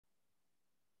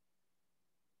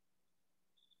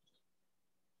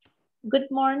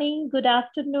Good morning, good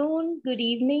afternoon, good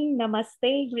evening,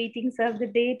 namaste, greetings of the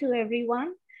day to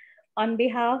everyone. On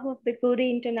behalf of the Coady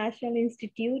International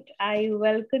Institute, I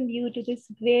welcome you to this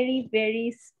very,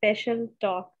 very special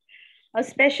talk. A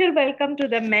special welcome to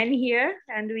the men here.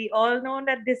 And we all know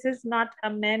that this is not a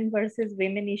men versus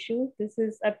women issue. This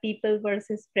is a people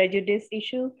versus prejudice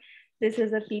issue. This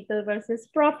is a people versus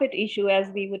profit issue,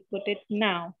 as we would put it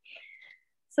now.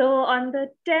 So on the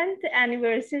 10th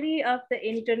anniversary of the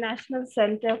International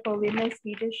Center for Women's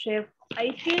Leadership,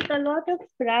 I take a lot of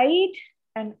pride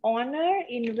and honor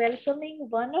in welcoming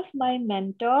one of my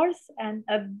mentors and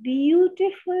a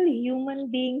beautiful human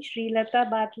being,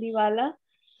 Srilatha Batliwala.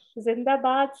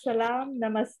 Zindabad, Salam,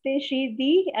 Namaste,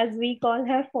 Shri, as we call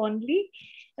her fondly.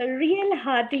 A real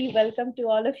hearty welcome to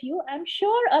all of you. I'm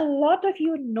sure a lot of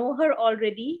you know her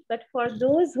already, but for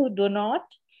those who do not,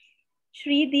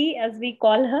 Shridi, as we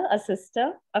call her, a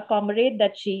sister, a comrade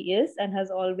that she is and has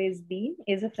always been,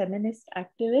 is a feminist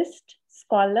activist,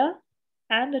 scholar,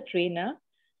 and a trainer.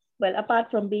 Well, apart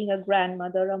from being a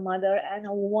grandmother, a mother, and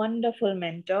a wonderful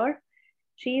mentor,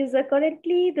 she is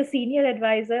currently the senior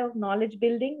advisor of knowledge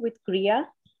building with KRIA.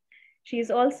 She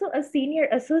is also a senior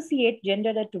associate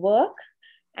gender at work,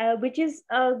 which is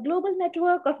a global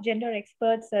network of gender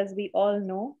experts, as we all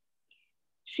know.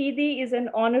 Shridi is an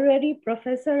honorary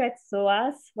professor at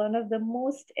SOAS, one of the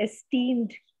most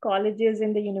esteemed colleges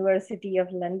in the University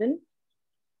of London.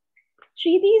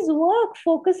 Shridi's work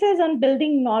focuses on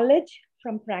building knowledge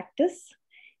from practice,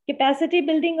 capacity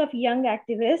building of young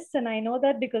activists, and I know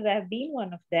that because I have been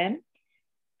one of them,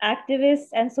 activists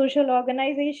and social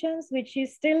organizations, which she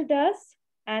still does,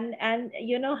 and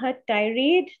you know, her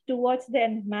tirade towards the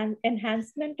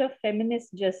enhancement of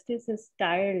feminist justice is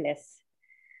tireless.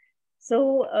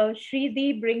 So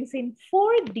Shridi brings in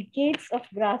 4 decades of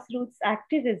grassroots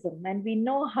activism, and we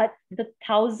know her, the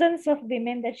thousands of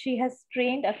women that she has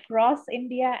trained across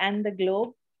India and the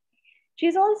globe.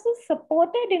 She's also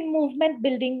supported in movement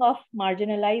building of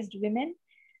marginalized women,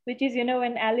 which is, you know,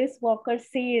 when Alice Walker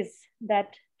says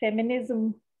that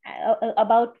feminism,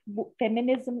 about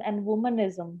feminism and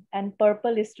womanism, and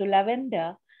purple is to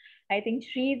lavender, I think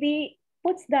Shridi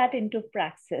puts that into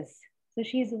praxis. So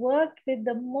she's worked with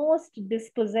the most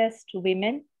dispossessed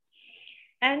women.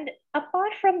 And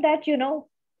apart from that, you know,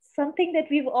 something that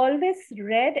we've always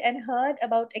read and heard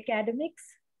about academics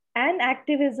and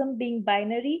activism being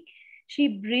binary,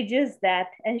 she bridges that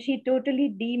and she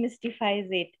totally demystifies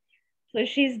it. So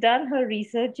she's done her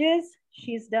researches,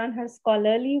 she's done her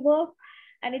scholarly work,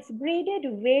 and it's graded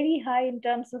very high in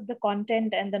terms of the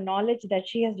content and the knowledge that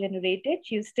she has generated.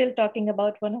 She's still talking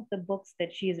about one of the books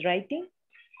that she's writing.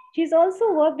 She's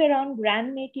also worked around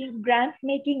grant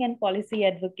making and policy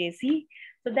advocacy.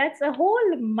 So that's a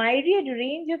whole myriad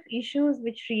range of issues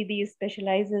which Shridi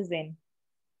specializes in.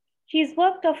 She's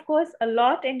worked, of course, a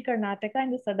lot in Karnataka,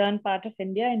 in the southern part of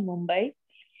India, in Mumbai.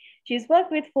 She's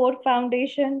worked with Ford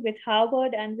Foundation, with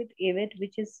Harvard, and with AWID,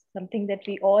 which is something that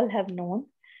we all have known.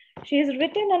 She has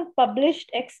written and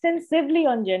published extensively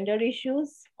on gender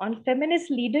issues, on feminist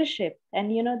leadership,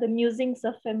 and you know, the musings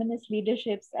of feminist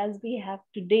leaderships as we have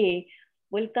today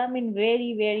will come in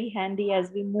very, very handy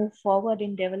as we move forward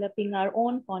in developing our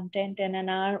own content and in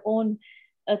our own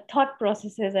thought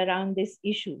processes around this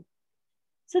issue.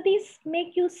 So these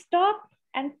make you stop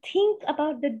and think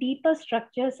about the deeper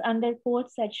structures under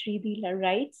quotes that Shridi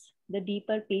writes, the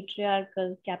deeper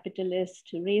patriarchal, capitalist,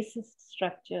 racist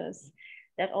structures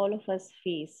that all of us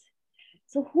face.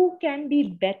 So who can be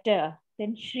better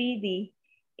than Shridi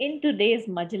in today's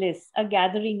majlis, a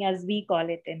gathering as we call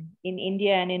it in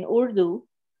India and in Urdu,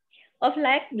 of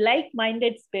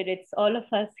like-minded spirits, all of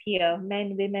us here,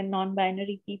 men, women,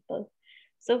 non-binary people.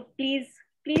 So please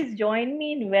join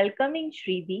me in welcoming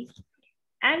Shridi.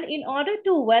 And in order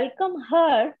to welcome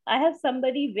her, I have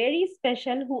somebody very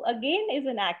special who again is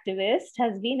an activist,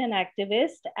 has been an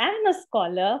activist and a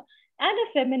scholar and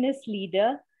a feminist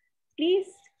leader. Please,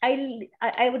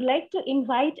 I would like to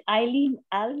invite Eileen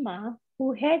Alma,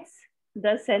 who heads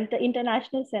the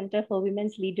International Center for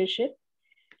Women's Leadership.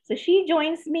 So she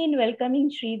joins me in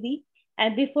welcoming Shridi.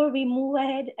 And before we move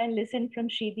ahead and listen from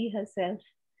Shridi herself,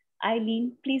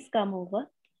 Eileen, please come over.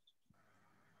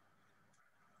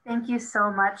 Thank you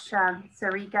so much,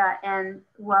 Sarika, and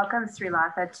welcome,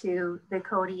 Srilatha, to the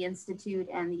Coady Institute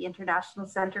and the International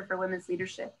Center for Women's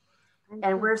Leadership.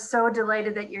 And we're so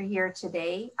delighted that you're here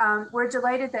today. We're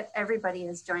delighted that everybody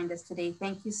has joined us today.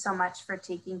 Thank you so much for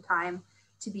taking time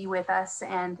to be with us.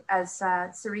 And as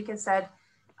Sarika said,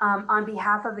 on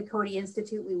behalf of the Coady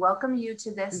Institute, we welcome you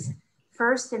to this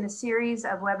first in a series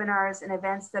of webinars and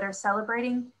events that are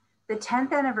celebrating the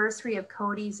 10th anniversary of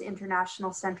Coady's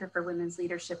International Center for Women's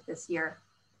Leadership this year.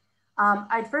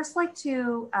 I'd first like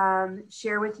to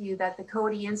share with you that the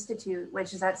Coady Institute,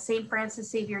 which is at St.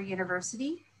 Francis Xavier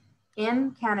University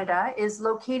in Canada, is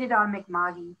located on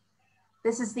Mi'kma'ki.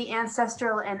 This is the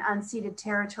ancestral and unceded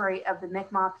territory of the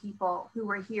Mi'kmaq people who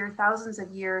were here thousands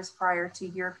of years prior to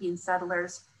European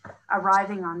settlers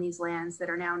arriving on these lands that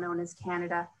are now known as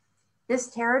Canada. This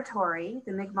territory,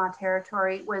 the Mi'kmaq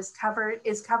territory,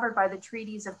 is covered by the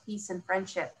Treaties of Peace and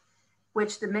Friendship,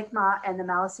 which the Mi'kmaq and the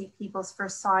Maliseet peoples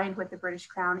first signed with the British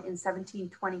Crown in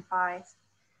 1725.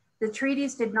 The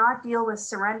treaties did not deal with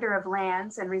surrender of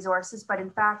lands and resources, but in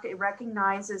fact, it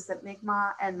recognizes the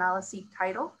Mi'kmaq and Maliseet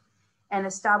title and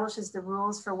establishes the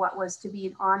rules for what was to be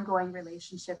an ongoing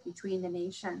relationship between the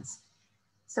nations.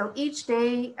 So each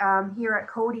day here at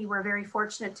Coady, we're very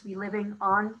fortunate to be living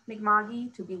on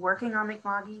Mi'kma'ki, to be working on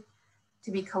Mi'kma'ki,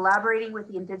 to be collaborating with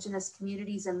the Indigenous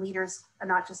communities and leaders,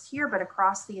 not just here, but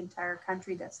across the entire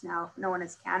country that's now known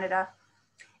as Canada.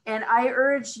 And I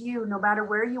urge you, no matter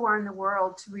where you are in the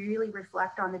world, to really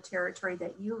reflect on the territory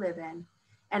that you live in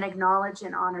and acknowledge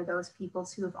and honor those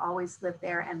peoples who have always lived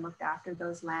there and looked after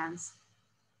those lands.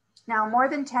 Now, more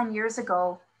than 10 years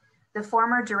ago, the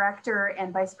former director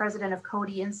and vice president of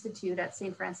Coady Institute at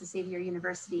St. Francis Xavier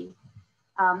University,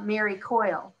 Mary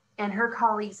Coyle, and her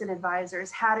colleagues and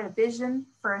advisors had a vision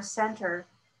for a center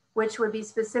which would be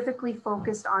specifically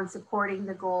focused on supporting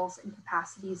the goals and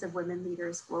capacities of women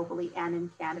leaders globally and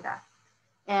in Canada,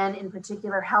 and in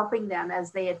particular, helping them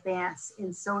as they advance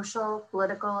in social,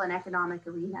 political, and economic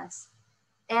arenas,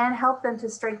 and help them to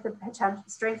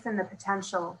strengthen the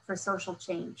potential for social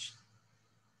change.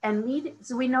 And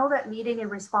so we know that meeting and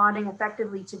responding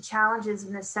effectively to challenges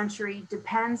in this century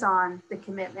depends on the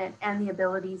commitment and the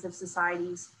abilities of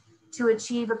societies to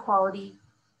achieve equality,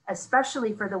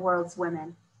 especially for the world's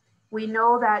women. We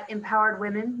know that empowered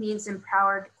women means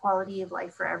empowered quality of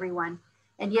life for everyone,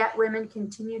 and yet women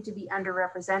continue to be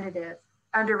underrepresented.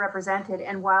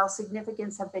 And while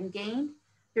significance have been gained,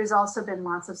 there's also been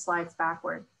lots of slides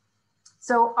backward.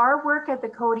 So our work at the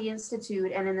Coady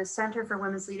Institute and in the Center for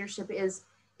Women's Leadership is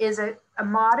a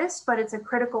modest, but it's a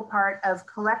critical part of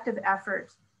collective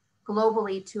effort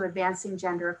globally to advancing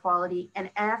gender equality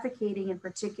and advocating in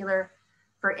particular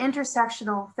for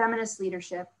intersectional feminist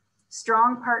leadership,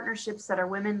 strong partnerships that are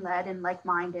women-led and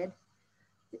like-minded,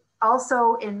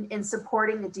 also in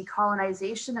supporting the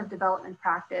decolonization of development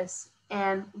practice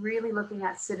and really looking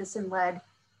at citizen-led,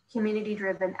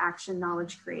 community-driven action,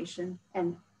 knowledge creation,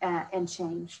 and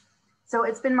change. So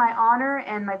it's been my honor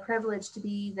and my privilege to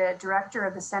be the director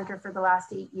of the center for the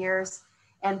last 8 years.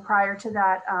 And prior to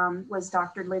that was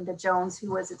Dr. Linda Jones,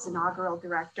 who was its inaugural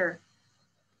director.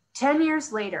 10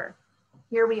 years later,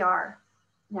 here we are.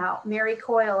 Now, Mary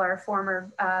Coyle, our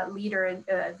former leader and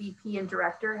VP and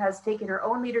director, has taken her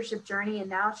own leadership journey, and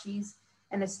now she's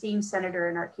an esteemed senator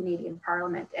in our Canadian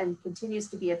Parliament and continues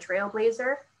to be a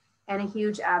trailblazer and a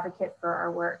huge advocate for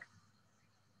our work.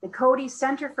 The Coady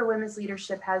Center for Women's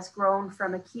Leadership has grown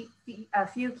from a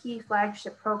few key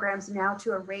flagship programs now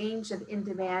to a range of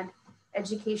in-demand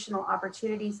educational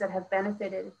opportunities that have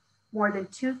benefited more than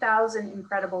 2,000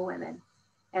 incredible women,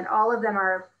 and all of them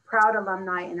are proud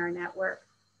alumni in our network.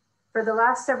 For the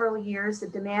last several years, the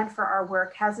demand for our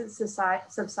work hasn't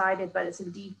subsided, but it's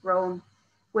indeed grown,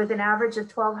 with an average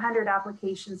of 1,200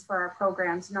 applications for our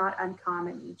programs, not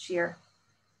uncommon each year.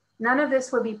 None of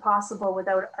this would be possible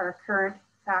without our current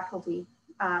faculty,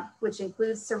 which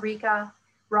includes Sarika,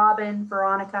 Robin,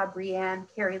 Veronica, Brianne,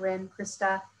 Carrie Lynn,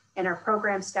 Krista, and our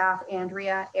program staff,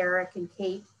 Andrea, Eric, and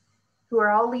Kate, who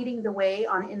are all leading the way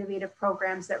on innovative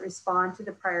programs that respond to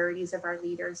the priorities of our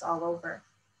leaders all over.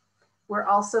 We're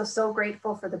also so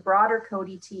grateful for the broader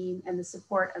Coady team and the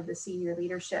support of the senior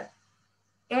leadership,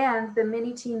 and the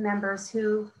many team members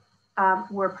who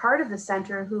were part of the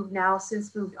center who've now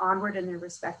since moved onward in their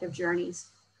respective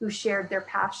journeys, who shared their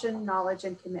passion, knowledge,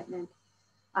 and commitment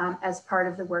as part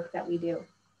of the work that we do.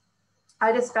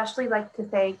 I'd especially like to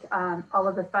thank all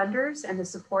of the funders and the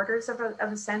supporters of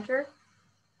the center,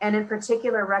 and in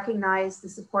particular recognize the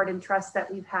support and trust that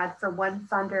we've had for one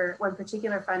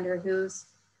particular funder whose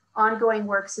ongoing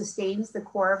work sustains the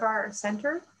core of our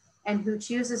center and who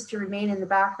chooses to remain in the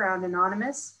background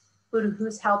anonymous,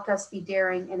 who's helped us be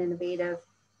daring and innovative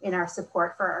in our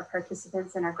support for our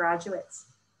participants and our graduates.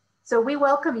 So we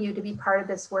welcome you to be part of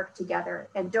this work together,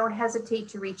 and don't hesitate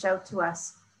to reach out to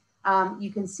us.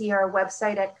 You can see our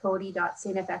website at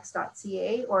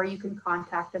coady.stfx.ca, or you can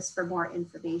contact us for more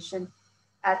information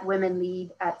at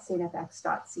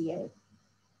womenlead@stfx.ca.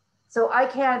 So I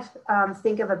can't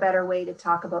think of a better way to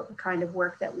talk about the kind of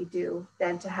work that we do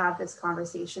than to have this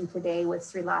conversation today with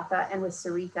Srilatha and with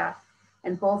Sarika.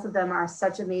 And both of them are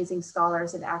such amazing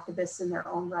scholars and activists in their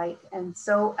own right, and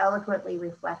so eloquently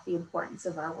reflect the importance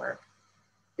of our work.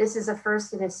 This is a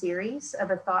first in a series of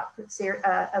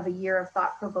a year of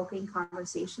thought-provoking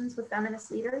conversations with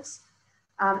feminist leaders.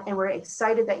 And we're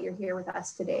excited that you're here with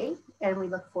us today, and we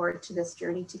look forward to this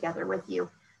journey together with you.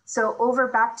 So over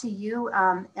back to you,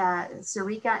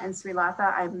 Sarika and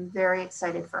Srilatha. I'm very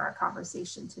excited for our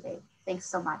conversation today. Thanks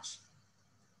so much.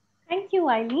 Thank you,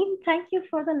 Eileen. Thank you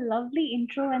for the lovely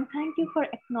intro, and thank you for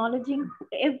acknowledging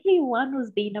everyone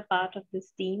who's been a part of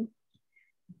this team.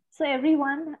 So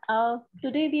everyone,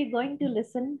 today we are going to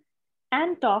listen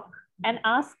and talk and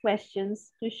ask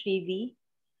questions to Shrivi.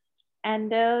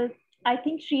 And I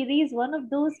think Shrivi is one of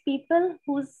those people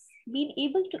who's been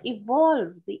able to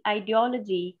evolve the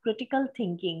ideology, critical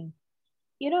thinking,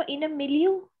 in a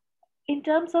milieu in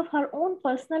terms of her own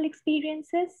personal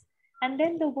experiences, and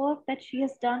then the work that she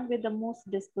has done with the most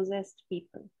dispossessed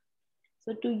people.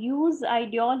 So to use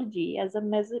ideology as a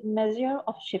measure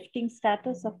of shifting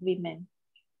status of women,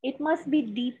 it must be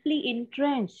deeply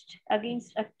entrenched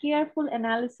against a careful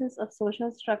analysis of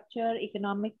social structure,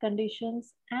 economic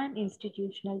conditions, and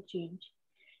institutional change.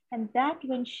 And that,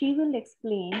 when she will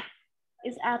explain,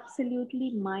 is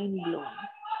absolutely mind-blowing.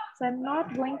 So I'm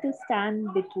not going to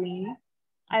stand between.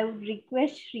 I would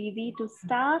request Shrivi to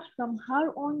start from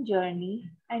her own journey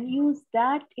and use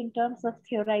that in terms of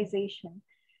theorization.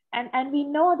 And we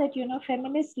know that,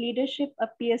 feminist leadership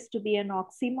appears to be an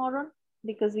oxymoron,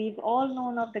 because we've all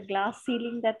known of the glass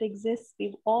ceiling that exists.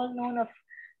 We've all known of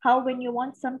how when you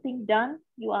want something done,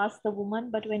 you ask the woman,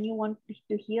 but when you want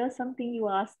to hear something, you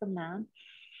ask the man.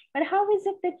 But how is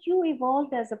it that you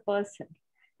evolved as a person?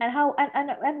 And how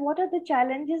and what are the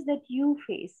challenges that you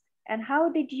face? And how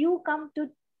did you come to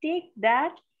take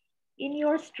that in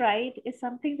your stride is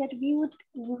something that we would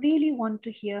really want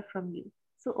to hear from you.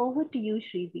 So over to you,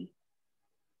 Shrivi.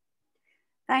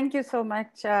 Thank you so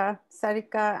much,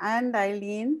 Sarika and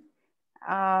Eileen.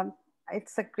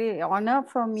 It's a great honor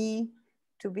for me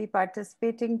to be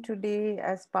participating today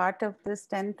as part of this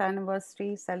 10th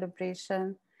anniversary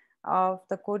celebration of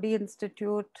the Coady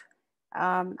Institute.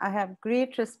 I have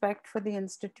great respect for the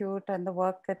Institute and the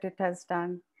work that it has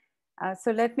done.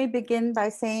 So let me begin by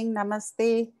saying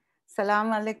namaste,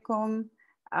 salam alaikum,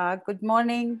 good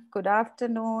morning, good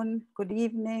afternoon, good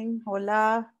evening,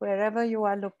 hola, wherever you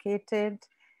are located.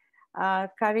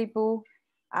 Karibu.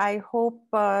 I hope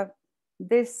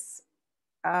this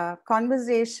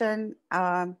conversation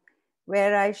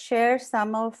where I share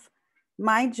some of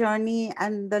my journey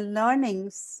and the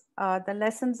learnings, the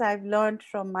lessons I've learned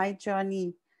from my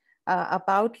journey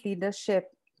about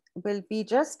leadership will be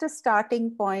just a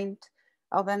starting point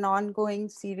of an ongoing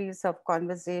series of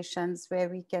conversations where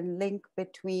we can link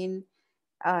between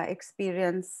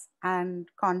experience and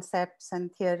concepts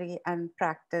and theory and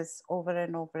practice over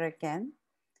and over again,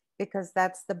 because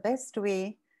that's the best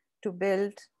way to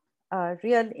build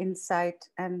real insight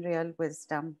and real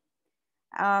wisdom.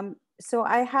 So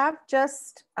I have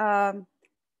just a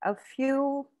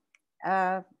few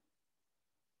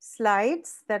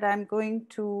slides that I'm going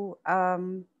to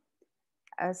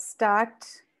start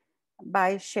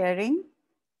by sharing,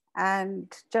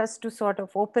 and just to sort of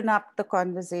open up the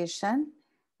conversation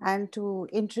and to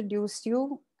introduce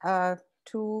you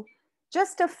to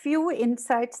just a few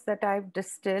insights that I've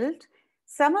distilled.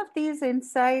 Some of these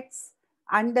insights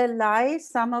underlie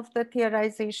some of the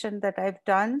theorization that I've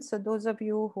done. So those of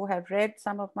you who have read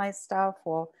some of my stuff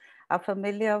or are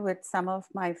familiar with some of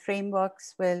my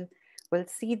frameworks will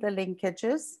see the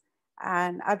linkages,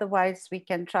 and otherwise we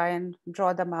can try and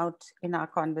draw them out in our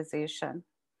conversation.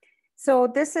 So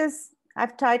this is,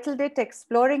 I've titled it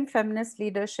Exploring Feminist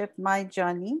Leadership, My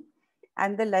Journey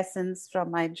and the Lessons from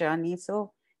My Journey.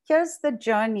 So here's the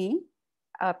journey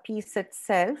piece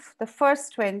itself, the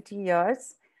first 20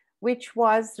 years, which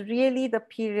was really the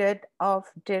period of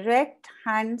direct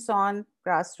hands-on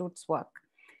grassroots work.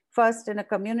 First in a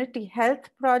community health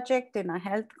project, in a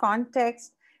health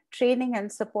context, training and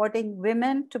supporting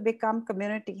women to become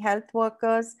community health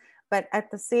workers, but at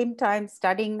the same time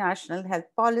studying national health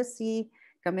policy,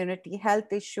 community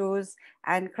health issues,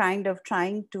 and kind of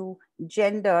trying to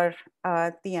gender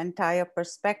the entire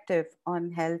perspective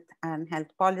on health and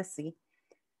health policy.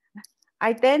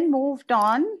 I then moved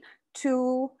on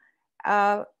to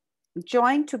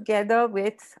join together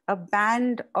with a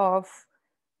band of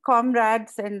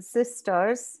comrades and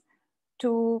sisters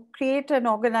to create an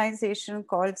organization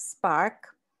called SPARC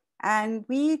And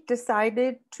we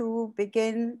decided to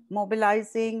begin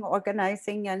mobilizing,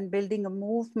 organizing, and building a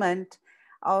movement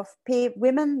of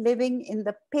women living in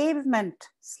the pavement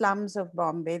slums of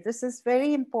Bombay. This is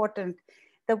very important.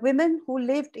 The women who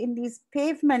lived in these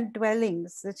pavement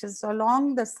dwellings, which is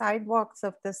along the sidewalks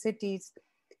of the cities,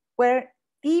 were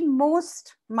the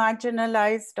most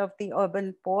marginalized of the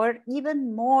urban poor,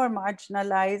 even more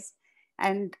marginalized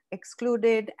and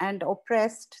excluded and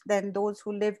oppressed than those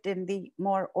who lived in the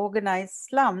more organized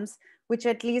slums, which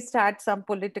at least had some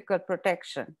political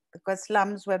protection, because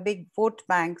slums were big vote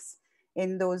banks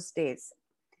in those days.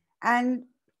 And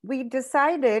we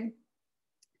decided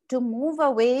to move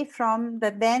away from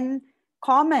the then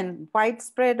common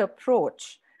widespread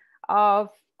approach of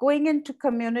going into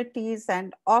communities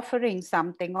and offering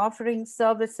something, offering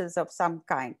services of some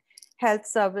kind, health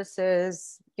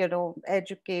services,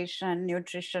 education,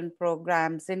 nutrition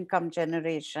programs, income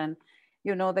generation,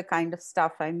 the kind of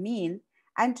stuff I mean,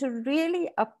 and to really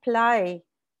apply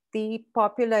the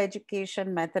popular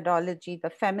education methodology, the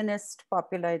feminist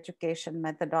popular education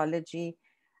methodology,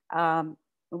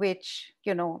 which,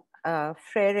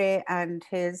 Freire and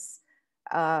his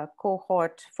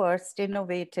cohort first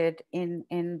innovated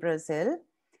in Brazil.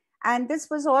 And this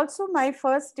was also my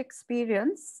first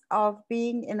experience of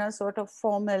being in a sort of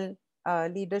formal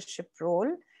leadership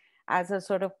role as a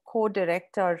sort of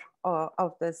co-director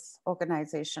of this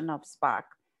organization of SPARC.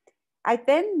 I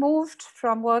then moved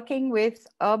from working with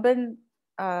urban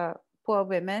poor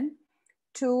women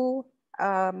to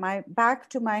back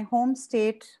to my home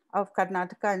state of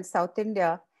Karnataka in South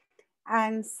India,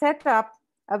 and set up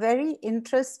a very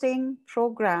interesting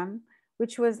program,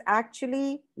 which was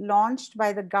actually launched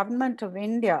by the government of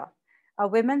India, a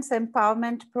women's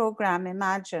empowerment program,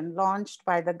 Imagine, launched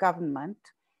by the government,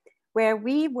 where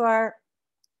we were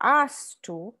asked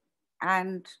to,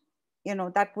 and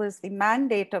that was the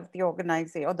mandate of the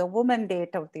organization, or the woman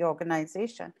date of the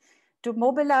organization, to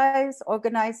mobilize,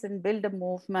 organize, and build a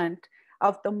movement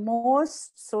of the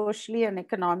most socially and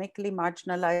economically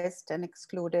marginalized and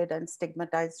excluded and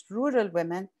stigmatized rural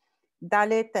women,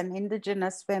 Dalit and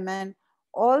indigenous women,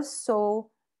 also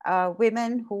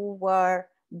women who were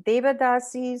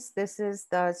Devadasis. This is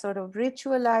the sort of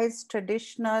ritualized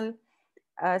traditional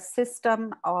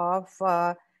system of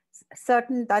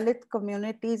certain Dalit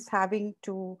communities having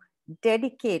to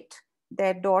dedicate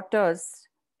their daughters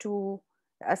to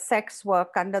sex work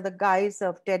under the guise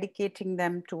of dedicating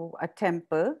them to a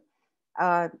temple,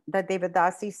 the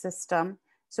Devadasi system.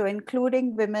 So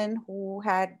including women who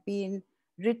had been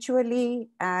ritually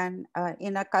and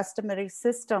in a customary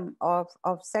system of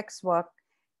sex work,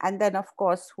 and then of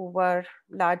course who were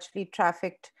largely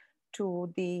trafficked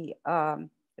to the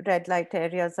red light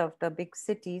areas of the big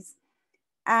cities.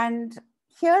 And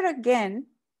here again,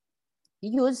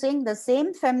 using the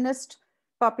same feminist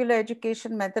popular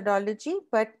education methodology,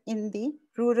 but in the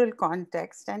rural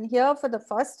context. And here for the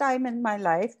first time in my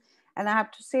life, and I have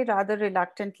to say rather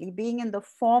reluctantly, being in the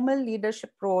formal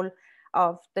leadership role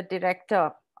of the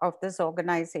director of this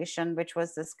organization, which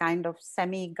was this kind of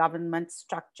semi-government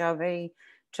structure, very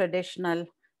traditional,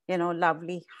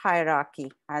 lovely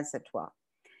hierarchy, as it were.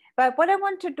 But what I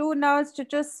want to do now is to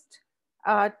just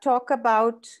talk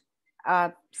about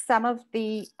some of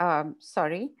the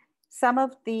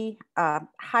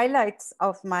highlights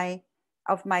of my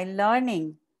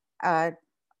learning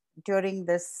during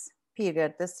this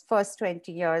period, this first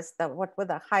 20 years. What were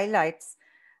the highlights?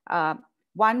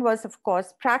 One was, of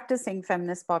course, practicing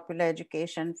feminist popular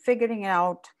education, figuring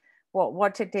out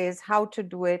what it is, how to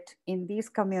do it in these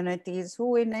communities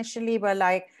who initially were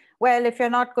like, well, if you're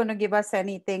not going to give us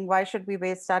anything, why should we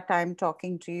waste our time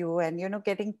talking to you? And,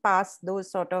 getting past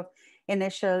those sort of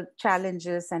initial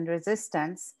challenges and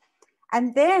resistance.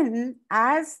 And then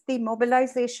as the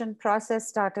mobilization process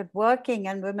started working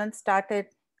and women started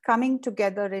coming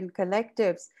together in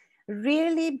collectives,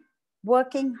 really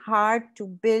working hard to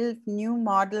build new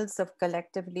models of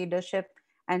collective leadership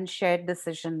and shared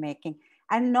decision-making.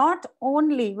 And not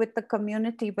only with the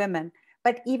community women,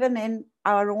 but even in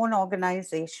our own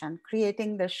organization,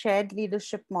 creating the shared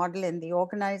leadership model in the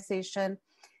organization,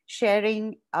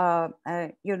 sharing,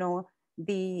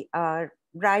 the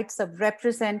rights of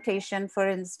representation, for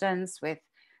instance, with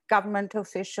government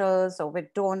officials or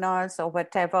with donors or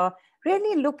whatever,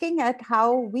 really looking at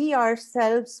how we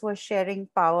ourselves were sharing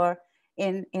power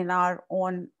in our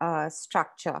own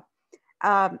structure.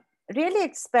 Really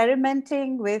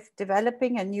experimenting with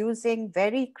developing and using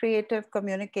very creative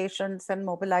communications and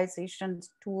mobilization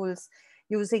tools,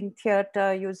 using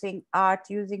theater, using art,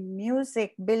 using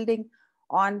music, building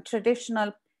on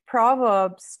traditional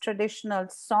proverbs, traditional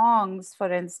songs, for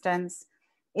instance,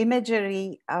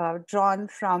 imagery drawn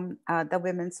from the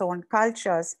women's own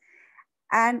cultures.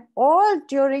 And all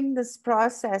during this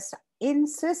process,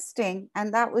 insisting,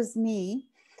 and that was me,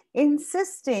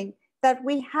 insisting that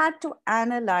we had to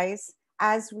analyze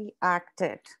as we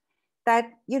acted.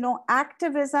 That, you know,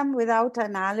 activism without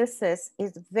analysis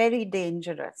is very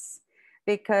dangerous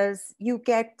because you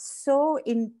get so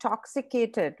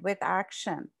intoxicated with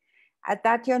action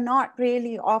that you're not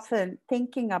really often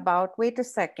thinking about, wait a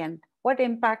second, what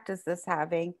impact is this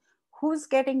having? Who's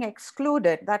getting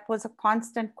excluded? That was a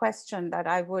constant question that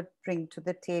I would bring to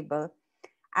the table.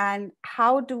 And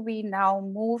how do we now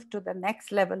move to the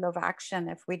next level of action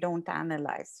if we don't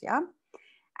analyze? Yeah.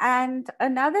 And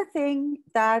another thing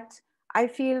that I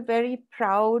feel very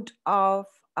proud of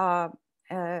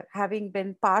having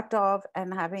been part of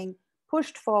and having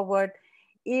pushed forward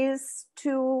is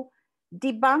to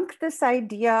debunk this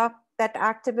idea that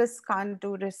activists can't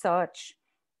do research,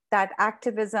 that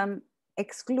activism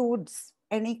excludes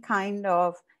any kind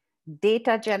of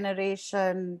data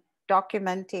generation,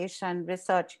 documentation,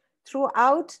 research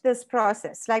throughout this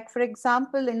process. Like, for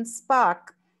example, in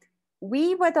SPARC,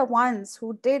 we were the ones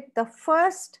who did the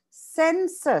first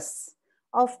census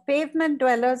of pavement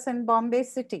dwellers in Bombay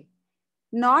city,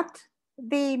 not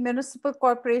the Municipal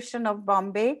Corporation of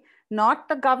Bombay, not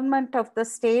the government of the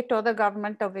state or the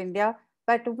government of India,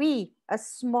 but we, a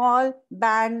small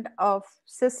band of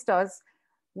sisters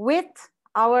with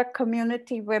our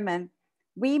community women,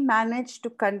 we managed to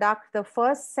conduct the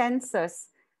first census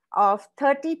of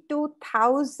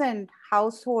 32,000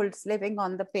 households living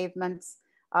on the pavements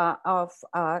of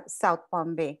South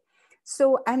Bombay.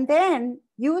 So, and then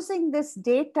using this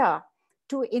data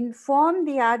to inform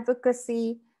the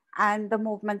advocacy and the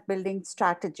movement building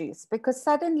strategies, because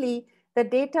suddenly the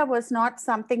data was not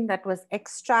something that was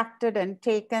extracted and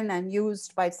taken and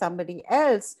used by somebody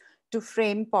else to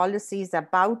frame policies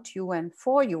about you and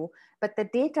for you, but the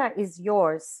data is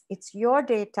yours. It's your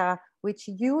data, which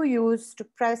you use to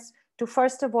press, to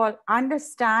first of all,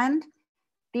 understand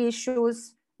the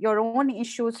issues, your own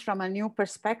issues from a new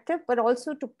perspective, but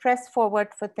also to press forward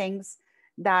for things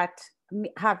that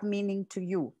have meaning to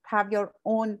you, have your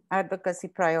own advocacy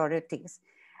priorities.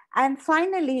 And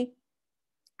finally,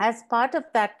 as part of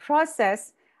that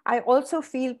process, I also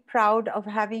feel proud of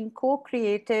having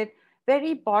co-created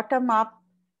very bottom-up,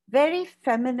 very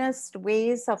feminist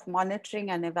ways of monitoring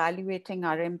and evaluating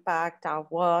our impact, our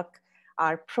work,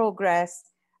 our progress.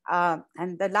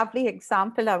 And the lovely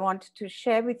example I wanted to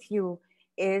share with you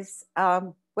is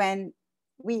when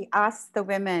we asked the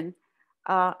women,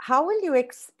 how will you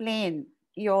explain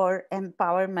your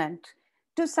empowerment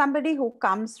to somebody who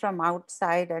comes from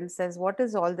outside and says, what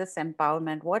is all this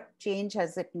empowerment? What change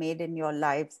has it made in your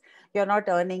lives? You're not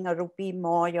earning a rupee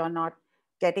more. You're not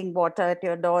getting water at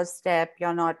your doorstep.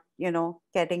 You're not, you know,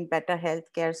 getting better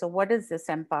healthcare. So what is this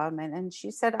empowerment? And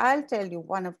she said, I'll tell you,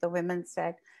 one of the women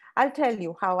said, I'll tell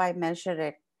you how I measure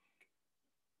it.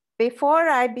 Before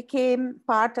I became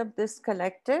part of this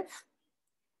collective,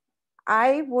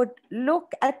 I would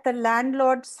look at the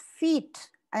landlord's feet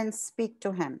and speak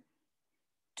to him.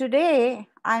 Today,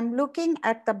 I'm looking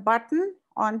at the button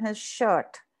on his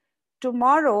shirt.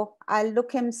 Tomorrow, I'll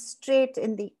look him straight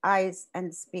in the eyes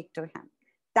and speak to him.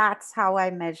 That's how I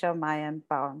measure my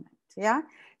empowerment. Yeah.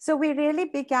 So we really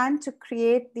began to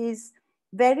create these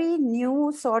very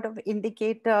new sort of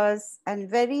indicators and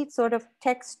very sort of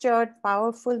textured,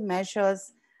 powerful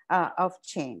measures of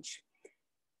change.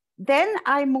 Then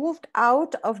I moved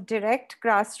out of direct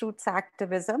grassroots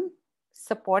activism,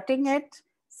 supporting it,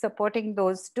 supporting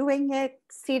those doing it,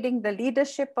 ceding the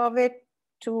leadership of it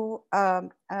to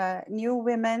new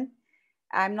women.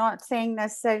 I'm not saying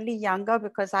necessarily younger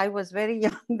because I was very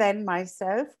young then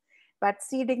myself, but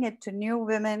ceding it to new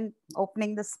women,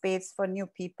 opening the space for new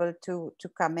people to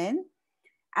come in.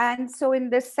 And so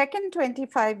in the second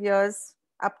 25 years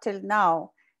up till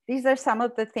now, these are some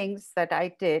of the things that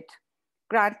I did.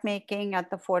 Grant making at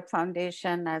the Ford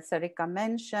Foundation, as Sarika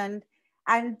mentioned.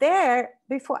 And there,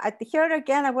 here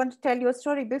again, I want to tell you a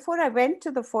story. Before I went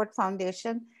to the Ford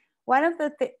Foundation, one of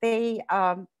the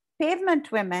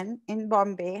pavement women in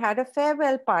Bombay had a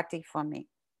farewell party for me.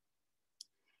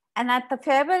 And at the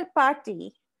farewell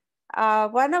party,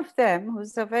 one of them,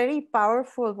 who's a very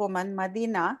powerful woman,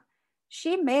 Madina,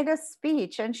 she made a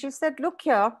speech and she said, look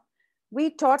here, we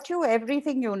taught you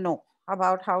everything you know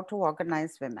about how to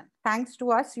organize women. Thanks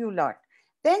to us, you learned.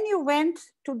 Then you went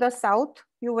to the south,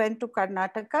 you went to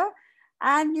Karnataka,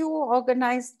 and you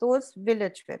organized those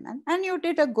village women, and you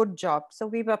did a good job. So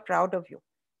we were proud of you.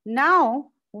 Now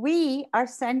we are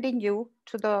sending you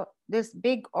to this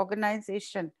big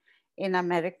organization in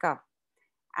America.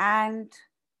 And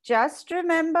just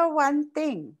remember one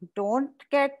thing, don't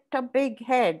get a big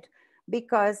head,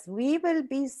 because we will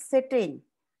be sitting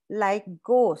like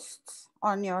ghosts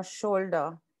on your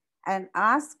shoulder and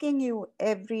asking you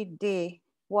every day,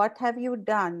 what have you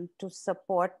done to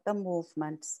support the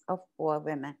movements of poor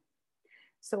women?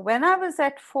 So when I was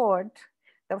at Ford,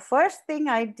 the first thing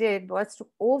I did was to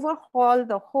overhaul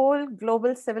the whole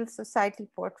global civil society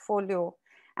portfolio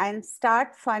and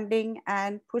start funding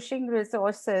and pushing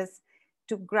resources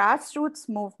to grassroots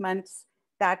movements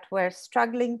that were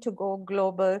struggling to go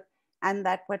global and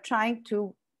that were trying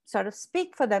to sort of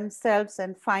speak for themselves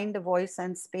and find a voice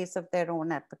and space of their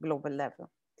own at the global level.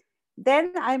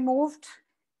 Then I moved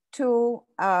to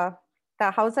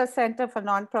the Hauser Center for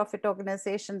Nonprofit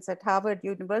Organizations at Harvard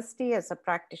University as a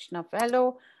practitioner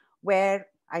fellow, where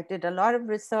I did a lot of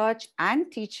research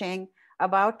and teaching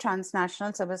about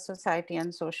transnational civil society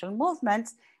and social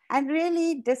movements, and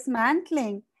really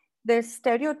dismantling this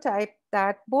stereotype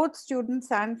that both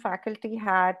students and faculty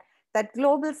had that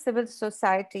global civil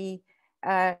society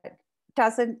uh,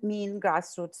 doesn't mean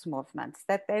grassroots movements,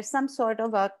 that there's some sort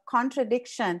of a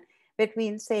contradiction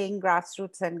between saying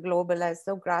grassroots and global, as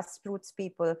though grassroots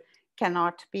people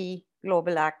cannot be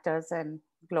global actors and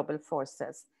global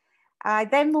forces. I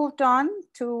then moved on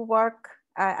to work,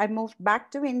 I moved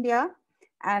back to India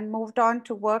and moved on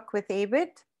to work with AWID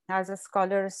as a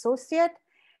scholar associate.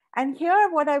 And here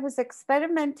what I was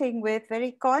experimenting with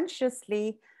very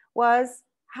consciously was,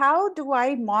 how do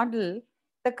I model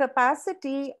the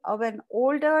capacity of an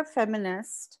older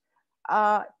feminist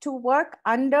to work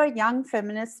under young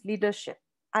feminist leadership?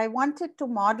 I wanted to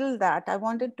model that. I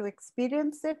wanted to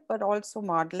experience it, but also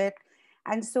model it.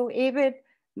 And so AWID,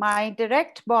 my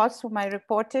direct boss, whom I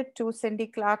reported to, Cindy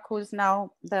Clark, who's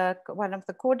now one of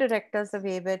the co-directors of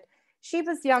AWID, she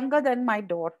was younger than my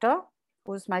daughter,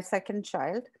 who's my second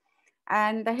child.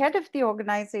 And the head of the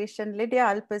organization, Lydia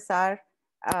Alpizar,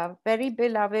 very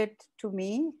beloved to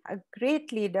me, a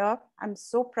great leader. I'm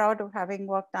so proud of having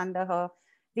worked under her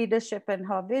leadership and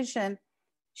her vision.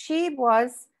 She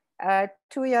was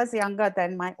 2 years younger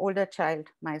than my older child,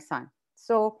 my son.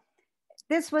 So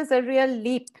this was a real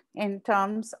leap in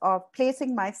terms of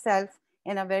placing myself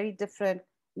in a very different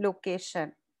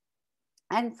location.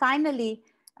 And finally,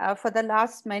 for the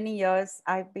last many years,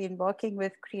 I've been working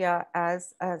with CREA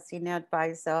as a senior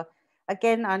advisor,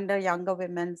 again under younger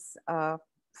women's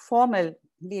formal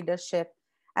leadership,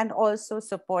 and also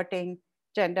supporting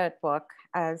gender at work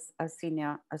as a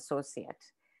senior associate.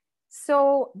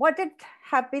 So what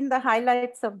have been the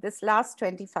highlights of this last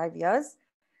 25 years?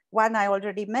 One I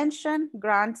already mentioned,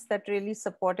 grants that really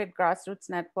supported grassroots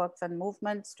networks and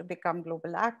movements to become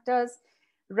global actors,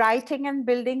 writing and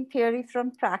building theory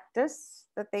from practice,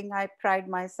 the thing I pride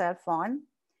myself on.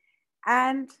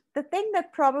 And the thing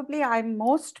that probably I'm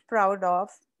most proud of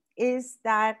is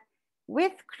that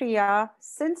with CREA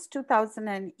since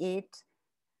 2008,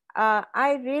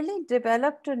 I really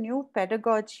developed a new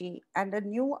pedagogy and a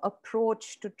new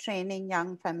approach to training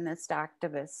young feminist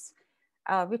activists,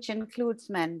 which includes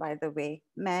men, by the way,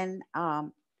 men,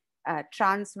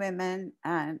 trans women,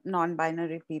 and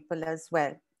non-binary people as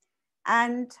well,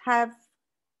 and have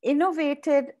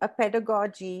innovated a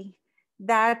pedagogy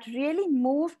that really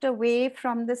moved away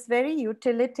from this very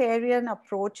utilitarian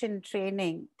approach in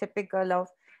training, typical of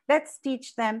let's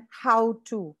teach them how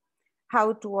to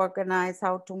organize,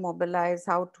 how to mobilize,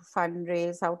 how to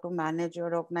fundraise, how to manage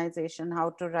your organization, how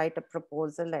to write a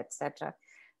proposal, etc.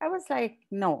 I was like,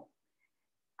 no.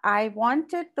 I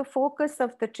wanted the focus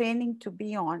of the training to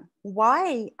be on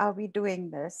why are we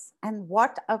doing this and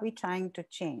what are we trying to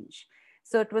change.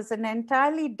 So it was an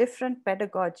entirely different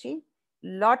pedagogy,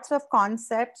 lots of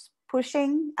concepts,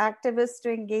 pushing activists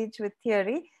to engage with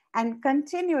theory and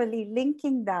continually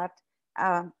linking that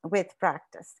with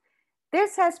practice.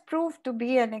 This has proved to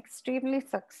be an extremely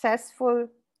successful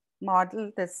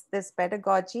model, this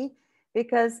pedagogy,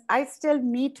 because I still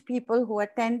meet people who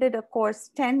attended a course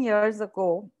 10 years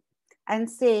ago and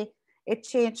say, it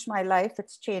changed my life,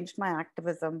 it's changed my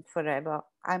activism forever.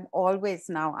 I'm always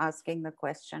now asking the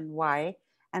question, why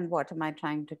and what am I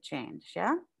trying to change,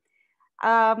 yeah?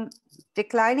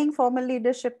 Declining formal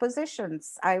leadership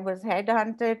positions. I was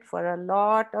headhunted for a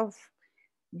lot of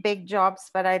big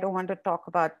jobs, but I don't want to talk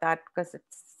about that because it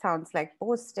sounds like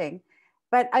boasting.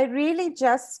 But I really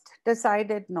just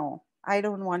decided, no, I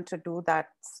don't want to do that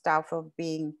stuff of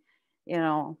being,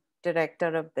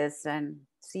 director of this and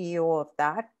CEO of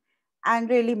that, and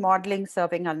really modeling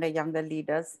serving under younger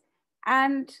leaders.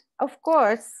 And of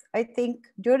course, I think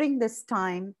during this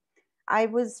time, I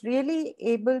was really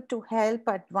able to help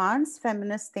advance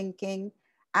feminist thinking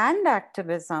and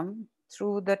activism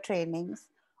through the trainings,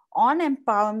 on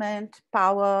empowerment,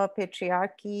 power,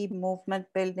 patriarchy, movement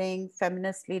building,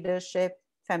 feminist leadership,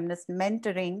 feminist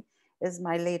mentoring is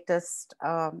my latest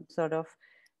sort of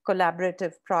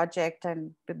collaborative project,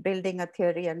 and building a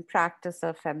theory and practice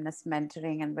of feminist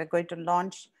mentoring. And we're going to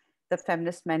launch the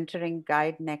feminist mentoring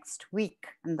guide next week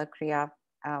on the Kriya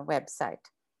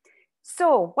website.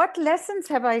 So what lessons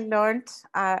have I learned?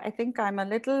 I think I'm a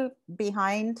little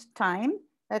behind time.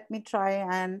 Let me try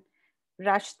and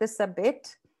rush this a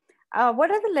bit.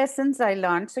 What are the lessons I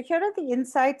learned? So here are the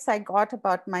insights I got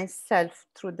about myself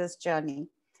through this journey.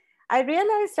 I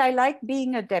realized I like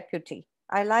being a deputy.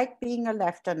 I like being a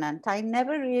lieutenant. I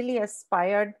never really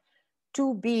aspired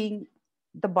to being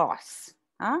the boss.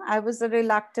 I was a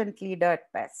reluctant leader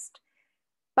at best.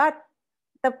 But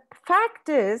the fact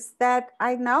is that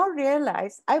I now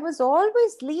realize I was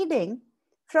always leading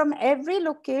from every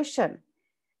location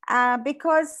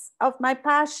because of my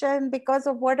passion, because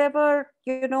of whatever,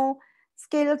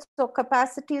 skills or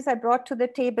capacities I brought to the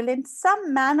table. In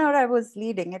some manner, I was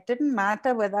leading. It didn't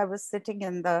matter whether I was sitting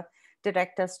in the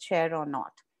director's chair or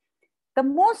not. The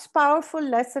most powerful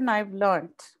lesson I've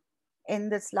learned in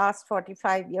this last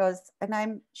 45 years, and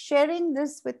I'm sharing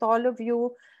this with all of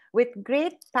you with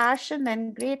great passion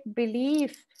and great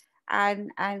belief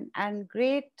and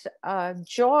great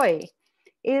joy,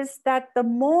 is that the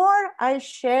more I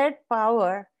shared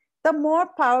power, the more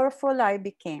powerful I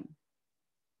became.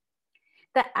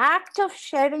 The act of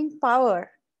sharing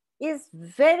power is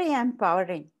very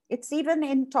empowering. It's even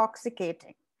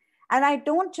intoxicating. And I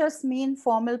don't just mean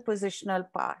formal positional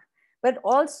power, but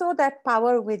also that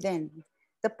power within,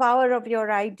 the power of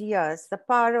your ideas, the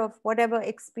power of whatever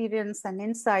experience and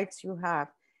insights you have,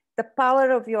 the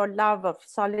power of your love, of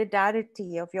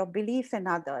solidarity, of your belief in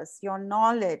others, your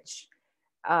knowledge,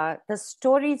 the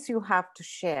stories you have to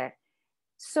share.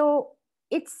 So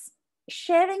it's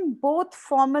sharing both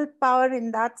formal power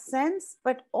in that sense,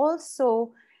 but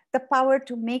also the power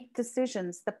to make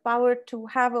decisions, the power to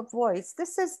have a voice.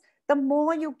 This is, the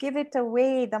more you give it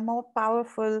away, the more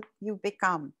powerful you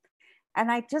become.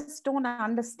 And I just don't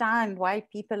understand why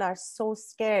people are so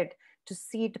scared to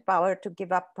cede power, to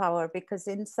give up power, because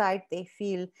inside they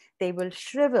feel they will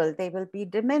shrivel, they will be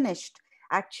diminished.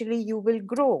 Actually, you will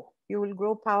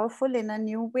grow powerful in a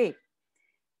new way.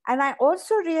 And I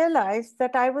also realized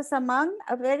that I was among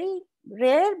a very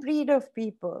rare breed of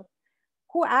people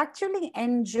who actually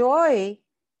enjoy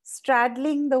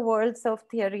straddling the worlds of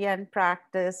theory and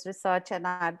practice, research and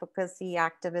advocacy,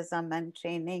 activism and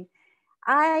training.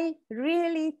 I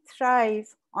really thrive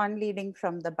on leading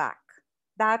from the back.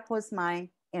 That was my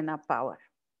inner power.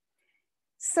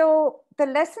 So the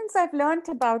lessons I've learned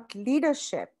about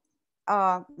leadership,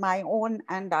 my own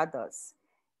and others,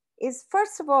 is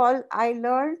first of all, I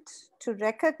learned to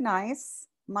recognize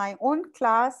my own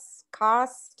class,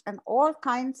 caste, and all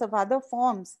kinds of other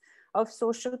forms of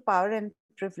social power and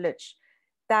privilege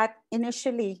that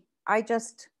initially I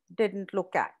just didn't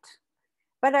look at.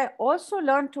 But I also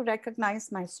learned to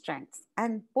recognize my strengths.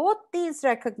 And both these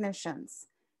recognitions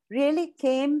really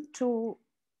came to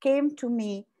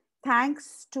me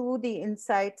thanks to the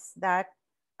insights that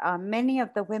many of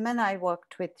the women I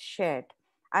worked with shared.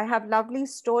 I have lovely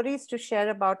stories to share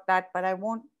about that, but I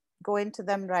won't go into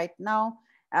them right now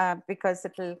because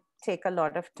it'll take a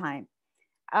lot of time.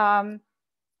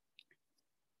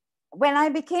 When I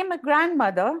became a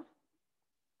grandmother,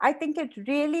 I think it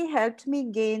really helped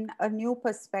me gain a new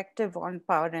perspective on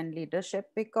power and leadership,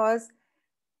 because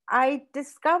I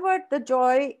discovered the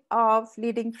joy of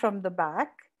leading from the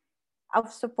back,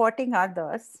 of supporting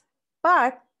others.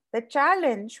 But the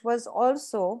challenge was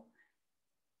also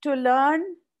to learn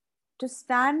to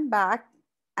stand back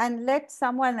and let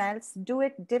someone else do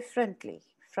it differently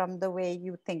from the way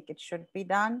you think it should be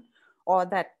done, or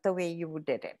that the way you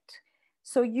did it.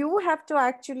 So you have to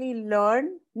actually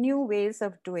learn new ways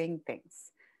of doing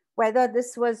things, whether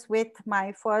this was with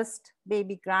my first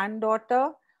baby granddaughter,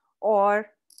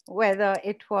 or whether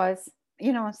it was,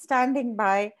 standing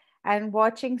by and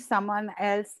watching someone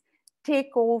else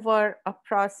take over a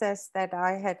process that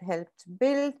I had helped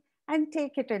build and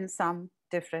take it in some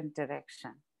different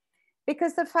direction.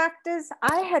 Because the fact is,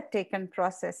 I had taken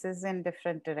processes in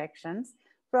different directions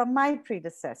from my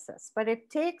predecessors, but it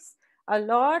takes a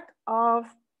lot of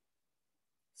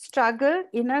struggle,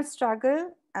 inner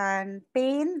struggle, and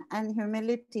pain and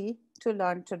humility to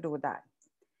learn to do that.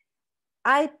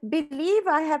 I believe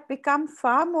I have become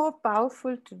far more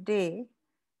powerful today,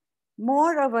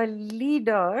 more of a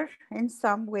leader in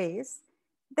some ways,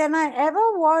 than I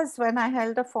ever was when I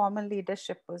held a formal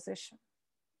leadership position.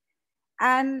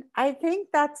 And I think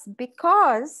that's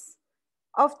because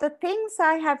of the things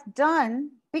I have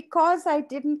done because I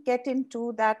didn't get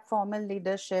into that formal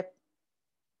leadership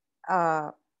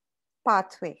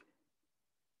pathway,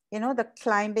 you know, the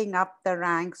climbing up the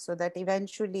ranks so that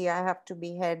eventually I have to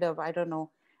be head of, I don't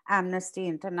know, Amnesty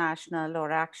International or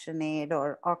ActionAid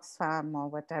or Oxfam or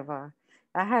whatever.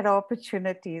 I had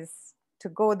opportunities to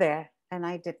go there and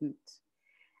I didn't.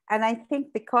 And I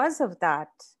think because of that,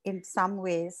 in some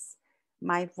ways,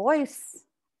 my voice,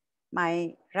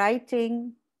 my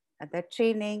writing, the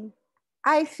training,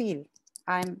 I feel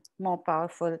I'm more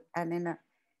powerful and in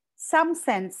some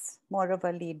sense, more of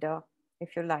a leader,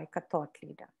 if you like, a thought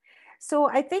leader. So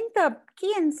I think the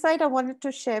key insight I wanted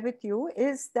to share with you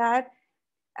is that,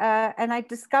 and I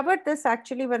discovered this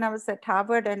actually when I was at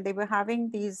Harvard, and they were having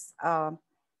these,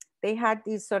 they had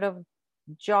these sort of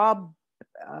job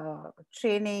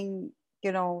training,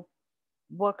 you know,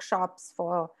 workshops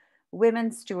for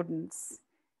women students.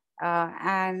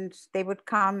 And they would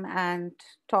come and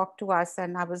talk to us.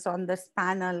 And I was on this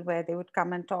panel where they would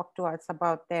come and talk to us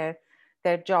about their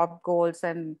job goals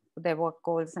and their work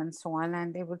goals and so on.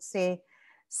 And they would say,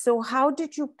 so how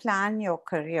did you plan your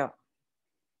career?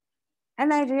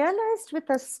 And I realized with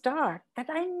a start that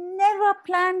I never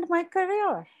planned my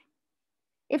career.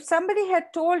 If somebody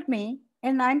had told me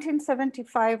in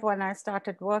 1975 when I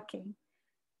started working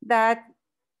that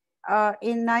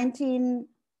in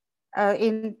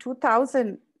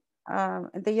 2000,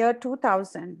 the year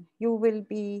 2000, you will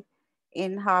be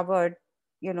in Harvard,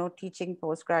 you know, teaching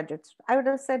postgraduates, I would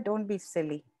have said, don't be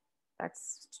silly.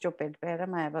 That's stupid. Where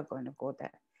am I ever going to go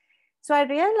there? So I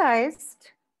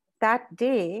realized that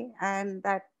day, and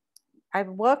that I've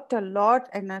worked a lot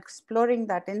in exploring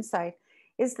that insight,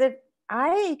 is that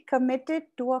I committed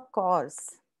to a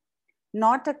cause,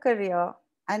 not a career,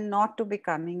 and not to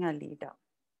becoming a leader.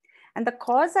 And the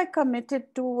cause I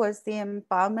committed to was the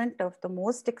empowerment of the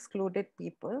most excluded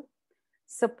people,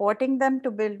 supporting them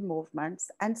to build movements,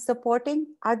 and supporting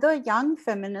other young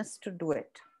feminists to do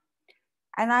it.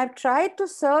 And I've tried to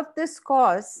serve this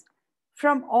cause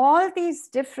from all these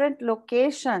different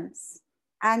locations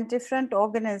and different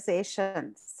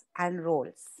organizations and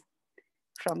roles,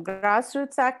 from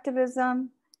grassroots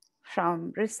activism,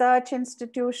 from research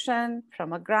institution,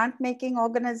 from a grant-making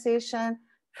organization,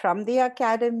 from the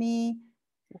academy,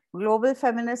 global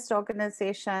feminist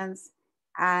organizations,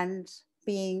 and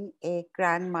being a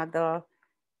grandmother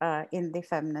in the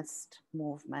feminist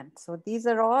movement. So these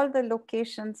are all the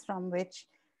locations from which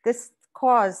this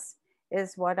cause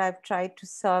is what I've tried to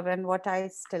serve and what I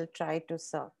still try to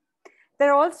serve.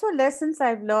 There are also lessons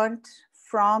I've learned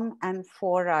from and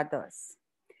for others.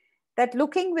 That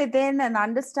looking within and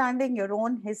understanding your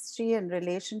own history and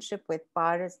relationship with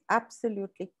power is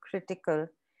absolutely critical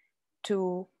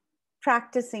to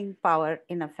practicing power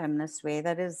in a feminist way.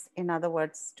 That is, in other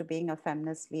words, to being a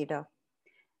feminist leader.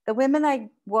 The women I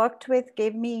worked with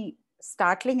gave me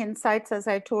startling insights, as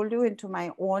I told you, into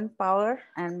my own power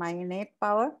and my innate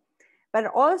power. But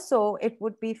also, it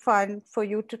would be fun for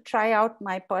you to try out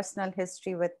my personal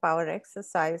history with power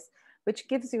exercise, which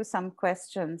gives you some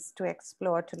questions to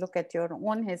explore, to look at your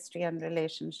own history and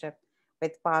relationship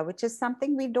with power, which is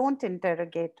something we don't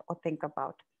interrogate or think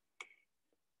about.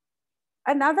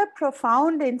 Another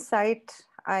profound insight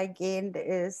I gained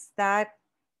is that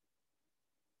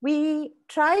we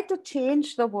try to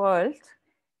change the world,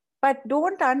 but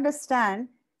don't understand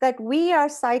that we are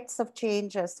sites of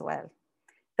change as well.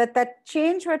 That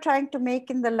change we're trying to make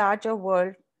in the larger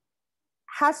world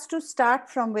has to start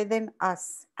from within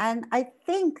us. And I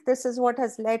think this is what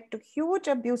has led to huge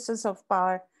abuses of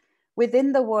power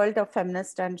within the world of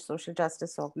feminist and social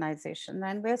justice organization.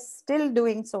 And we're still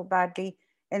doing so badly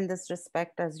in this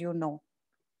respect, as you know.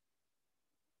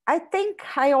 I think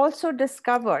I also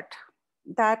discovered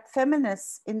that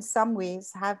feminists in some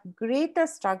ways have greater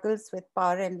struggles with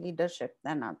power and leadership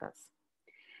than others,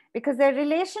 because their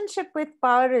relationship with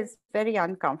power is very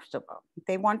uncomfortable.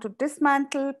 They want to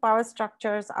dismantle power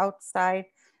structures outside.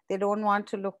 They don't want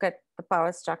to look at the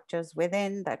power structures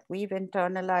within that we've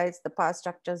internalized, the power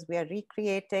structures we are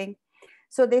recreating.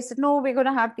 So they said, no, we're going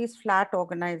to have these flat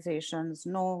organizations,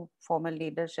 no formal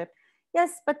leadership.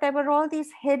 Yes, but there were all these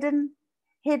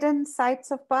hidden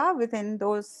sites of power within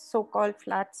those so-called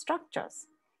flat structures.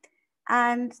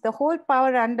 And the whole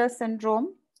power under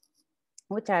syndrome,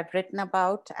 which I've written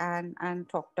about and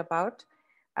talked about,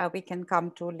 we can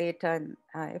come to later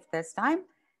if there's time.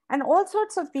 And all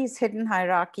sorts of these hidden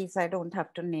hierarchies, I don't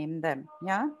have to name them,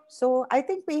 yeah? So I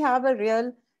think we have a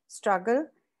real struggle,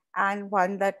 and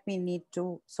one that we need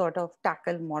to sort of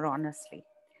tackle more honestly.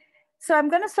 So I'm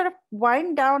going to sort of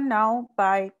wind down now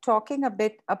by talking a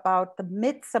bit about the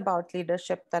myths about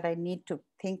leadership that I need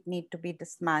to be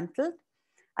dismantled.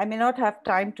 I may not have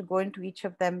time to go into each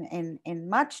of them in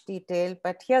much detail,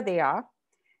 but here they are.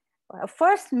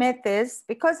 First myth is,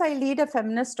 because I lead a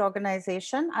feminist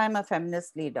organization, I'm a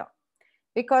feminist leader.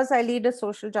 Because I lead a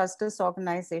social justice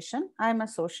organization, I'm a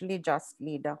socially just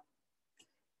leader.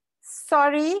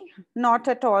 Sorry, not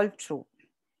at all true.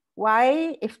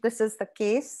 Why, if this is the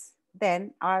case,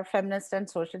 then are feminist and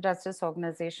social justice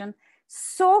organization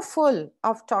so full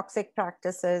of toxic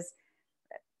practices,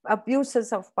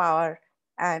 abuses of power,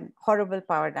 and horrible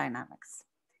power dynamics?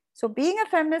 So being a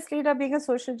feminist leader, being a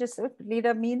social justice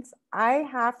leader means I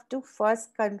have to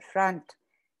first confront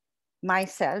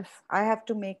myself. I have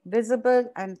to make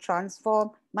visible and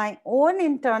transform my own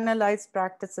internalized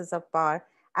practices of power,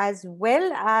 as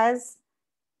well as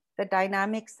the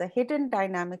dynamics, the hidden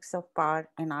dynamics of power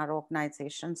in our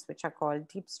organizations, which are called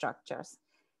deep structures.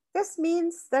 This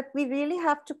means that we really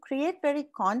have to create very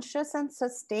conscious and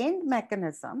sustained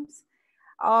mechanisms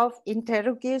of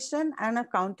interrogation and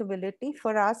accountability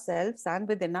for ourselves and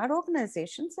within our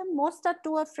organizations, and most are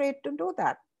too afraid to do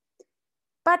that.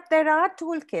 But there are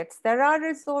toolkits, there are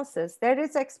resources, there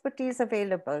is expertise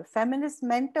available. Feminist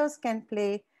mentors can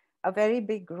play a very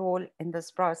big role in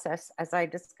this process, as I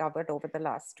discovered over the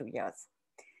last 2 years.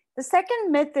 The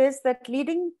second myth is that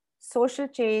leading social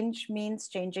change means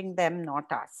changing them,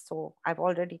 not us. So I've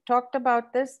already talked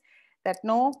about this, that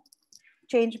no,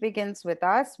 change begins with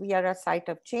us. We are a site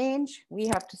of change. We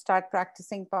have to start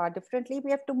practicing power differently. We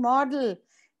have to model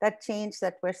that change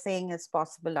that we're saying is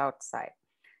possible outside.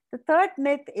 The third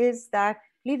myth is that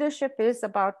leadership is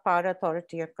about power,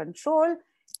 authority, or control.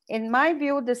 In my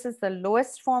view, this is the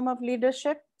lowest form of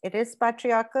leadership. It is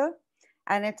patriarchal,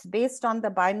 and it's based on the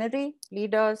binary: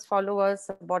 leaders, followers,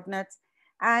 subordinates.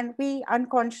 And we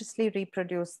unconsciously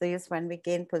reproduce these when we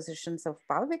gain positions of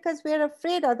power, because we're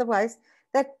afraid otherwise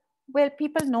that, will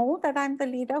people know that I'm the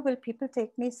leader? Will people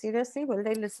take me seriously? Will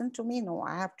they listen to me? No,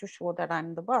 I have to show that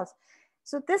I'm the boss.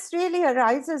 So this really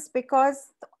arises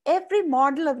because every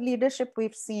model of leadership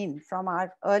we've seen from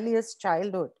our earliest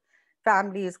childhood,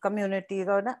 families, communities,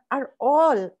 are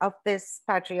all of this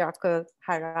patriarchal,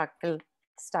 hierarchical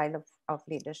style of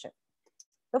leadership.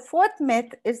 The fourth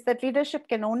myth is that leadership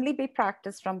can only be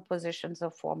practiced from positions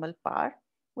of formal power.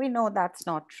 We know that's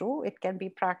not true. It can be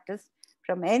practiced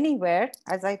from anywhere,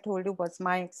 as I told you was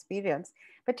my experience.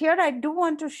 But here I do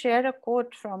want to share a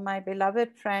quote from my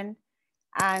beloved friend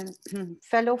and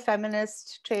fellow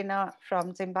feminist trainer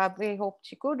from Zimbabwe, Hope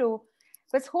Chikudu,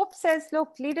 because Hope says, look,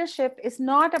 leadership is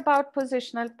not about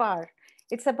positional power.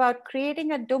 It's about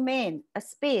creating a domain, a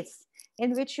space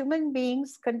in which human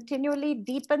beings continually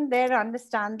deepen their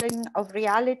understanding of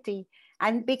reality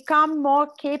and become more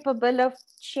capable of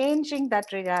changing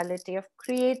that reality, of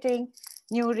creating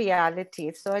new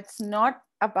realities. So it's not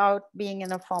about being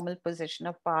in a formal position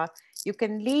of power. You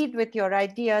can lead with your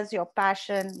ideas, your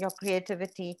passion, your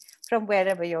creativity from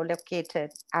wherever you're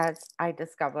located, as I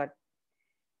discovered.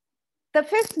 The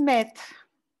fifth myth,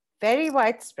 very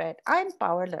widespread: I'm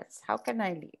powerless. How can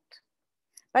I lead?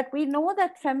 But we know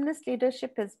that feminist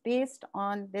leadership is based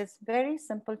on this very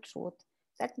simple truth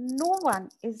that no one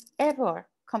is ever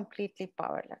completely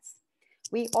powerless.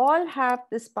 We all have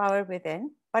this power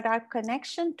within, but our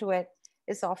connection to it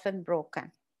is often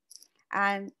broken.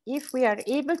 And if we are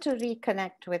able to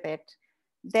reconnect with it,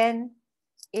 then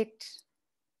it,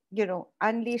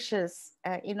 unleashes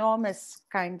enormous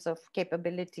kinds of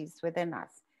capabilities within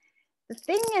us. The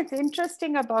thing is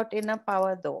interesting about inner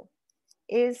power, though,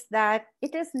 is that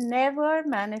it is never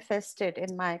manifested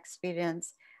in my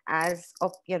experience as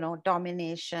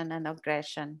domination and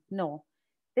aggression. No,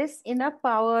 this inner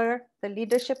power, the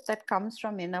leadership that comes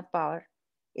from inner power,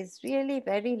 is really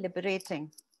very liberating.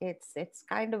 It's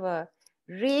kind of a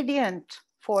radiant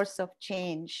force of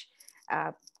change,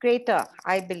 greater,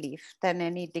 I believe, than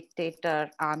any dictator,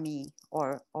 army,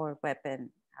 or weapon.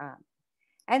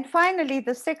 And finally,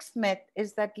 the sixth myth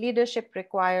is that leadership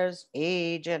requires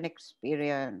age and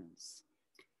experience.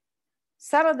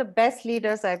 Some of the best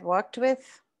leaders I've worked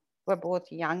with were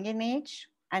both young in age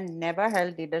and never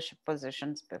held leadership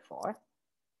positions before.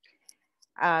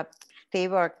 They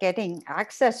were getting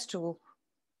access to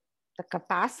the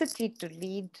capacity to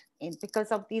lead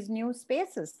because of these new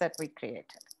spaces that we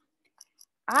created.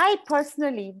 I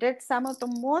personally did some of the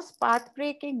most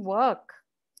path-breaking work,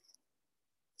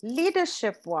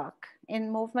 leadership work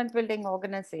in movement building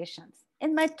organizations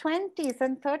in my 20s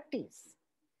and 30s.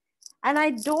 And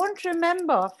I don't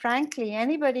remember, frankly,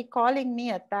 anybody calling me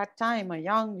at that time a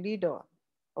young leader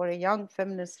or a young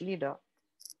feminist leader.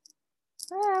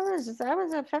 I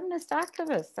was a feminist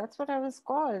activist. That's what I was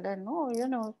called. And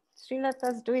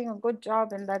Srilatha's doing a good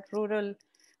job in that rural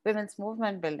women's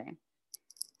movement building.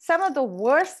 Some of the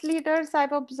worst leaders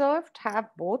I've observed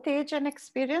have both age and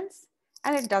experience,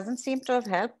 and it doesn't seem to have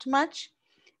helped much.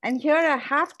 And here I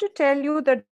have to tell you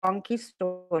the donkey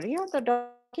story. The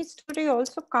donkey story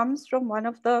also comes from one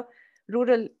of the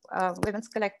rural women's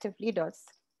collective leaders,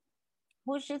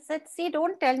 who she said, see,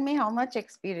 don't tell me how much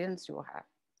experience you have,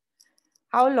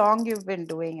 how long you've been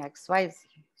doing XYZ.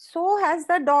 So has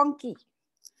the donkey.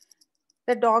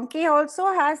 The donkey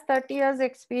also has 30 years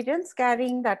experience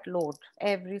carrying that load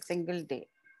every single day.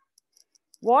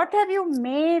 What have you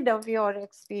made of your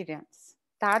experience?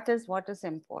 That is what is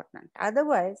important.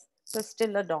 Otherwise, you're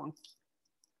still a donkey.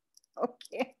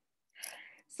 Okay.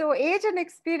 So age and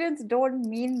experience don't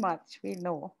mean much, we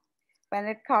know, when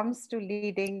it comes to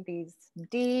leading these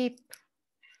deep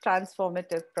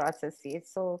transformative processes.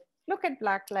 So look at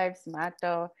Black Lives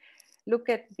Matter, look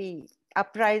at the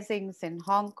uprisings in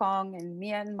Hong Kong and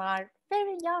Myanmar,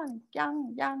 very young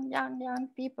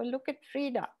people. Look at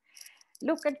Frida.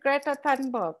 Look at Greta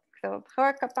Thunberg,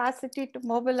 her capacity to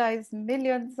mobilize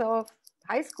millions of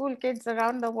high school kids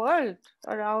around the world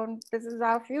around this is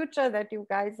our future that you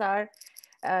guys are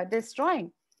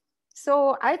destroying.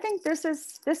 So I think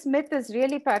this myth is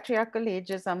really patriarchal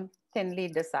ageism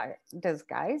thinly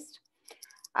disguised.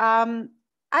 Um,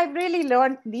 I've really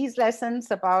learned these lessons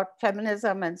about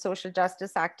feminism and social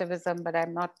justice activism, but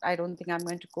I don't think I'm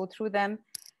going to go through them.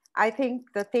 I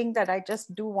think the thing that I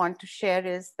just do want to share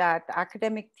is that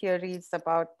academic theories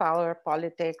about power,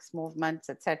 politics, movements,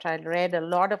 etc. I read a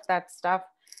lot of that stuff,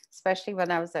 especially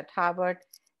when I was at Harvard.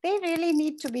 They really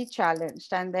need to be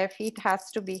challenged and their feet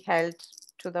has to be held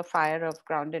to the fire of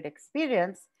grounded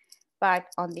experience. But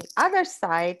on the other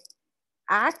side,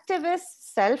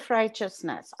 activist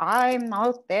self-righteousness. I'm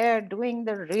out there doing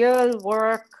the real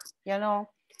work,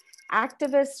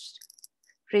 activist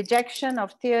rejection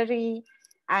of theory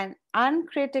and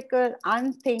uncritical,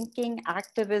 unthinking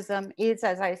activism is,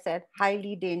 as I said,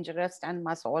 highly dangerous and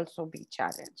must also be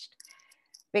challenged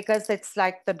because it's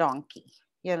like the donkey.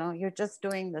 You're just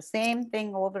doing the same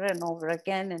thing over and over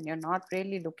again, and you're not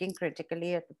really looking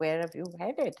critically at where have you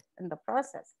headed in the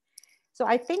process. So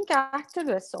I think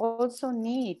activists also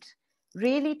need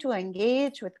really to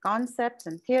engage with concepts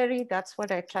and theory. That's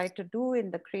what I tried to do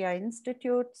in the Kriya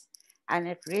Institutes. And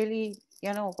it really,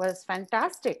 was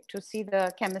fantastic to see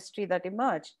the chemistry that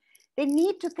emerged. They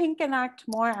need to think and act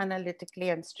more analytically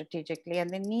and strategically, and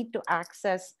they need to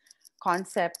access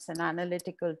concepts and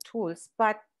analytical tools,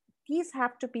 but these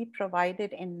have to be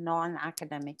provided in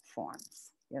non-academic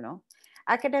forms.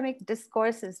 Academic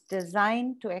discourse is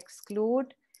designed to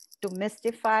exclude, to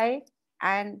mystify,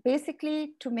 and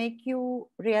basically to make you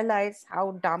realize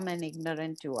how dumb and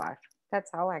ignorant you are. That's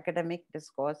how academic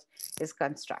discourse is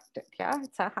constructed. Yeah,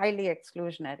 it's a highly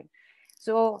exclusionary.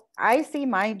 So I see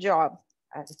my job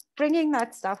as bringing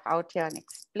that stuff out here and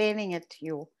explaining it to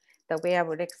you the way I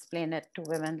would explain it to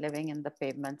women living in the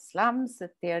pavement slums, the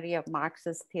theory of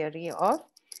Marx's theory of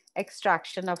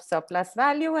extraction of surplus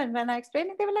value. And when I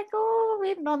explained it, they were like, oh,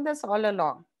 we've known this all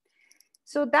along.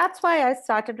 So that's why I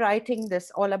started writing this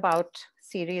all about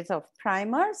series of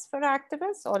primers for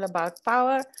activists, all about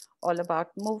power, all about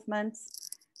movements.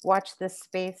 Watch this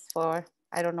space for,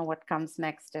 I don't know what comes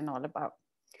next and all about.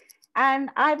 And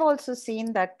I've also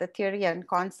seen that the theory and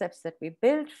concepts that we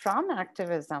build from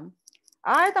activism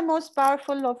are the most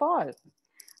powerful of all.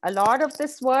 A lot of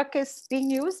this work is being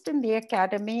used in the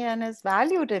academy and is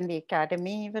valued in the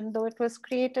academy, even though it was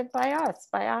created by us,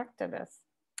 by activists.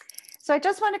 So I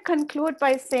just want to conclude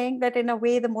by saying that in a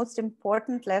way, the most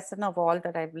important lesson of all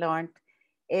that I've learned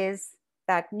is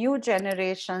that new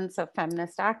generations of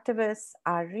feminist activists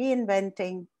are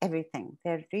reinventing everything.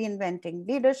 They're reinventing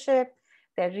leadership,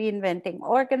 they're reinventing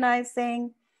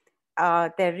organizing,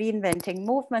 they're reinventing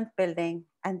movement building,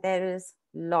 and there is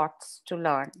lots to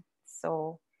learn.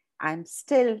 So I'm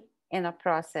still in a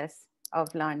process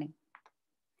of learning.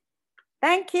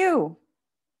 Thank you.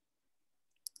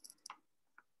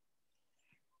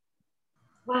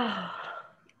 Wow.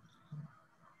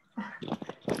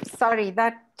 Sorry,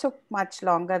 that took much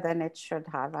longer than it should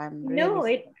have. I'm No,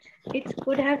 really it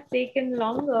could have taken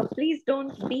longer. Please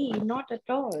don't be, not at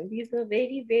all. These are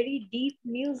very, very deep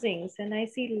musings, and I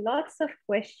see lots of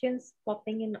questions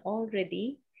popping in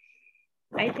already.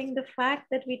 I think the fact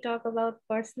that we talk about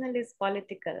personal is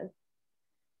political.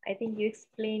 I think you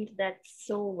explained that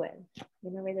so well.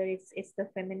 Whether it's the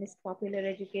feminist popular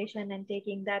education and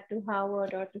taking that to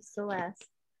Harvard or to SOAS,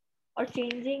 or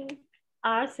changing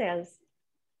ourselves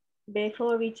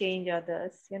before we change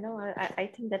others. I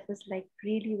think that was like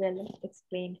really well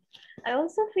explained. I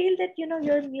also feel that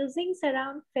your musings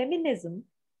around feminism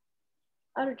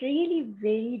are really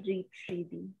very deep,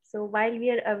 Sribi. So while we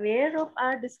are aware of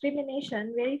our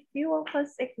discrimination, very few of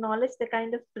us acknowledge the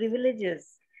kind of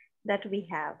privileges that we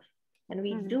have. And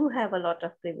we do have a lot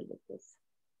of privileges,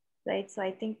 right? So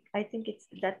I think it's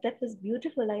that was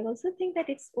beautiful. I also think that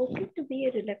it's okay to be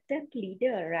a reluctant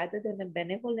leader rather than a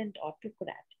benevolent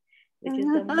autocrat, which is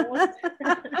the most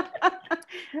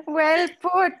well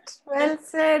put, well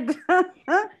said.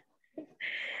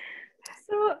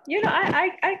 So, you know,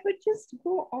 I could just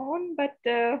go on, but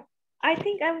I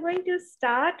think I'm going to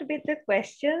start with the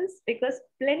questions because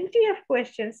plenty of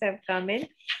questions have come in.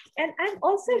 And I'm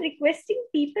also requesting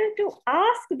people to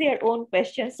ask their own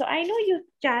questions. So I know you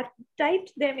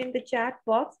typed them in the chat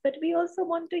box, but we also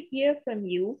want to hear from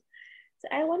you. So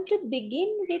I want to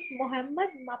begin with Muhammad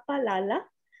Mapalala.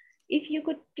 If you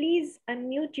could please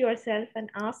unmute yourself and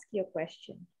ask your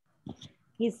question.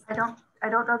 I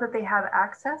don't know that they have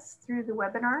access through the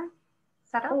webinar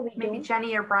setup. Oh, maybe don't?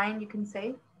 Jenny or Brian, you can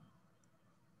say.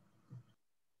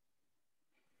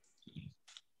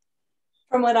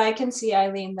 From what I can see,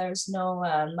 Eileen, there's no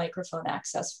microphone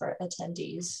access for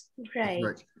attendees.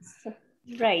 Right.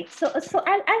 Right. So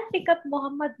I'll pick up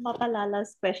Muhammad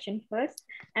Mapalala's question first.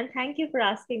 And thank you for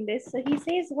asking this. So he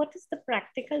says, what is the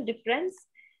practical difference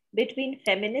between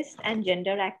feminist and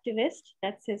gender activist?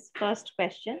 That's his first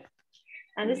question.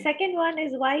 And the second one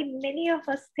is why many of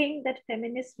us think that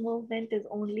feminist movement is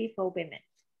only for women.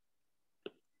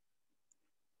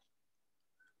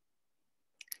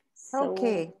 So,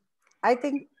 okay. I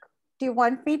think, do you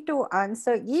want me to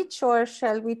answer each or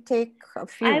shall we take a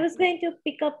few? I was going to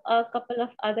pick up a couple of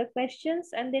other questions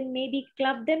and then maybe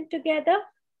club them together.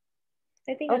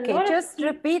 I think okay, just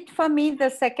repeat for me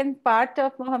the second part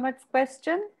of Muhammad's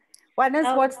question. One is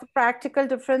what's the practical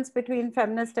difference between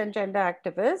feminist and gender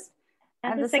activists?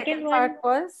 And the second part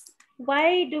was?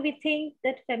 Why do we think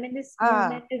that feminist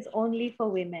movement is only for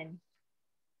women?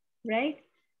 Right?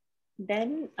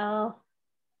 Then I'll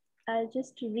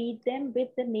just read them with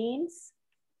the names.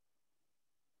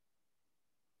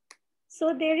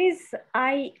 So there is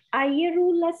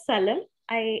Ayerula Salam.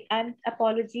 I'm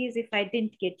apologies if I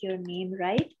didn't get your name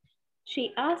right.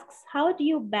 She asks, how do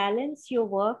you balance your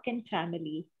work and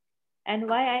family? And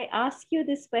why I ask you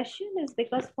this question is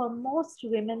because for most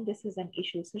women, this is an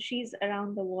issue. So she's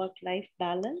around the work-life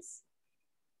balance.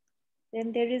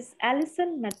 Then there is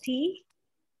Alison Mathi,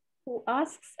 who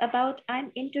asks about,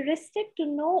 I'm interested to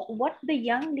know what the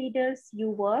young leaders you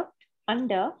worked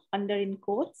under in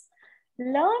quotes,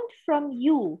 learned from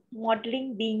you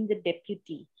modeling being the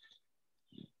deputy.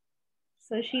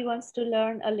 So she wants to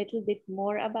learn a little bit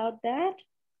more about that.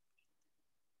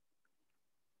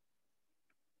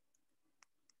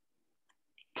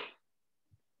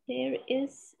 There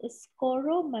is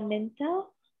Skoro Mamenta,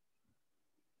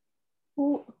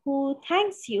 who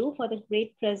thanks you for the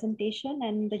great presentation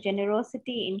and the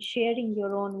generosity in sharing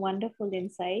your own wonderful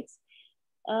insights.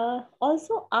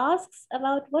 Also asks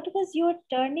about what was your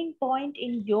turning point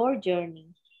in your journey?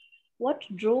 What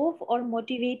drove or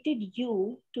motivated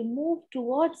you to move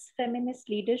towards feminist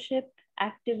leadership,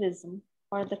 activism,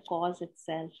 or the cause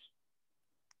itself?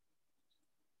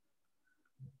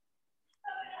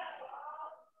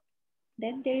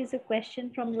 Then there is a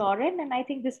question from Lauren, and I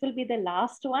think this will be the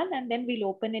last one, and then we'll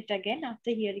open it again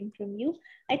after hearing from you.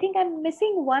 I think I'm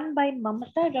missing one by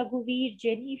Mamata Raghuveer.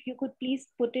 Jenny, if you could please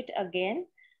put it again.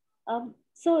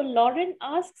 So Lauren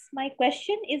asks, my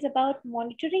question is about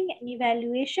monitoring and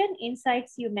evaluation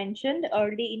insights you mentioned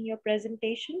early in your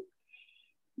presentation.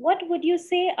 What would you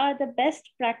say are the best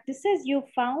practices you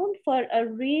found for a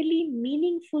really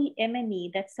meaningful M&E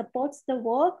that supports the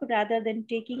work rather than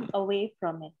taking away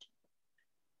from it?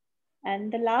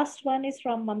 And the last one is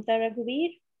from Mamta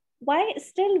Raghuveer. Why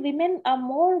still women are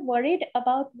more worried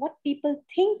about what people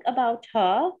think about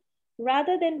her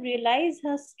rather than realize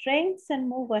her strengths and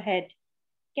move ahead?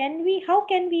 How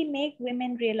can we make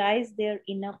women realize their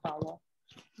inner power?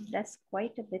 That's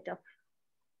quite a bit of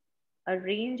a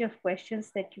range of questions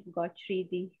that you've got,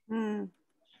 Sridhi.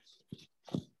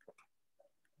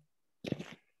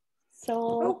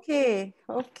 So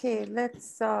okay,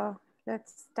 let's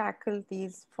tackle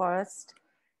these first.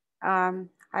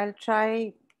 I'll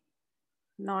try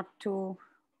not to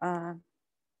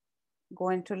go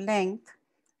into length.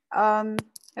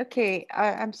 Okay,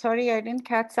 I'm sorry I didn't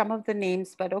catch some of the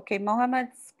names, but okay,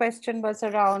 Mohammed's question was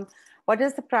around what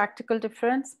is the practical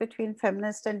difference between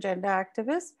feminist and gender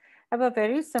activists? I have a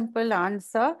very simple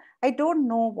answer. I don't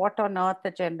know what on earth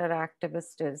a gender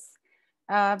activist is.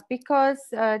 Because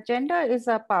gender is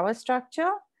a power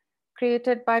structure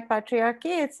created by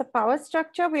patriarchy. It's a power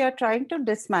structure we are trying to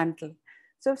dismantle.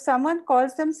 So if someone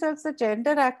calls themselves a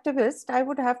gender activist, I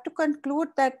would have to conclude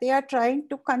that they are trying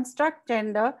to construct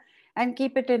gender and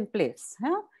keep it in place.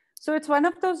 Huh? So it's one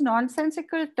of those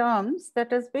nonsensical terms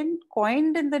that has been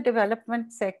coined in the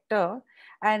development sector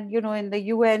and, you know, in the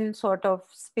UN sort of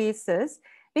spaces,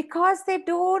 because they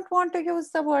don't want to use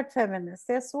the word feminist.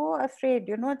 They're so afraid,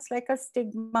 you know, it's like a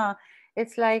stigma.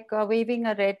 It's like waving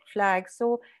a red flag.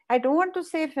 So I don't want to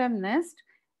say feminist,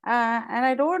 and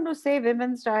I don't want to say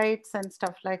women's rights and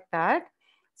stuff like that.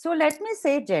 So let me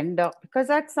say gender, because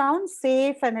that sounds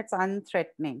safe and it's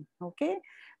unthreatening, okay?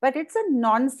 But it's a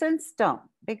nonsense term,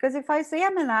 because if I say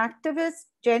I'm an activist,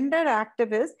 gender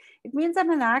activist, it means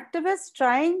I'm an activist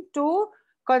trying to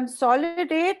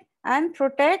consolidate and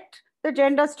protect the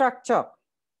gender structure,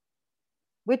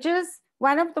 which is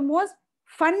one of the most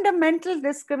fundamental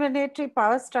discriminatory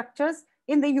power structures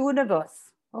in the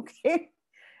universe, okay?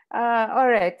 All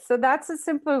right, so that's a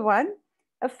simple one.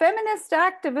 A feminist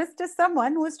activist is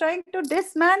someone who is trying to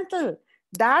dismantle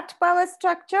that power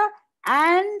structure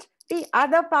and the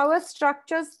other power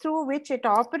structures through which it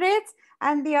operates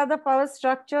and the other power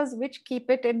structures which keep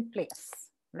it in place,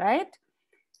 right?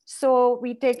 So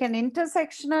we take an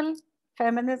intersectional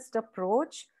feminist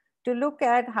approach to look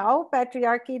at how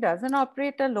patriarchy doesn't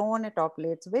operate alone. It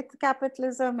operates with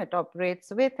capitalism, it operates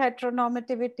with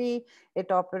heteronormativity,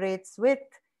 it operates with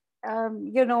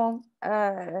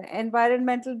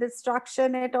environmental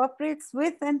destruction. It operates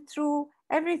with and through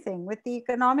everything, with the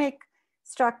economic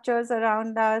structures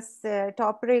around us. It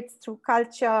operates through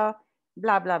culture,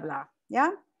 blah, blah, blah.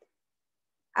 Yeah.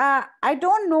 I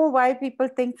don't know why people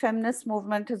think feminist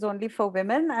movement is only for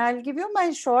women. I'll give you my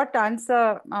short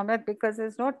answer, Ahmed, because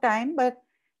there's no time. But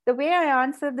the way I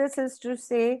answer this is to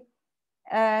say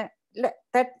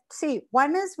see,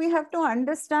 one is we have to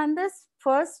understand this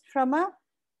first from a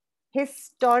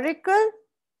historical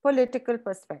political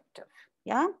perspective.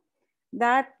 Yeah,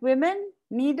 that women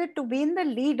needed to be in the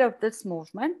lead of this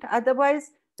movement.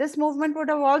 Otherwise, this movement would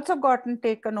have also gotten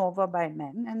taken over by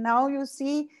men. And now you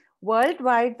see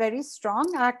worldwide very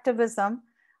strong activism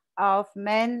of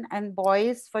men and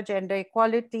boys for gender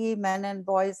equality, men and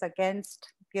boys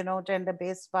against, you know,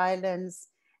 gender-based violence,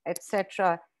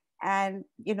 etc. And,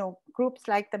 you know, groups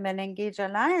like the Men Engage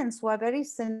Alliance, who are very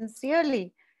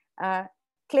sincerely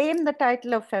claim the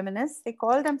title of feminists. They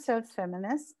call themselves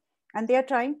feminists, and they are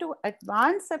trying to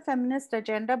advance a feminist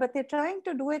agenda, but they're trying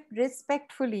to do it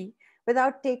respectfully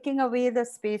without taking away the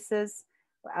spaces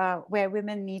where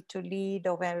women need to lead,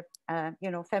 or where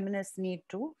feminists need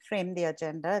to frame the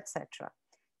agenda, etc.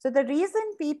 So the reason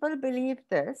people believe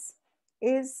this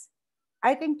is,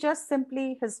 I think, just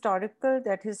simply historical,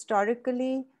 that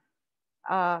historically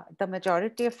the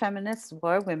majority of feminists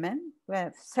were women,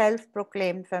 where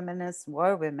self-proclaimed feminists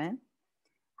were women,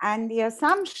 and the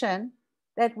assumption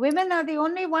that women are the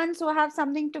only ones who have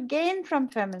something to gain from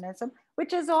feminism,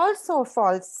 which is also a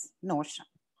false notion,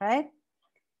 right?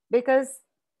 Because,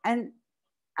 and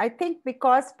I think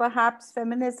because perhaps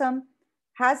feminism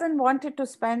hasn't wanted to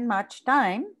spend much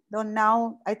time, though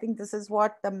now I think this is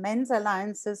what the men's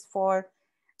alliances for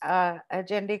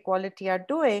gender equality are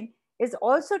doing, is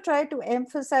also try to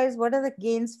emphasize what are the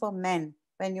gains for men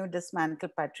when you dismantle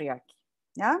patriarchy.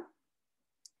 Yeah.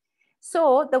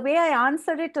 So the way I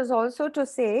answer it is also to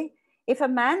say, if a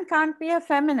man can't be a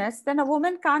feminist, then a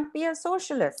woman can't be a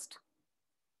socialist,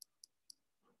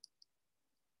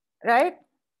 right?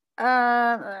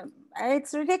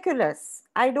 It's ridiculous.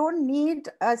 I don't need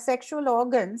sexual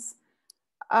organs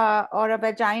or a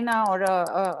vagina or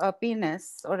a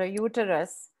penis or a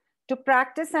uterus to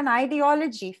practice an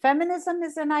ideology. Feminism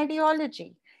is an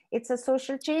ideology. It's a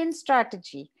social change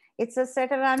strategy. It's a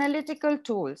set of analytical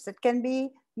tools. It can be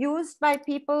used by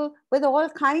people with all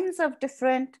kinds of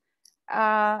different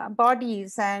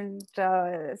bodies and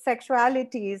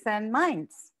sexualities and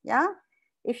minds, yeah,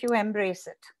 if you embrace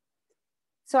it.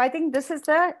 So I think this is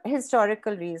the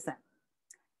historical reason.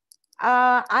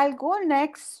 I'll go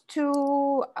next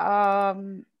to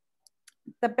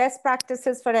the best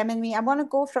practices for M&E. I want to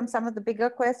go from some of the bigger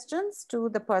questions to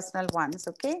the personal ones,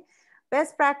 okay?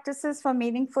 Best practices for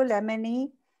meaningful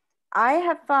M&E. I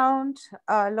have found,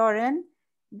 Lauren,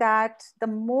 that the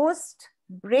most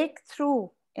breakthrough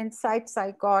insights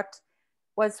I got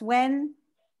was when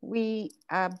we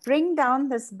bring down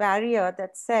this barrier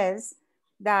that says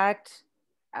that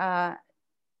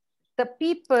the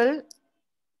people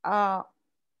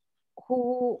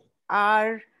who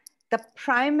are the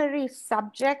primary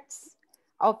subjects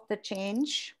of the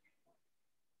change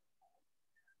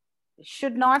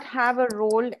should not have a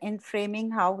role in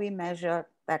framing how we measure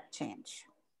that change.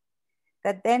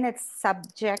 That then it's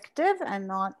subjective and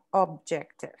not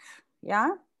objective,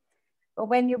 yeah? But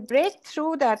when you break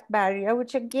through that barrier,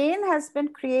 which again has been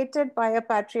created by a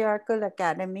patriarchal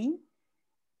academy,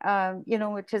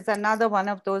 which is another one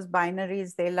of those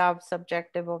binaries they love,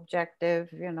 subjective, objective,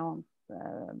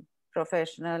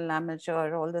 professional,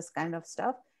 amateur, all this kind of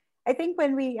stuff. I think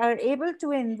when we are able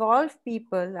to involve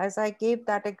people, as I gave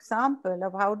that example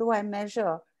of how do I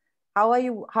measure, how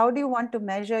do you want to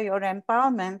measure your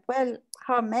empowerment? Well,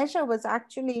 her measure was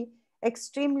actually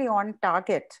extremely on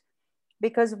target,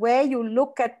 because where you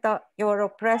look at your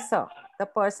oppressor, the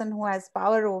person who has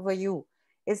power over you,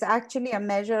 is actually a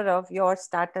measure of your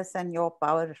status and your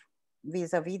power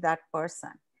vis-a-vis that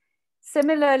person.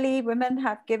 Similarly, women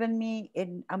have given me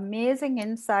amazing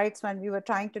insights when we were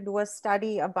trying to do a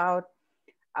study about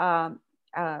um,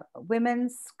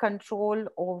 women's control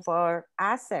over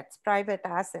assets, private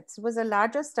assets. It was a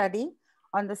larger study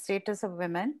on the status of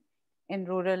women in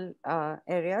rural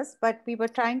areas, but we were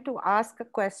trying to ask a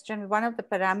question. One of the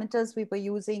parameters we were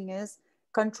using is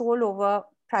control over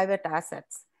private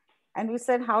assets. And we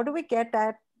said, how do we get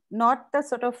at not the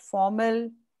sort of formal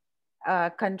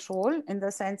control in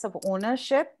the sense of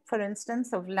ownership, for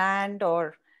instance, of land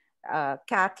or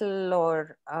cattle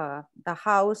or the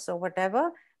house or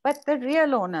whatever, but the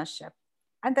real ownership.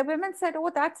 And the women said, oh,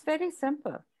 that's very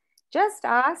simple. Just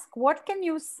ask, what can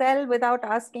you sell without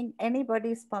asking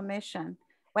anybody's permission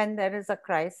when there is a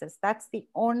crisis? That's the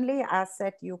only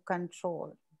asset you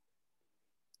control.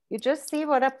 You just see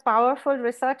what a powerful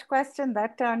research question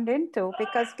that turned into,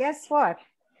 because guess what?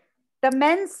 The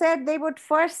men said they would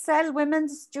first sell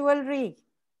women's jewelry.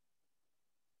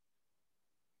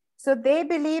 So they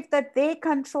believe that they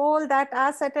control that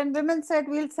asset, and women said,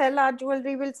 we'll sell our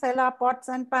jewelry, we'll sell our pots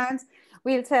and pans,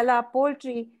 we'll sell our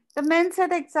poultry. The men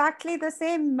said exactly the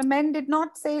same. The men did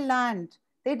not say land.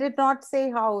 They did not say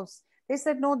house. They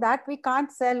said, no, that we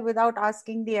can't sell without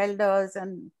asking the elders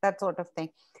and that sort of thing.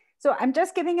 So I'm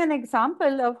just giving an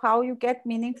example of how you get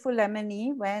meaningful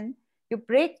M&E when you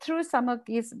break through some of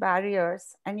these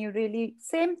barriers, and you really,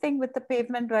 same thing with the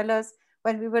pavement dwellers.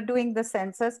 When we were doing the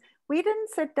census, we didn't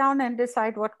sit down and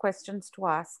decide what questions to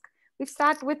ask. We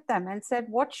sat with them and said,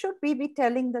 what should we be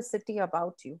telling the city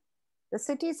about you? The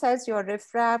city says you're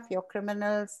riffraff, you're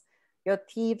criminals, you're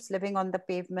thieves living on the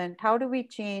pavement. How do we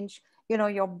change?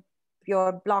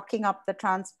 You're blocking up the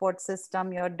transport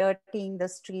system, you're dirtying the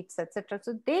streets, etc.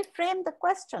 So they framed the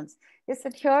questions. They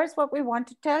said, here's what we want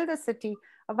to tell the city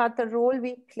about the role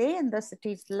we play in the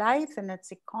city's life and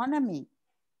its economy.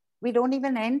 We don't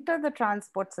even enter the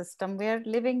transport system. We're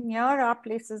living near our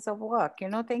places of work,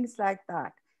 things like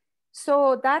that.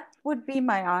 So that would be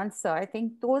my answer. I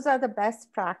think those are the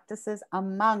best practices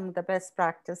among the best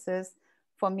practices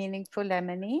for meaningful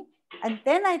M&E. And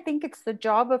then I think it's the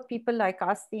job of people like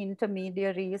us, the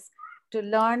intermediaries, to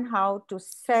learn how to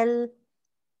sell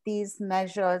these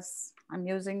measures. I'm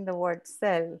using the word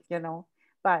sell,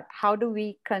 but how do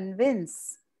we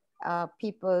convince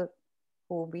people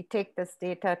who we take this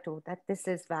data to that this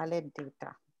is valid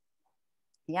data?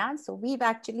 Yeah, so we've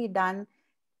actually done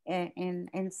in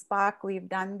SPARC, we've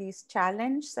done these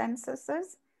challenge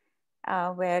censuses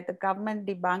where the government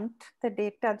debunked the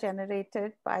data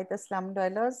generated by the slum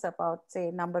dwellers about,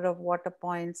 say, number of water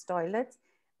points, toilets.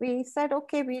 We said,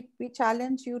 okay, we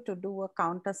challenge you to do a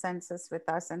counter census with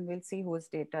us, and we'll see whose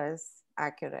data is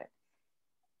accurate.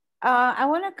 I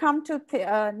want to come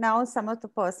to now some of the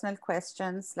personal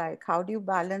questions, like how do you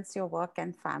balance your work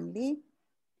and family?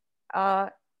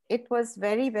 It was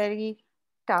very, very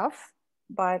tough,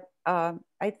 but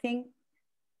I think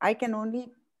I can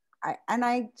only, and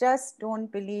I just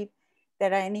don't believe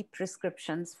there are any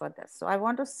prescriptions for this. So I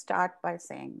want to start by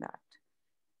saying that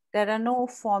there are no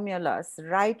formulas,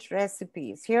 right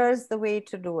recipes. Here's the way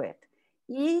to do it.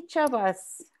 Each of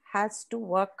us has to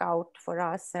work out for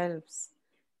ourselves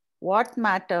what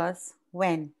matters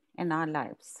when in our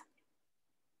lives.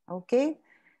 Okay,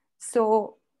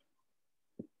 so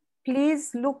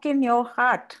please look in your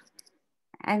heart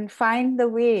and find the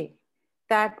way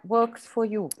that works for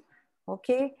you.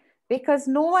 Okay, because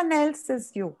no one else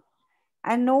is you,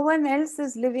 and no one else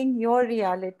is living your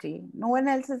reality. No one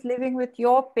else is living with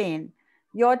your pain,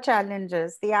 your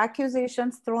challenges, the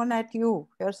accusations thrown at you.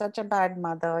 You're such a bad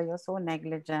mother, you're so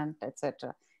negligent,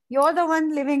 etc. You're the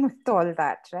one living with all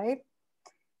that, right?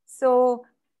 So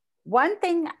one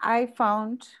thing I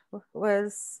found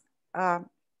was, and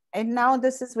now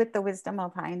this is with the wisdom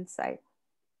of hindsight,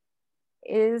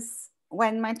 is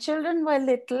when my children were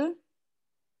little,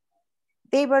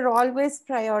 they were always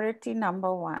priority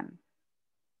number one.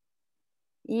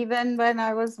 Even when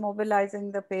I was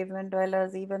mobilizing the pavement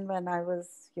dwellers, even when I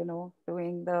was,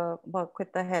 doing the work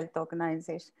with the health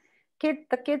organization,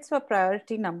 the kids were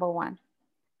priority number one.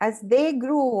 as they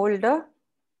grew older,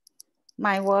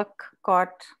 my work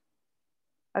got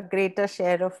a greater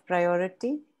share of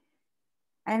priority.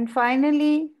 And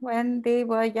finally, when they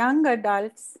were young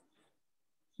adults,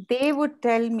 they would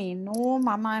tell me, no,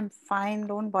 Mama, I'm fine.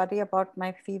 Don't worry about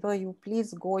my fever. You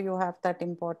please go. You have that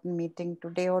important meeting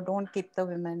today, or don't keep the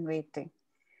women waiting.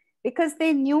 Because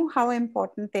they knew how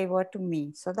important they were to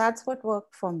me. So that's what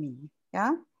worked for me.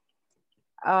 Yeah.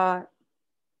 I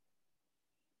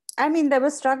mean, there were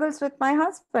struggles with my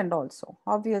husband also,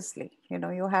 obviously. You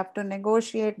know, you have to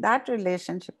negotiate that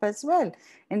relationship as well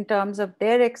in terms of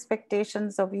their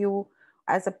expectations of you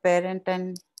as a parent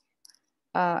and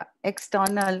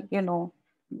external, you know,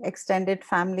 extended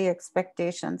family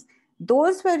expectations.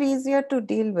 Those were easier to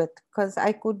deal with because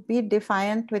I could be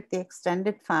defiant with the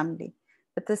extended family.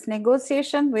 But this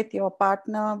negotiation with your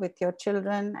partner, with your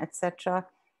children, etc.,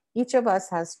 each of us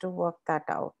has to work that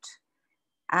out.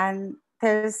 And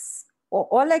there's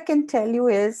all I can tell you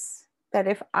is that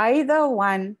if either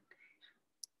one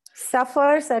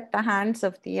suffers at the hands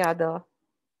of the other,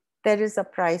 there is a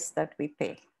price that we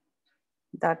pay.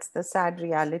 That's the sad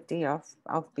reality of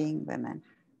being women.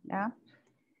 Yeah.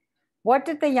 What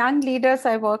did the young leaders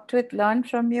I worked with learn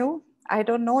from you? I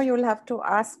don't know, you'll have to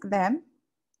ask them.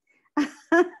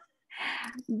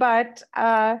 But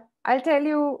I'll tell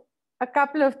you a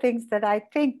couple of things that I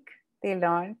think they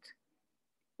learned.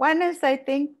 One is I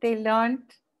think they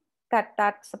learned that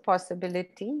that's a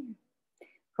possibility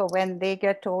for when they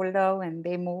get older, when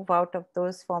they move out of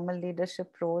those formal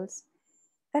leadership roles,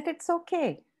 that it's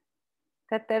okay,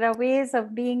 that there are ways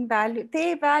of being valued.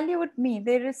 They valued me,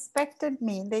 they respected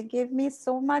me, they gave me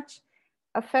so much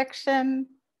affection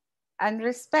and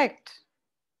respect.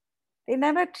 They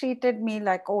never treated me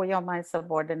like, oh, you're my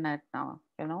subordinate now,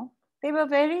 you know. They were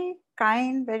very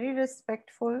kind, very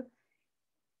respectful,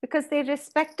 because they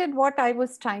respected what I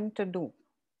was trying to do,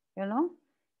 you know.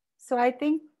 So I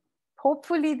think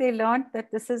hopefully they learned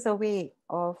that this is a way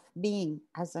of being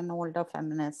as an older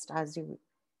feminist as you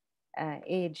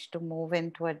age to move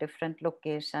into a different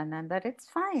location, and that it's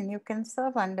fine. You can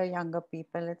serve under younger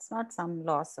people. It's not some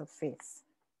loss of face.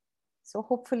 So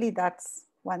hopefully that's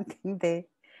one thing they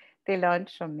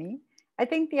learned from me. I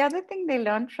think the other thing they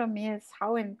learned from me is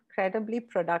how incredibly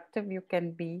productive you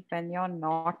can be when you're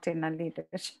not in a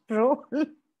leadership role.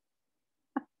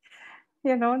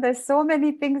 You know, there's so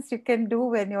many things you can do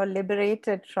when you're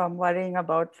liberated from worrying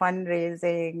about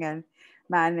fundraising and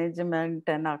management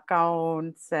and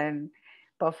accounts and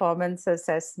performance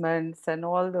assessments and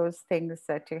all those things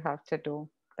that you have to do.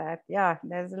 That, yeah,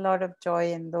 there's a lot of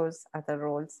joy in those other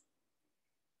roles.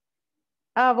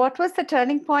 What was the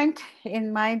turning point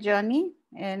in my journey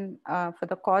for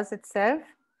the cause itself?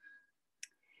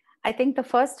 I think the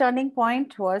first turning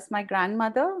point was my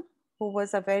grandmother, who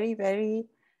was a very, very,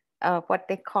 what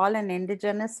they call an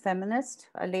indigenous feminist,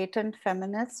 a latent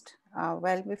feminist,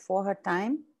 well before her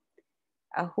time,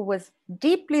 who was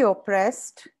deeply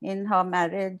oppressed in her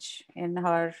marriage, in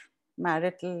her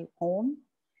marital home,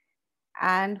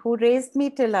 and who raised me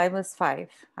till I was 5.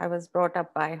 I was brought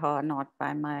up by her, not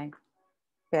by my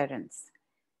parents.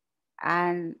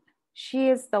 And she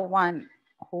is the one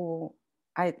who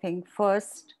I think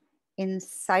first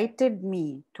incited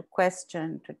me to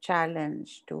question, to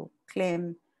challenge, to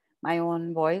claim my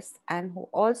own voice, and who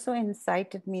also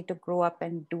incited me to grow up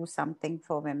and do something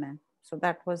for women. So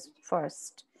that was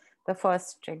the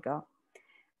first trigger.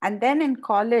 And then in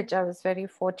college, I was very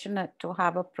fortunate to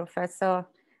have a professor.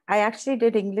 I actually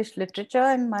did English literature,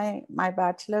 and my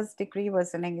bachelor's degree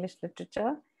was in English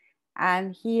literature.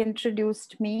 And he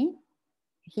introduced me.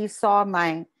 He saw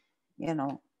my, you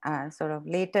know, sort of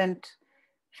latent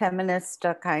feminist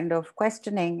kind of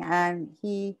questioning, and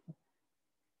he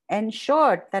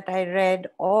ensured that I read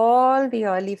all the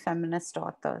early feminist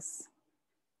authors.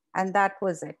 And that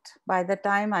was it. By the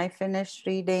time I finished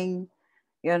reading,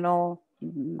 you know,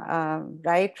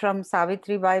 right from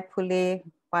Savitribai Phule,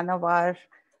 one of our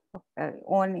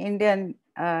own Indian,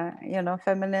 you know,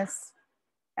 feminists,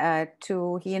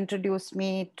 he introduced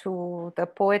me to the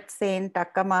poet saint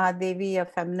Akka Mahadevi, a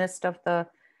feminist of the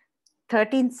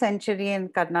 13th century in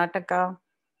Karnataka.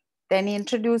 Then he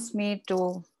introduced me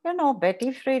to, you know,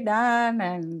 Betty Friedan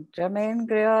and Germaine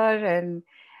Greer and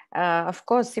of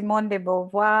course Simone de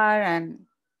Beauvoir and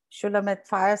Shulamit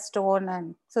Firestone.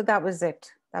 And so that was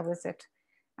it. That was it.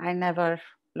 I never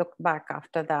looked back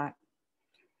after that.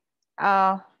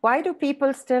 Why do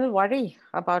people still worry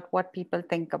about what people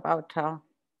think about her?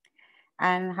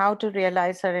 And how to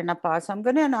realize her inner power. So I'm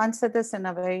going to answer this in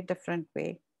a very different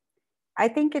way. I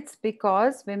think it's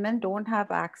because women don't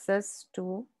have access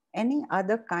to any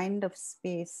other kind of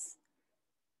space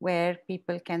where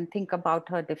people can think about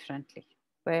her differently,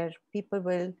 where people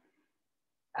will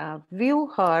view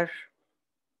her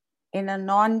in a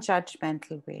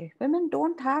non-judgmental way. Women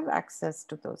don't have access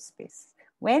to those spaces.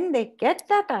 When they get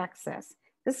that access,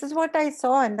 this is what I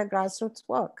saw in the grassroots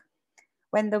work.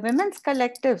 When the women's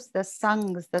collectives, the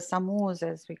sanghs, the samoos,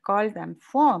 as we call them,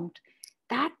 formed,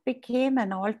 that became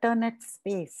an alternate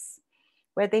space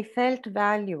where they felt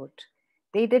valued.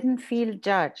 They didn't feel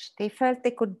judged. They felt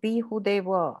they could be who they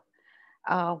were.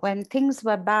 When things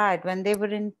were bad, when they were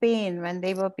in pain, when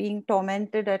they were being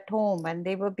tormented at home, when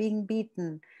they were being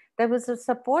beaten, there was a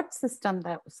support system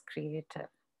that was created.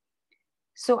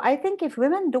 So I think if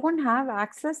women don't have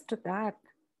access to that,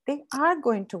 they are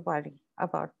going to worry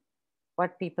about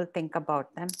what people think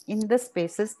about them in the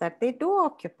spaces that they do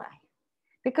occupy.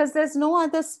 Because there's no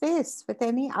other space with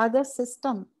any other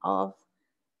system of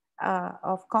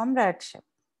comradeship.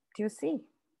 Do you see?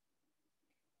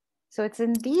 So it's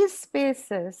in these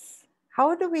spaces,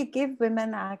 how do we give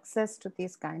women access to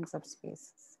these kinds of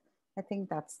spaces? I think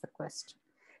that's the question.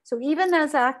 So even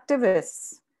as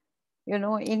activists, you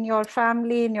know, in your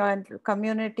family, in your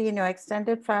community, in your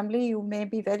extended family, you may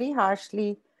be very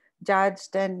harshly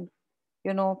judged, and,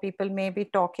 you know, people may be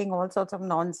talking all sorts of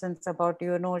nonsense about,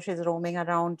 you know, she's roaming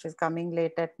around, she's coming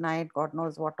late at night, God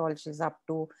knows what all she's up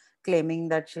to, claiming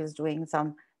that she's doing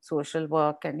some social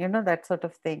work and, you know, that sort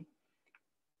of thing.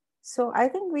 So I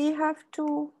think we have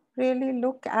to really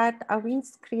look at, are we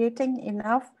creating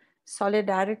enough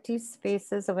solidarity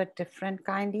spaces of a different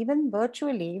kind, even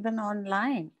virtually, even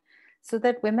online, so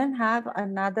that women have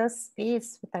another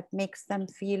space that makes them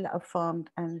feel affirmed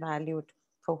and valued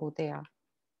for who they are.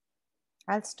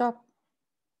 I'll stop.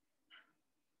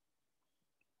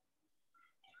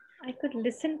 I could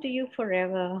listen to you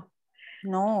forever.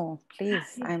 No,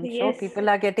 please. I'm sure Yes. people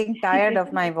are getting tired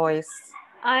of my voice.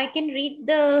 I can read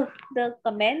the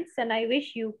comments, and I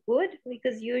wish you could,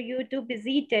 because you're too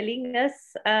busy telling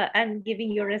us and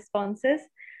giving your responses.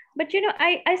 But you know,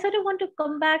 I sort of want to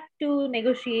come back to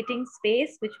negotiating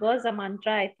space, which was a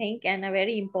mantra, I think, and a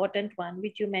very important one,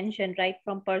 which you mentioned, right,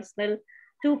 from personal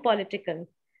to political.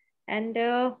 And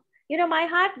you know, my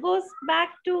heart goes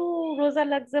back to Rosa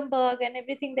Luxemburg and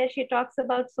everything that she talks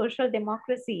about social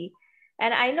democracy.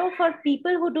 And I know, for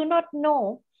people who do not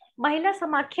know, Mahila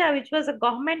Samakhya, which was a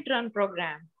government-run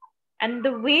program, and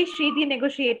the way Sridhi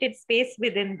negotiated space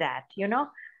within that, you know,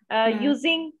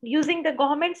 using the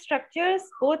government structures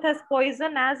both as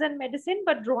poison as in medicine,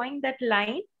 but drawing that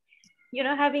line, you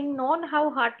know, having known how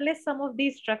heartless some of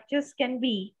these structures can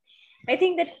be. I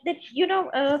think that you know,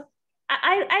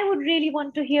 I would really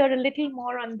want to hear a little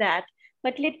more on that.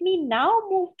 But let me now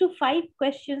move to 5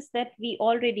 questions that we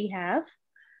already have.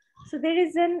 So there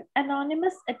is an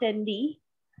anonymous attendee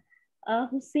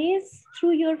who says,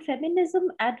 through your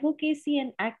feminism, advocacy,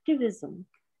 and activism,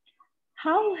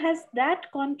 how has that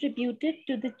contributed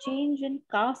to the change in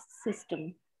caste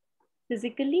system?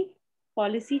 Physically,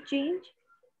 policy change,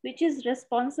 which is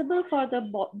responsible for the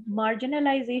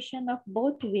marginalization of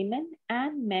both women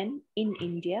and men in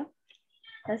India.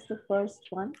 That's the first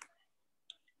one.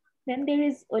 Then there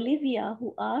is Olivia,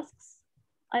 who asks,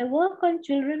 I work on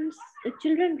children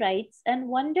rights and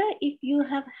wonder if you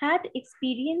have had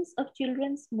experience of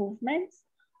children's movements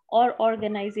or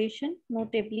organization,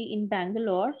 notably in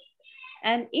Bangalore.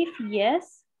 And if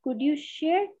yes, could you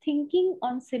share thinking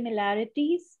on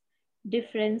similarities,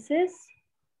 differences,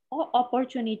 or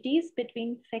opportunities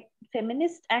between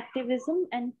feminist activism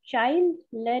and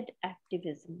child-led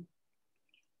activism?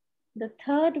 The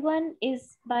third one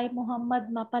is by Muhammad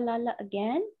Mapalala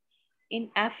again. In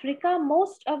Africa,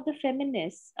 most of the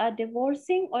feminists are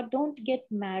divorcing or don't get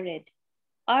married.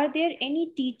 Are there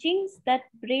any teachings that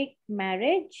break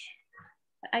marriage?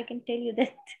 I can tell you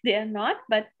that they are not,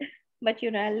 but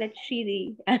you know, I'll let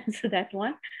Shri answer that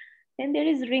one. Then there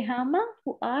is Rehama,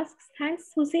 who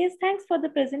says, thanks for the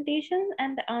presentation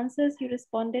and the answers you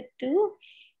responded to.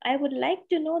 I would like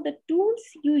to know the tools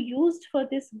you used for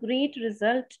this great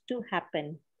result to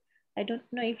happen. I don't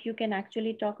know if you can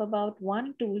actually talk about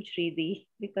one tool, Sridhi,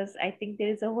 because I think there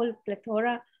is a whole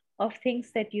plethora of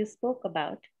things that you spoke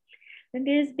about. Then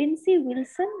there is Bincy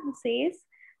Wilson, who says,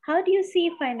 how do you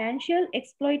see financial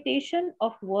exploitation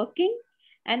of working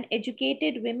and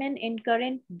educated women in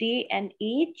current day and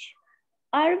age?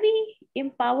 Are we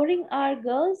empowering our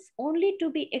girls only to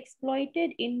be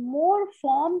exploited in more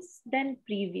forms than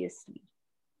previously?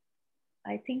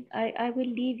 I think I will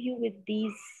leave you with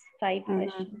these 5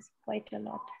 questions, quite a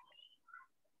lot.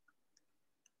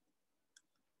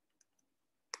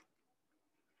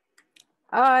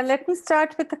 Let me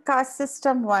start with the caste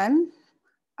system one.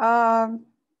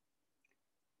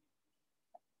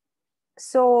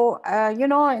 So, you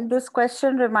know, this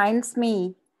question reminds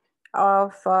me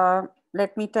of,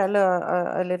 let me tell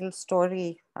a little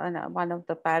story, one of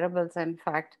the parables, in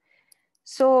fact.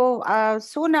 So,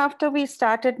 soon after we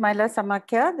started Mahila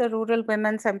Samakya, the Rural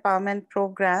Women's Empowerment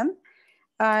Program,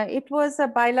 it was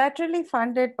bilaterally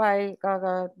funded by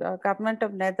the government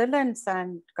of Netherlands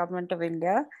and government of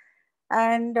India.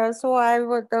 And so I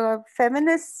was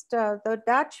the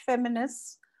Dutch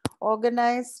feminists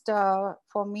organized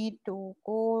for me to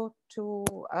go to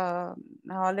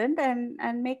Holland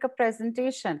and make a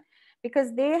presentation,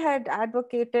 because they had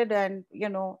advocated and, you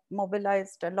know,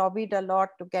 mobilized, lobbied a lot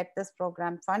to get this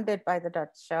program funded by the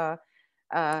Dutch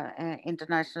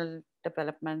international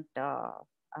development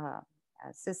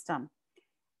system.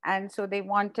 And so they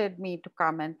wanted me to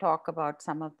come and talk about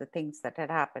some of the things that had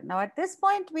happened. Now, at this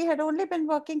point, we had only been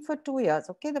working for 2 years.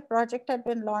 Okay, the project had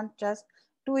been launched just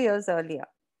 2 years earlier.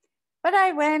 But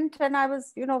I went and I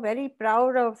was, you know, very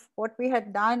proud of what we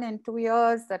had done in 2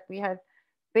 years, that we had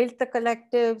built the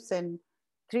collectives in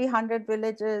 300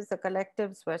 villages. The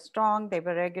collectives were strong. They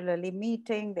were regularly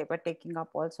meeting. They were taking up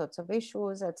all sorts of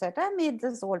issues, etc. I made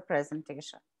this whole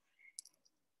presentation.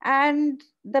 And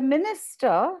the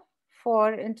minister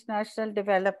for international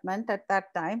development at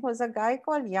that time was a guy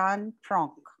called Jan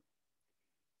Pronk.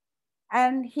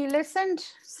 And he listened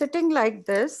sitting like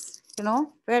this, you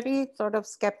know, very sort of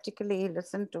skeptically, he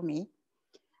listened to me.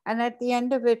 And at the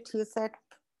end of it, he said,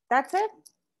 "That's it?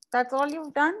 That's all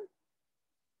you've done?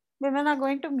 Women are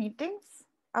going to meetings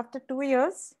after 2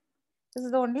 years? This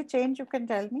is the only change you can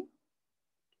tell me?"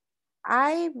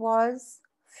 I was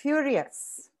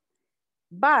furious.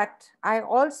 But I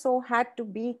also had to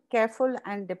be careful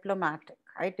and diplomatic.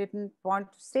 I didn't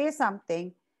want to say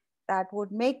something that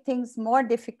would make things more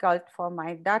difficult for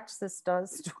my Dutch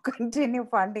sisters to continue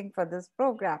funding for this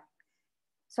program.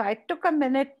 So I took a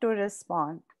minute to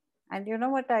respond. And you know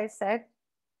what I said?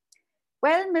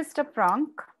 "Well, Mr.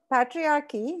 Pronk,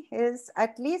 patriarchy is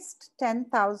at least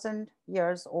 10,000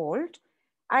 years old.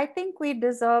 I think we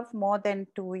deserve more than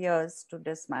 2 years to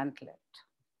dismantle it."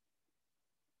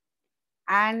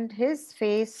 And his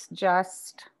face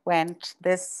just went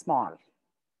this small.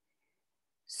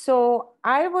 So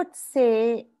I would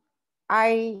say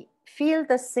I feel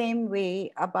the same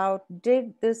way about,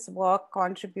 did this work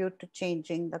contribute to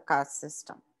changing the caste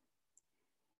system?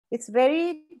 It's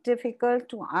very difficult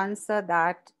to answer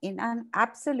that in an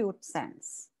absolute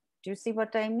sense. Do you see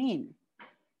what I mean?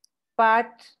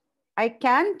 But I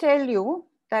can tell you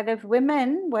that if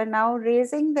women were now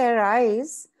raising their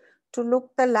eyes to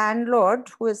look the landlord,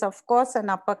 who is of course an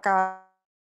upper caste,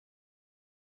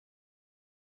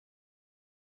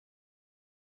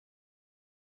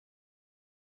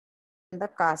 in the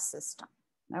caste system.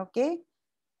 Okay.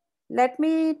 Let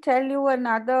me tell you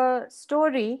another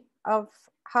story of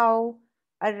how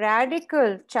a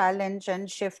radical challenge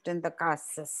and shift in the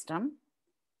caste system.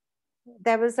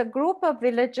 There was a group of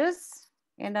villages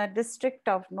in a district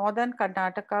of northern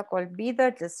Karnataka called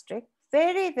Bidar district,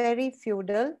 very, very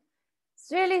feudal. It's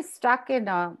really stuck in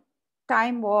a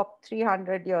time warp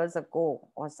 300 years ago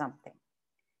or something.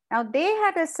 Now they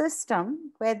had a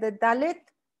system where the Dalit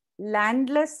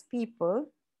landless people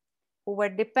who were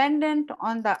dependent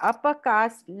on the upper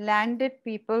caste landed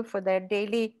people for their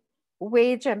daily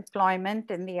wage employment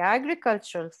in the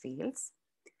agricultural fields,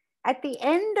 at the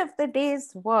end of the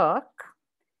day's work,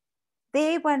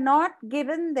 they were not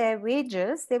given their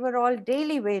wages. They were all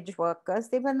daily wage workers.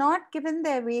 They were not given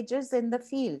their wages in the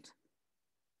field.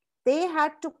 They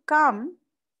had to come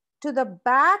to the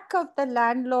back of the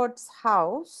landlord's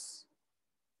house.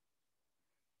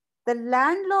 The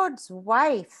landlord's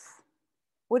wife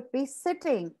would be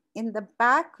sitting in the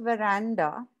back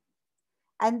veranda,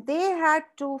 and they had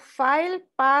to file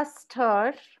past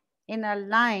her in a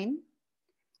line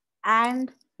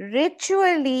and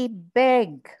ritually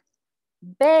beg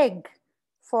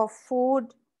for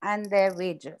food and their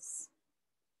wages.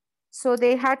 So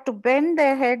they had to bend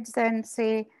their heads and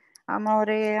say,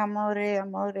 "Amore, amore,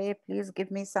 amore, please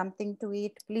give me something to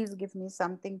eat, please give me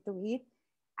something to eat."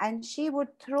 And she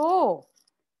would throw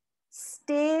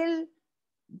stale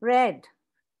bread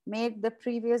made the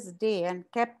previous day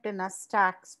and kept in a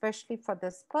stack, especially for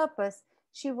this purpose.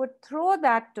 She would throw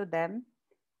that to them.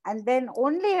 And then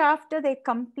only after they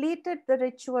completed the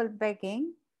ritual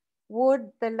begging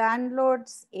would the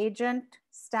landlord's agent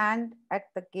stand at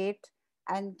the gate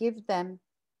and give them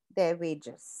their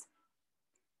wages.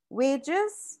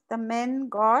 Wages, the men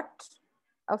got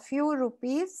a few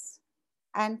rupees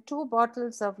and 2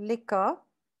 bottles of liquor.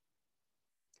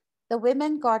 The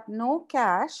women got no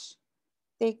cash.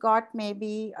 They got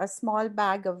maybe a small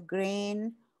bag of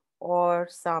grain or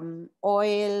some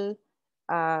oil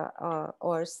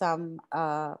or some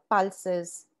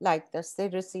pulses like this. They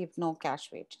received no cash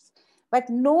wages. But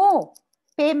no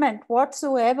payment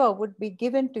whatsoever would be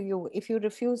given to you if you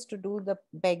refuse to do the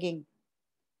begging.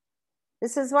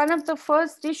 This is one of the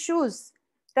first issues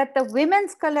that the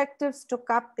women's collectives took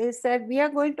up. They said, we are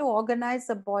going to organize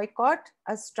a boycott,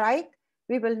 a strike.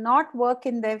 We will not work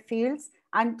in their fields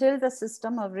until the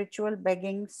system of ritual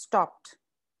begging stopped.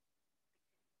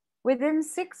 Within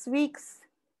 6 weeks,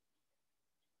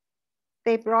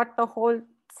 they brought the whole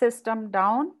system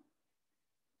down.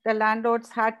 The landlords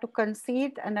had to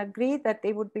concede and agree that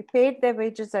they would be paid their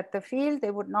wages at the field.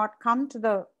 They would not come to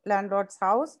the landlord's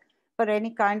house for any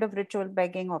kind of ritual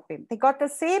begging or payment. They got the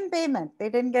same payment. They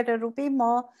didn't get a rupee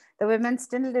more. The women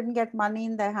still didn't get money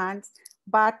in their hands,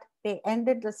 but they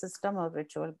ended the system of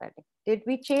ritual begging. Did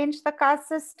we change the caste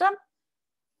system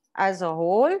as a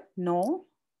whole? No.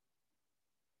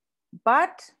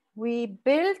 But we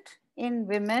built in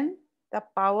women the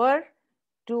power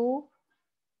to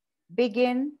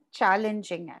begin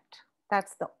challenging it.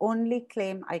 That's the only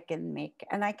claim I can make.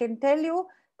 And I can tell you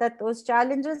that those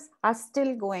challenges are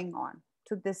still going on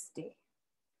to this day.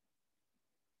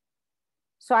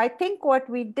 So I think what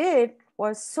we did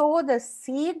was sow the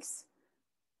seeds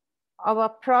of a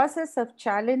process of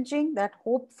challenging that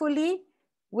hopefully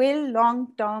will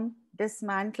long-term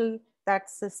dismantle that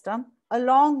system,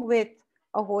 along with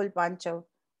a whole bunch of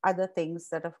other things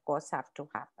that of course have to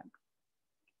happen.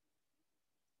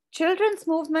 Children's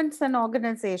movements and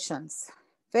organizations.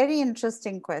 Very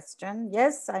interesting question.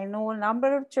 Yes, I know a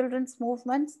number of children's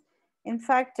movements. In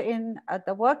fact, in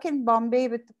the work in Bombay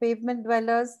with the pavement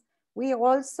dwellers, we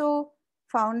also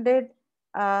founded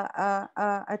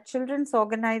a children's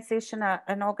organization,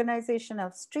 an organization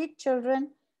of street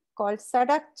children called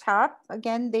Sadak Chap.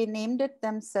 Again, they named it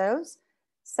themselves.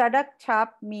 Sadak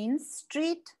Chap means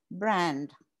street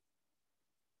brand.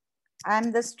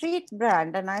 I'm the street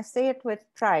brand, and I say it with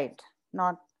pride,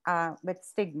 not with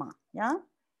stigma, yeah?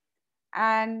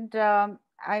 And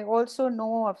I also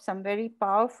know of some very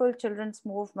powerful children's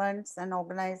movements and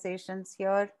organizations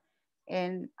here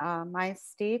in my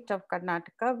state of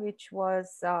Karnataka, which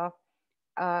was a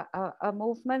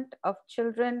movement of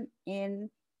children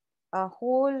in a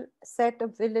whole set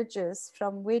of villages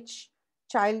from which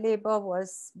child labor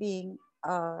was being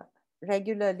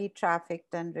regularly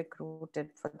trafficked and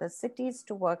recruited for the cities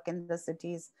to work in the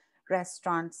cities,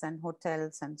 restaurants and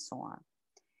hotels and so on.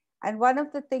 And one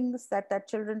of the things that that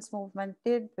children's movement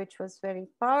did, which was very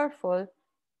powerful,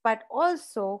 but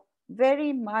also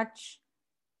very much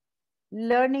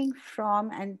learning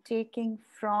from and taking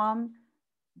from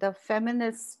the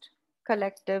feminist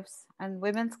collectives and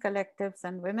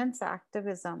women's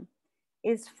activism,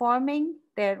 is forming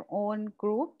their own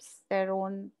groups, their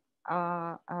own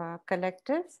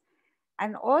collectives,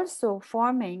 and also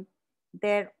forming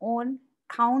their own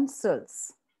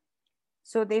councils.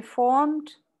 So they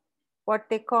formed what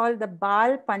they call the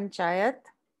Bal Panchayat,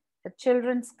 the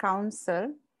Children's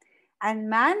Council, and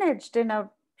managed in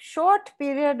a short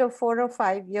period of 4 or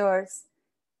 5 years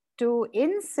to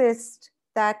insist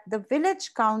that the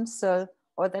village council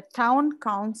or the town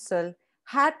council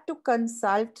had to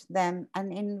consult them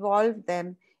and involve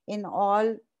them in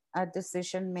all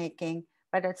decision making,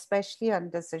 but especially on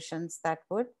decisions that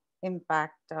would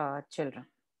impact children.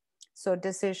 So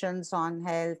decisions on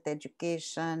health,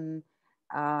 education,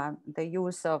 the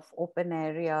use of open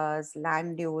areas,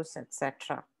 land use,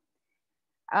 etc.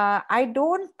 I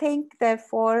don't think,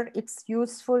 therefore, it's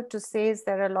useful to say is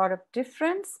there a lot of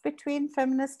difference between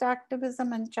feminist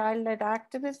activism and child-led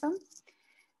activism.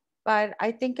 But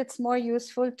I think it's more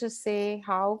useful to say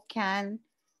how can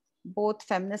both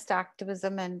feminist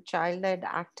activism and child-led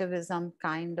activism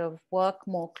kind of work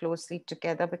more closely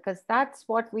together, because that's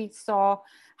what we saw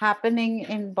happening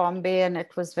in Bombay, and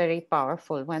it was very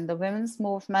powerful when the women's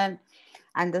movement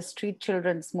and the street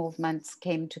children's movements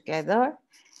came together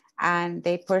and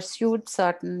they pursued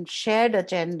certain shared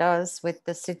agendas with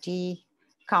the city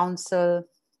council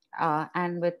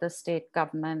and with the state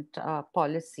government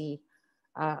policy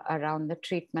around the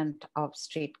treatment of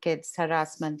street kids,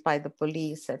 harassment by the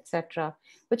police, etc.,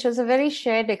 which was a very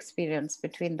shared experience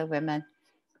between the women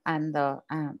and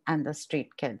the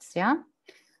street kids. Yeah.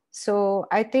 So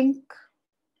I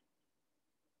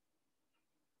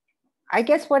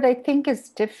guess what I think is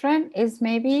different is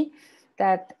maybe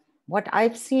that what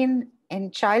I've seen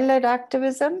in child-led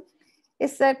activism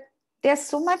is that they're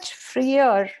so much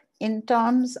freer in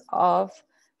terms of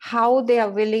how they are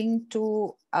willing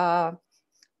to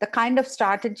the kind of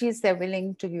strategies they're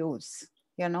willing to use,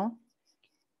 you know.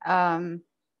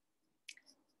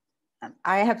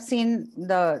 I have seen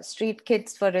the street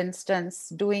kids, for instance,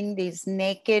 doing these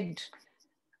naked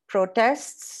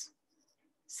protests,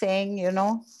 saying, you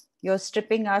know, you're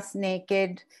stripping us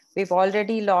naked. We've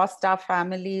already lost our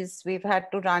families. We've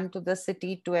had to run to the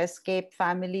city to escape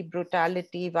family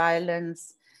brutality,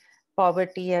 violence,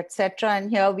 poverty, etc. And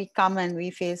here we come and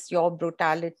we face your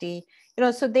brutality. You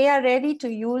know, so they are ready to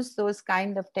use those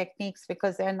kind of techniques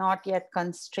because they're not yet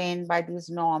constrained by these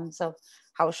norms of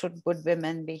how should good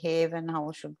women behave and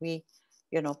how should we,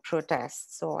 you know,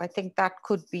 protest. So I think that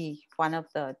could be one of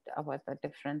the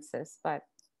differences. But,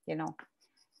 you know,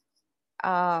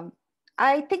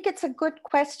 I think it's a good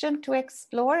question to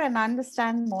explore and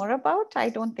understand more about. I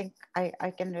don't think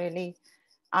I can really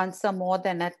answer more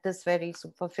than at this very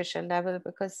superficial level,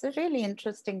 because it's a really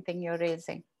interesting thing you're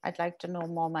raising. I'd like to know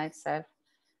more myself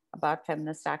about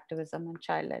feminist activism and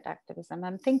child-led activism.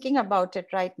 I'm thinking about it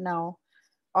right now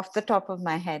off the top of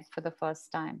my head for the first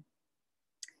time.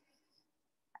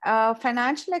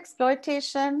 Financial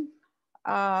exploitation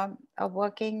of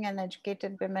working and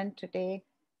educated women today.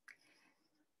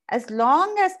 As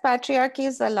long as patriarchy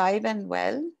is alive and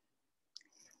well,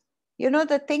 you know,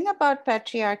 the thing about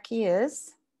patriarchy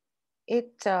is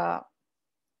it's a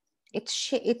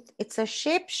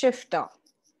shapeshifter.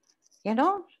 You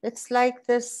know, it's like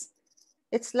this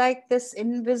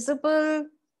invisible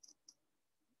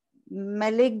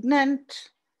malignant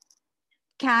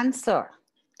cancer,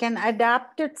 can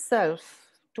adapt itself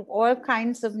to all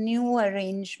kinds of new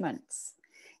arrangements.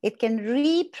 It can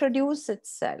reproduce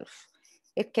itself.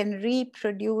 It can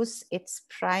reproduce its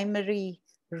primary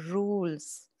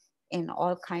rules in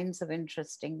all kinds of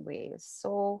interesting ways.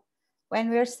 So when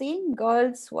we're seeing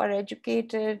girls who are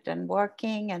educated and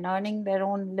working and earning their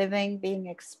own living being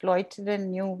exploited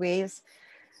in new ways,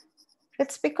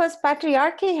 it's because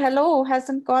patriarchy, hello,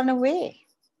 hasn't gone away.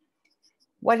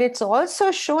 What it's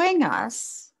also showing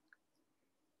us,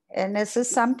 and this is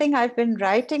something I've been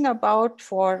writing about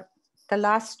for the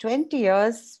last 20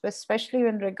 years, especially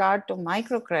in regard to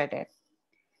microcredit,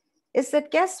 is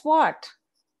that guess what?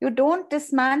 You don't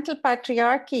dismantle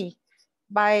patriarchy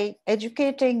by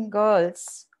educating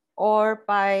girls or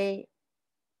by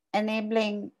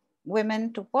enabling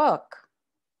women to work.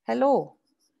 Hello.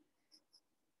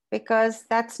 Because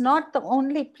that's not the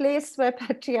only place where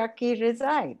patriarchy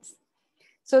resides.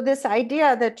 So this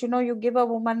idea that, you know, you give a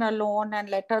woman a loan and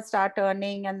let her start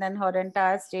earning and then her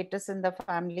entire status in the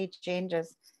family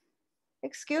changes.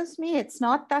 Excuse me, it's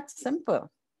not that simple.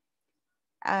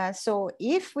 So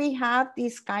if we have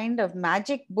these kind of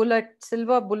magic bullet,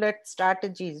 silver bullet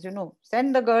strategies, you know,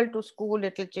 send the girl to school,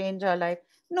 it'll change her life.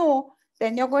 No,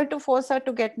 then you're going to force her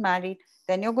to get married.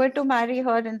 Then you're going to marry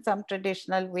her in some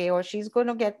traditional way, or she's going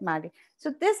to get married.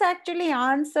 So this actually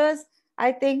answers,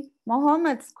 I think,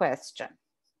 Mohammed's question.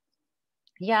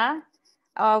 Yeah,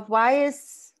 why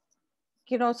is,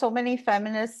 you know, so many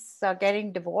feminists are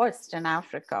getting divorced in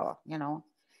Africa, you know?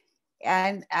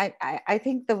 And I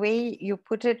think the way you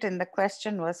put it in the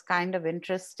question was kind of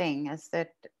interesting, is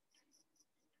that,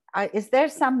 is there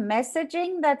some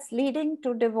messaging that's leading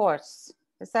to divorce?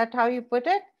 Is that how you put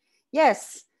it?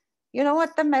 Yes. You know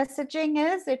what the messaging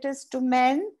is? It is to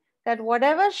men that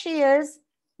whatever she is,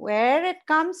 where it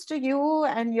comes to you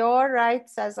and your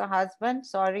rights as a husband,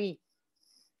 sorry,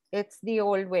 it's the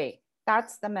old way.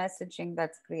 That's the messaging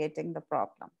that's creating the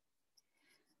problem.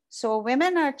 So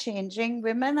women are changing.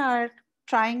 Women are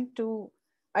trying to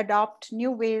adopt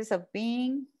new ways of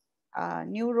being,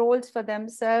 new roles for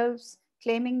themselves,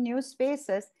 claiming new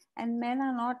spaces, and men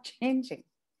are not changing.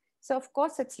 So of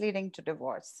course it's leading to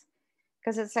divorce.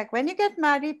 Because it's like, when you get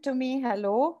married to me,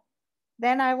 hello,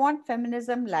 then I want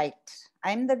feminism light.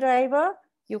 I'm the driver,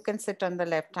 you can sit on the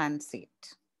left-hand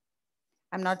seat.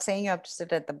 I'm not saying you have to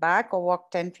sit at the back or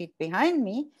walk 10 feet behind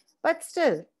me, but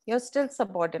still, you're still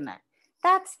subordinate.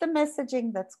 That's the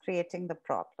messaging that's creating the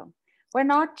problem. We're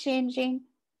not changing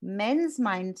men's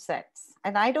mindsets.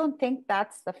 And I don't think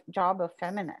that's the job of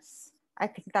feminists. I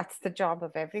think that's the job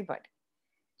of everybody.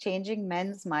 Changing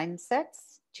men's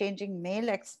mindsets, changing male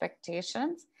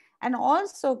expectations, and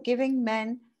also giving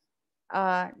men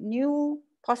new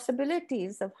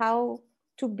possibilities of how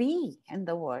to be in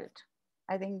the world.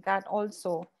 I think that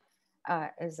also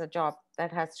is a job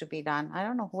that has to be done. I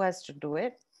don't know who has to do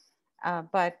it,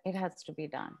 but it has to be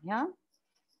done, yeah?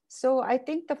 So I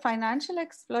think the financial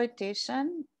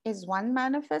exploitation is one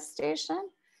manifestation,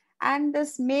 and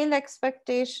this male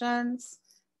expectations,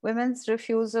 women's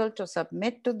refusal to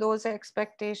submit to those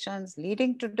expectations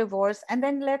leading to divorce, and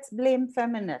then let's blame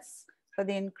feminists for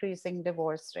the increasing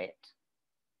divorce rate,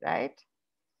 right?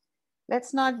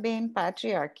 Let's not blame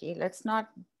patriarchy. Let's not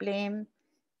blame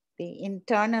the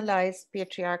internalized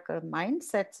patriarchal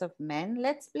mindsets of men,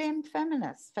 let's blame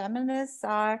feminists. Feminists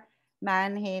are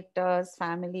man haters,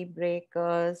 family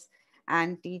breakers,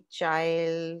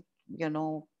 anti-child,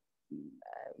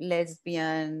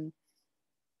 lesbian,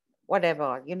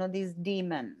 whatever, these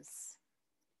demons.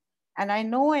 And I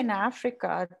know in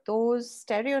Africa, those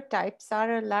stereotypes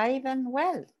are alive and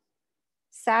well.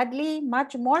 Sadly,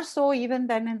 much more so even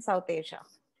than in South Asia.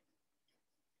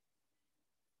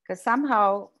 Because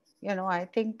somehow, I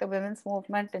think the women's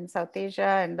movement in South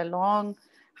Asia and the long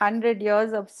 100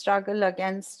 years of struggle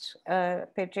against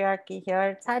patriarchy here,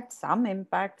 it's had some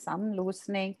impact, some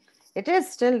loosening. It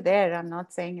is still there. I'm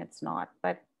not saying it's not.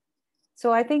 But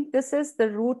so I think this is the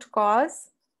root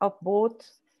cause of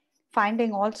both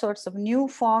finding all sorts of new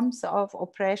forms of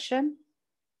oppression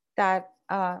that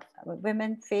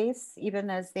women face even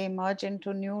as they emerge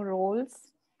into new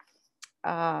roles.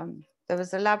 There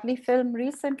was a lovely film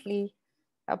recently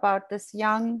about this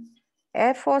young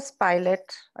Air Force pilot,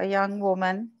 a young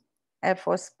woman Air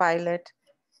Force pilot,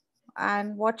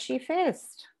 and what she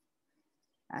faced,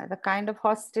 the kind of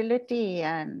hostility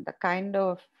and the kind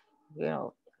of,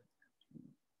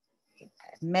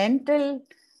 mental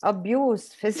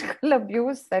abuse, physical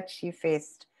abuse that she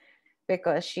faced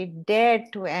because she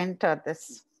dared to enter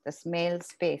this male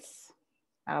space,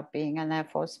 being an Air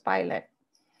Force pilot.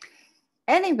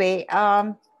 Anyway,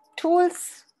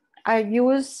 tools are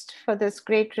used for this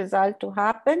great result to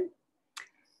happen.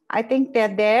 I think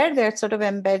they're there, they're sort of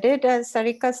embedded, as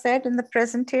Sarika said in the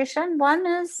presentation. One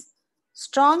is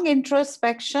strong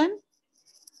introspection,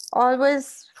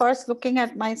 always first looking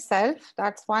at myself.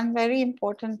 That's one very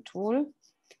important tool.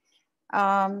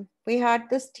 We had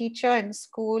this teacher in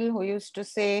school who used to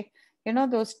say,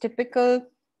 those typical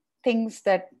things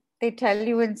that they tell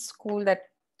you in school, that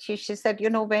she said,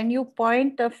 when you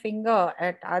point a finger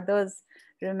at others,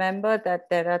 remember that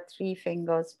there are 3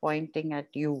 fingers pointing at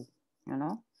you,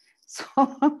 So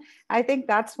I think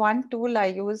that's one tool I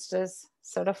used, is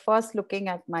sort of first looking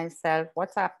at myself,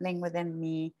 what's happening within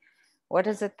me, what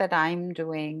is it that I'm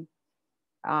doing,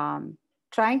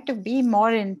 trying to be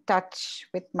more in touch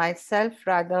with myself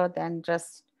rather than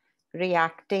just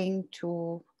reacting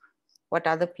to what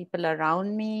other people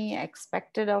around me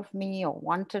expected of me or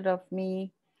wanted of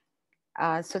me.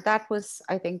 So that was,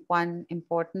 I think, one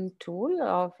important tool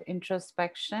of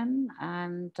introspection.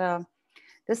 And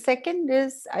the second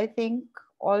is, I think,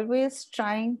 always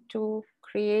trying to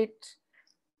create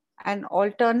an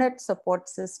alternate support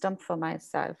system for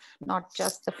myself, not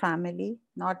just the family,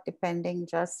 not depending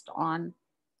just on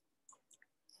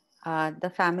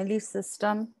the family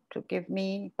system to give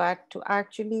me, but to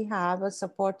actually have a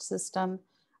support system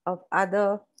of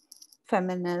other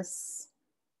feminists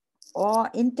or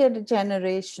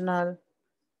intergenerational,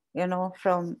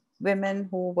 from women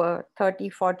who were 30,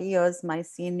 40 years my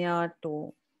senior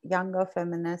to younger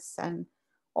feminists, and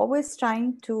always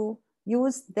trying to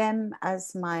use them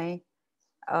as my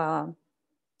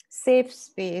safe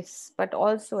space, but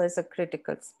also as a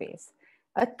critical space.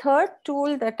 A third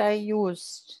tool that I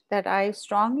used, that I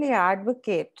strongly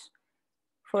advocate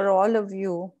for all of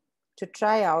you to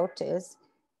try out, is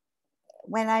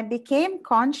when I became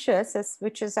conscious,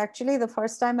 which is actually the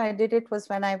first time I did it, was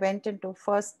when I went into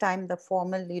first time the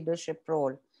formal leadership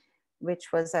role,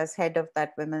 which was as head of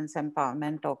that women's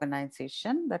empowerment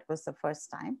organization. That was the first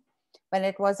time when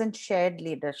it wasn't shared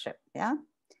leadership. Yeah.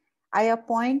 I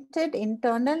appointed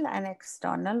internal and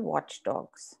external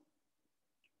watchdogs.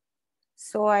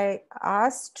 So I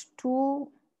asked 2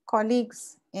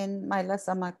 colleagues in Mahila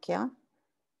Samakya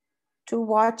to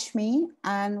watch me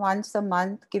and once a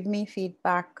month give me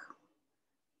feedback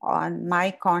on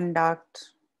my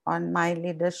conduct, on my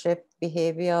leadership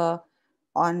behavior,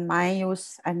 on my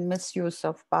use and misuse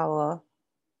of power.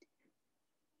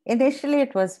 Initially,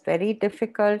 it was very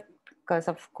difficult because,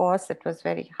 of course, it was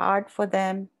very hard for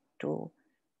them to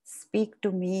speak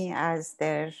to me as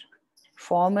their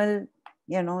formal,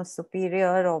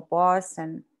 superior or boss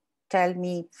and tell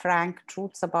me frank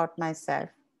truths about myself.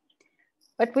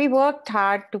 But we worked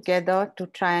hard together to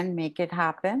try and make it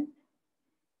happen.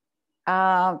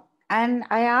 And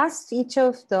I asked each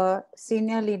of the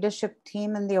senior leadership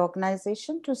team in the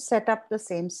organization to set up the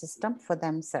same system for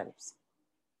themselves.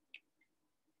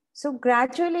 So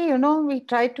gradually, we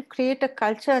tried to create a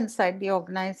culture inside the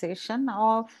organization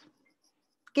of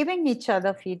giving each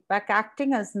other feedback,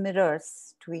 acting as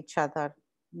mirrors to each other,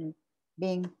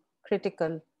 being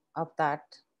critical of that.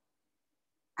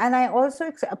 And I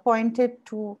also appointed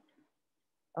 2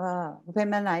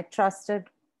 women I trusted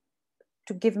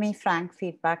to give me frank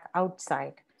feedback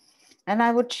outside. And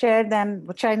I would share them,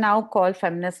 which I now call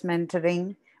feminist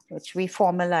mentoring, which we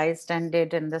formalized and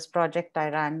did in this project I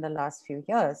ran the last few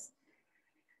years.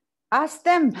 Ask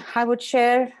them, I would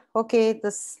share, okay,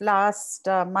 this last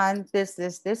month,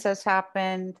 this has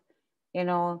happened, you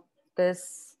know,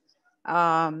 this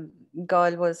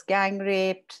girl was gang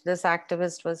raped, this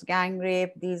activist was gang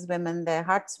raped, these women, their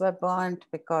huts were burnt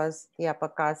because the upper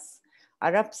castes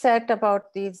are upset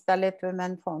about these Dalit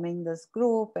women forming this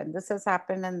group, and this has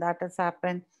happened and that has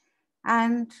happened.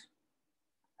 And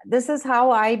this is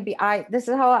how this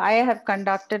is how I have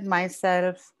conducted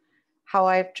myself, how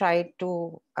I've tried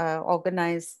to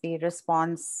organize the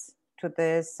response to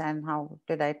this, and how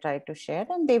did I try to share,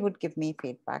 and they would give me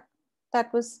feedback.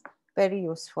 That was very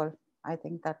useful. I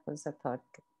think that was the third.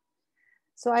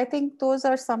 So I think those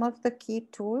are some of the key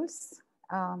tools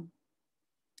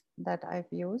that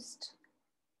I've used.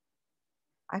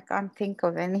 I can't think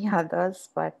of any others,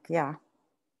 but yeah.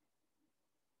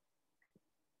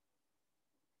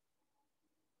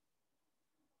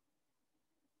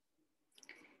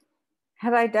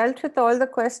 Have I dealt with all the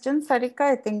questions, Sarika?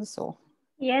 I think so.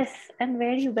 Yes, and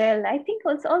very well. I think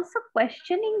it's also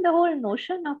questioning the whole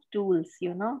notion of tools,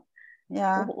 you know.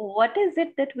 Yeah. What is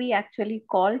it that we actually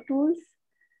call tools?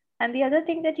 And the other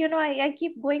thing that, you know, I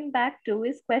keep going back to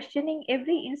is questioning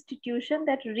every institution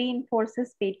that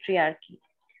reinforces patriarchy.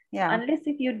 Yeah. Unless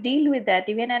if you deal with that,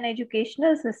 even an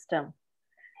educational system,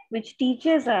 which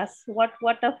teaches us what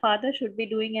a father should be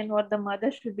doing and what the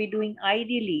mother should be doing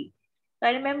ideally. I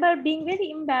remember being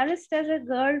very embarrassed as a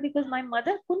girl because my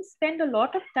mother couldn't spend a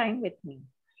lot of time with me.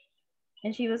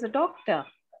 And she was a doctor.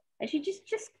 And she just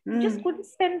couldn't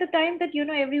spend the time that, you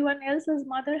know, everyone else's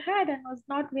mother had, and was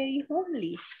not very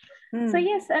homely. So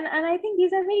yes, and I think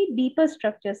these are very deeper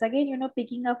structures. Again, you know,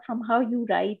 picking up from how you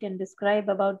write and describe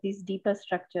about these deeper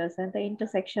structures and the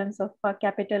intersections of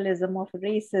capitalism, of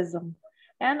racism,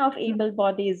 and of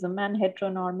able-bodyism and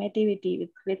heteronormativity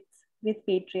with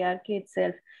patriarchy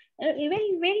itself.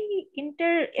 Very,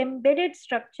 very embedded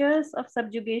structures of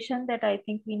subjugation that I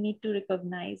think we need to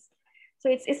recognize. So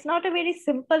it's not a very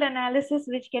simple analysis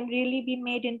which can really be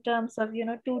made in terms of, you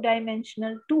know,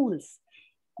 two-dimensional tools,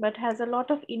 but has a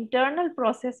lot of internal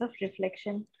process of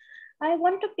reflection. I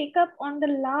want to pick up on the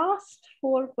last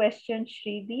 4 questions,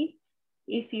 Shridi,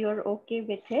 if you're okay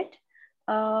with it.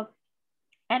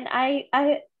 And I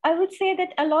would say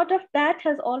that a lot of that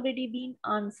has already been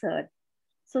answered.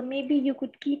 So maybe you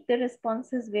could keep the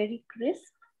responses very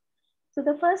crisp. So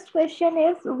the first question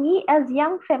is, we as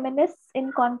young feminists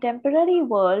in contemporary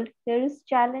world, there is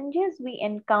challenges we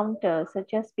encounter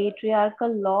such as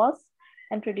patriarchal laws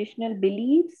and traditional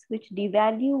beliefs which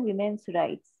devalue women's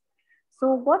rights. So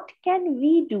what can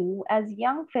we do as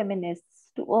young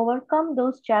feminists to overcome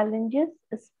those challenges,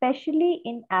 especially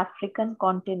in African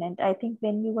continent? I think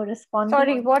when you were responding.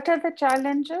 Sorry, what are the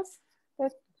challenges?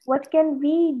 What can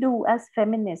we do as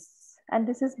feminists? And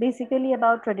this is basically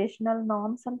about traditional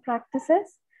norms and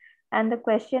practices. And the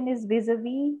question is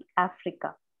vis-a-vis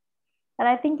Africa. And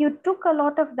I think you took a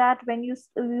lot of that when you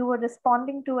were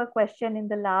responding to a question in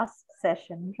the last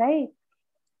session, right?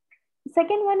 The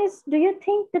second one is, do you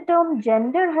think the term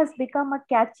gender has become a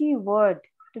catchy word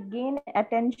to gain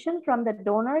attention from the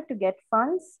donor to get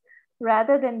funds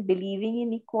rather than believing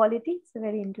in equality? It's a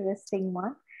very interesting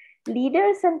one.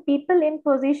 Leaders and people in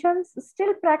positions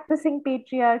still practicing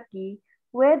patriarchy,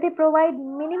 where they provide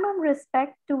minimum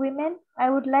respect to women.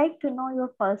 I would like to know your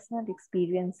personal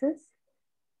experiences.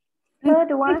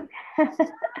 Third one.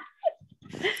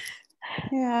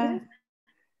 Yeah.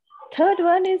 Third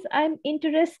one is, I'm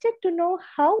interested to know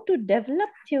how to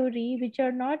develop theory which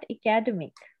are not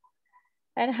academic.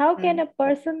 And how can a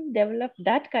person develop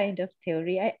that kind of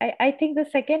theory? I think the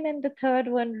second and the third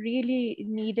one really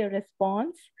need a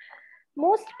response.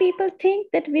 Most people think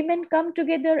that women come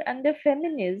together under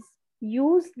feminism,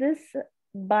 use this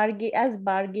as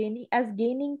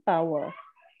gaining power.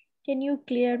 Can you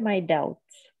clear my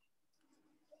doubts?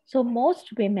 So most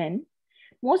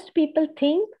people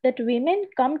think that women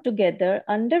come together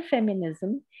under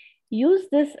feminism, use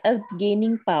this as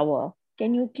gaining power.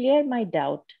 Can you clear my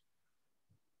doubt?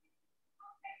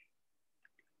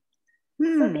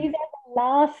 So these are the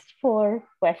last 4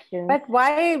 questions. But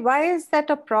why is that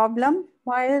a problem?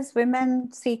 Why is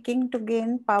women seeking to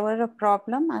gain power a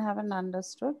problem? I haven't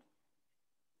understood.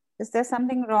 Is there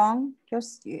something wrong?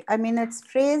 I mean, it's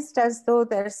phrased as though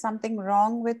there's something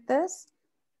wrong with this.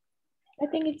 I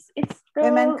think it's the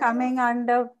women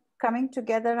coming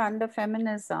together under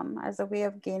feminism as a way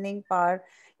of gaining power.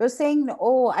 You're saying,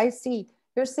 oh, I see.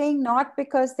 You're saying not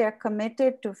because they're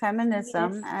committed to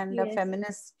feminism and a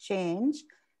feminist change,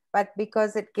 but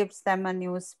because it gives them a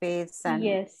new space. And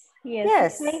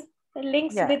yes.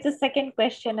 links with the Yes, second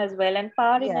question as well, and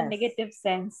power in a yes, negative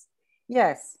sense.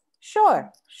 yes.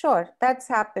 Sure, sure, that's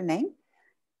happening,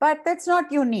 but that's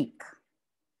not unique.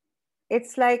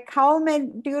 It's like how many,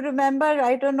 do you remember?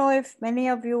 I don't know if many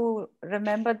of you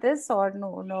remember this or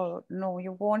no,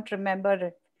 you won't remember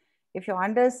it if you're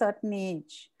under a certain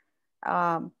age.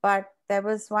 But there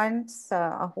was once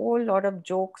a whole lot of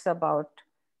jokes about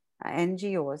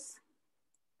NGOs,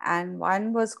 and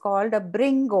one was called a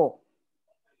Bringo,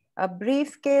 a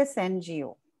briefcase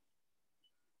NGO.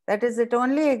 That is, it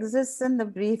only exists in the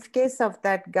briefcase of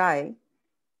that guy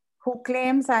who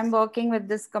claims I'm working with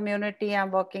this community,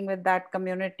 I'm working with that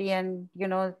community, and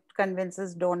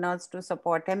convinces donors to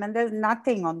support him, and there's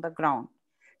nothing on the ground.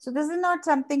 So this is not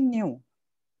something new,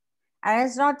 and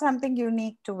it's not something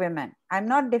unique to women. I'm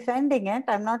not defending it,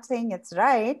 I'm not saying it's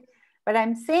right, but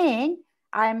I'm saying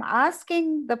I'm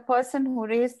asking the person who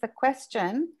raised the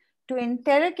question to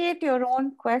interrogate your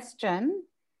own question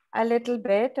a little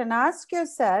bit and ask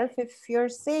yourself if you're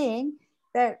saying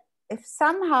that, if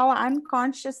somehow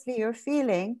unconsciously you're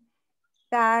feeling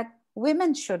that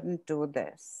women shouldn't do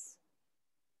this,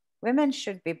 women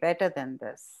should be better than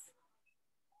this.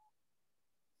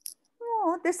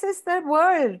 No, this is the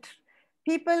world.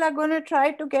 People are going to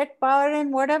try to get power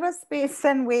in whatever space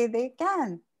and way they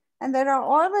can. And there are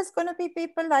always going to be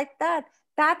people like that.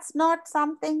 That's not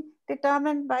something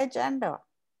determined by gender.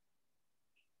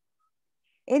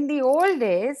 In the old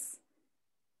days,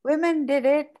 women did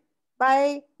it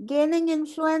by gaining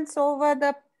influence over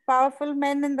the powerful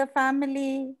men in the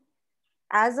family,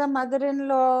 as a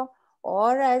mother-in-law,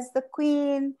 or as the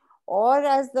queen, or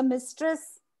as the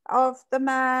mistress of the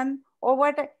man, or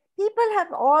what. People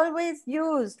have always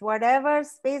used whatever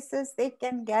spaces they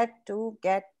can get to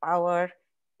get power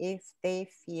if they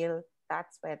feel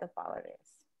that's where the power is.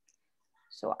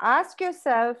 So ask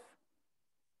yourself,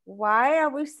 why are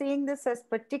we seeing this as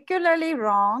particularly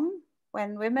wrong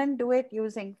when women do it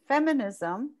using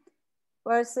feminism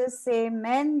versus, say,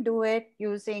 men do it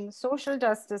using social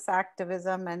justice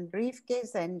activism and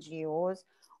briefcase NGOs,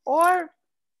 or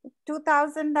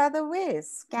 2000 other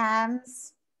ways,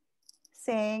 scams,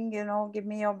 saying, give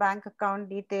me your bank account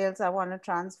details, I want to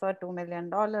transfer $2 million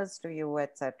to you,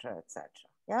 etc., etc.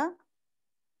 Yeah.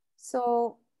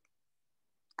 So,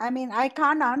 I mean, I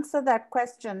can't answer that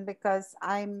question because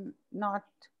I'm not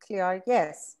clear.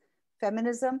 Yes,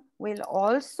 feminism will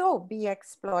also be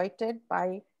exploited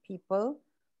by people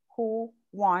who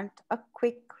want a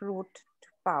quick route to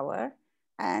power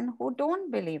and who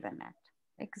don't believe in it.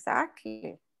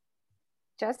 Exactly.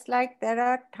 Just like there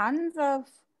are tons of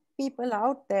people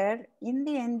out there in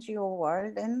the NGO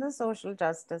world, in the social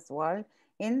justice world,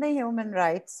 in the human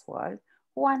rights world,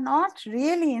 who are not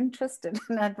really interested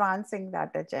in advancing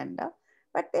that agenda,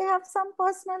 but they have some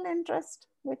personal interest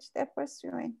which they're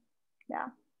pursuing. Yeah.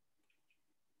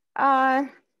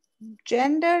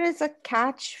 Gender is a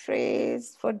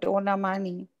catchphrase for donor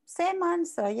money. Same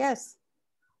answer, yes.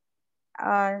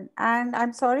 And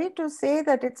I'm sorry to say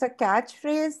that it's a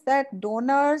catchphrase that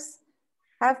donors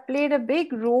have played a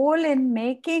big role in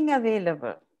making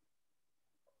available,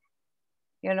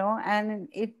 and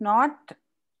it not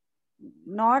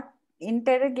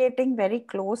interrogating very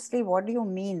closely, what do you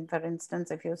mean? For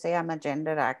instance, if you say I'm a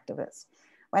gender activist,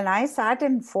 when I sat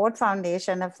in Ford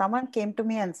Foundation, if someone came to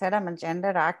me and said I'm a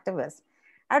gender activist,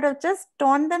 I'd have just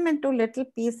torn them into little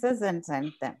pieces and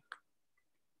sent them,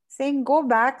 saying, go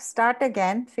back, start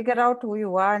again, figure out who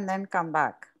you are, and then come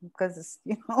back. Because,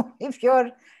 if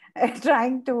you're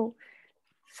trying to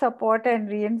support and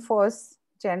reinforce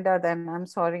gender, then I'm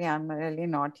sorry, I'm really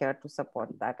not here to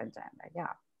support that agenda. Yeah.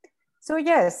 So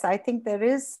yes, I think there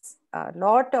is a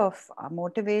lot of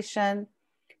motivation.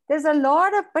 There's a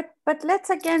lot of, but let's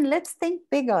think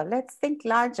bigger, let's think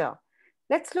larger.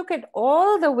 Let's look at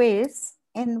all the ways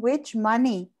in which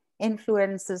money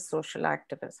influences social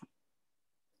activism.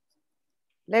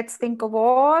 Let's think of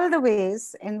all the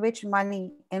ways in which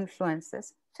money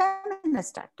influences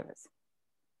feminist activism.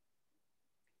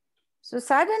 So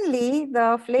suddenly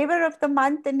the flavor of the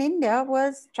month in India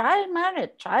was child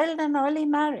marriage, child and early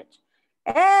marriage.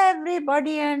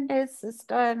 Everybody and his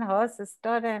sister and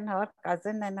her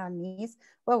cousin and her niece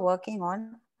were working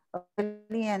on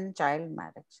early and child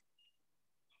marriage.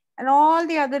 And all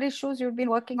the other issues you've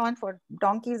been working on for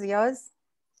donkey's years,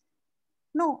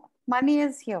 no, money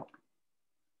is here.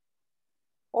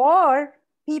 Or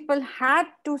people had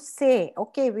to say,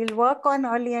 okay, we'll work on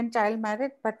early and child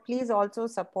marriage, but please also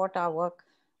support our work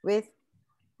with,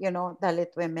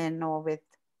 Dalit women, or with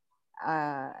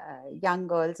young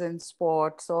girls in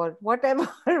sports, or whatever,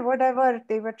 whatever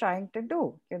they were trying to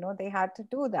do. They had to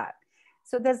do that.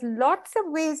 So there's lots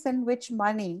of ways in which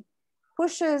money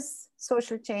pushes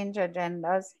social change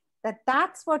agendas,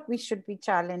 that's what we should be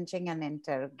challenging and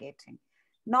interrogating,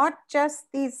 not just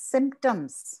these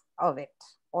symptoms of it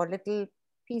or little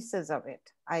pieces of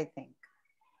it, I think.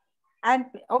 And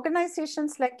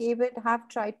organizations like AWID have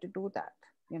tried to do that.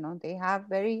 You know, they have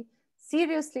very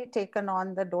seriously taken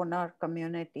on the donor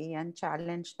community and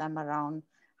challenged them around,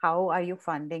 how are you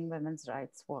funding women's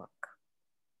rights work?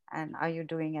 And are you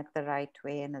doing it the right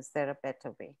way? And is there a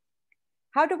better way?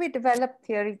 How do we develop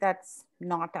theory that's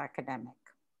not academic?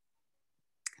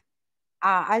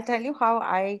 I'll tell you how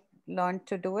I learned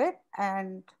to do it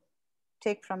and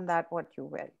take from that what you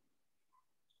will.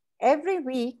 Every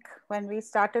week when we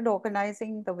started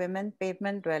organizing the women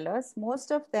pavement dwellers,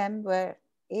 most of them were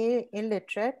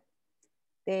illiterate.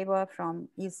 They were from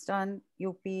Eastern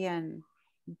UP and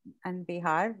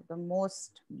Bihar, the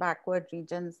most backward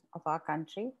regions of our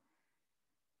country.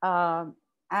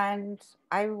 And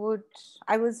I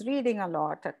was reading a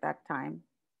lot at that time,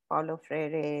 Paulo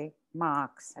Freire,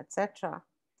 Marx, etc.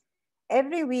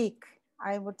 Every week,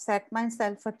 I would set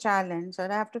myself a challenge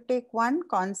that I have to take one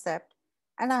concept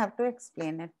and I have to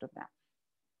explain it to them.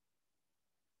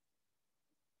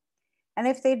 And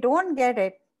if they don't get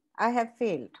it, I have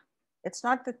failed. It's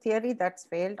not the theory that's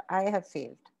failed, I have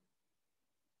failed.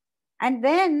 And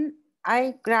then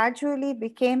I gradually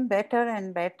became better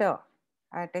and better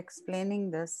at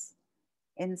explaining this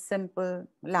in simple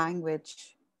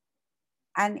language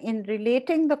and in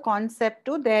relating the concept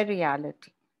to their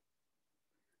reality.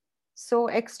 So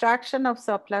extraction of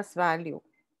surplus value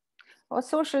or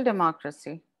social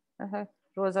democracy,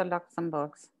 Rosa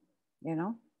Luxemburg's, you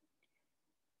know,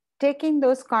 taking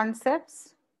those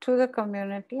concepts to the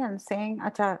community and saying,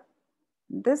 Acha,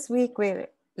 this week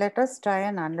let us try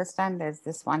and understand there's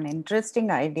this one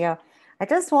interesting idea. I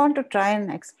just want to try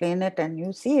and explain it and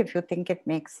you see if you think it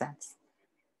makes sense.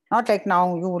 Not like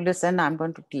now you listen, I'm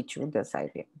going to teach you this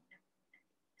idea.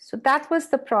 So that was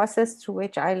the process through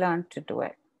which I learned to do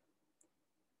it.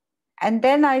 And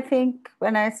then I think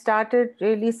when I started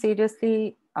really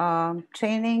seriously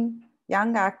training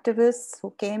young activists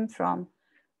who came from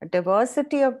a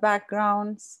diversity of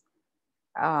backgrounds,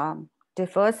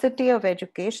 diversity of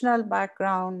educational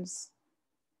backgrounds,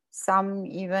 some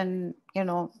even, you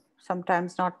know,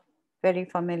 sometimes not very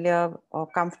familiar or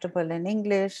comfortable in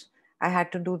English. I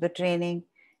had to do the training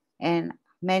in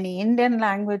many Indian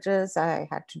languages. I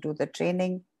had to do the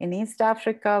training in East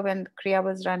Africa when Kriya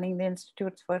was running the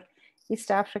institutes for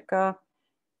East Africa.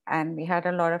 And we had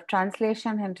a lot of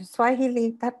translation into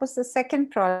Swahili. That was the second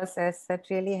process that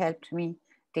really helped me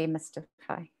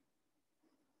demystify.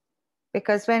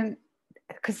 Because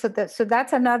so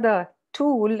that's another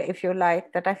tool, if you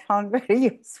like, that I found very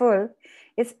useful,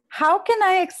 is how can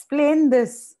I explain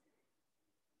this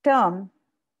term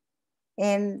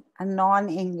in a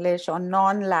non-English or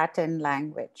non-Latin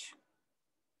language?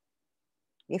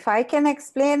 If I can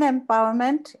explain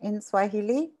empowerment in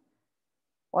Swahili,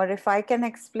 or if I can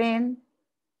explain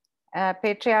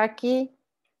patriarchy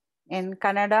in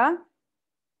Kannada.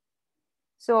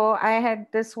 So I had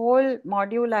this whole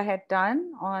module I had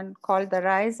done on called The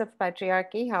Rise of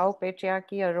Patriarchy, how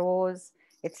patriarchy arose,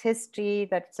 its history,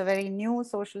 that it's a very new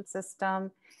social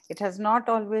system. It has not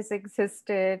always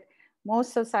existed.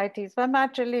 Most societies were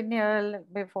matrilineal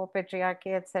before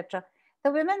patriarchy, etc.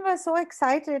 The women were so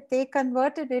excited, they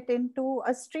converted it into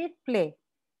a street play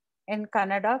in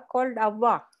Kannada called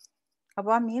Avva.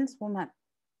 Avva means woman.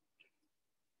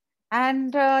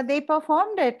 And they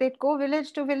performed it. They'd go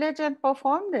village to village and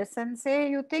perform this and say,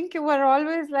 you think you were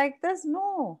always like this?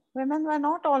 No, women were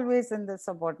not always in the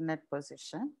subordinate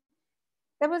position.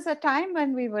 There was a time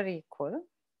when we were equal.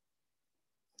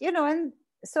 You know, and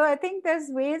so I think there's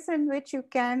ways in which you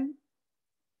can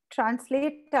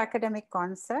translate academic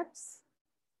concepts.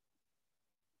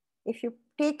 If you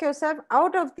take yourself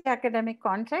out of the academic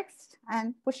context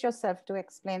and push yourself to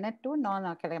explain it to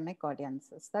non-academic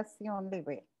audiences, that's the only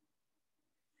way.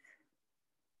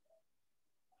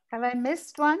 Have I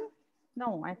missed one?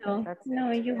 No, I think that's no,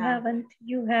 it. you haven't.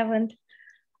 You haven't.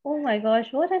 Oh my gosh,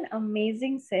 what an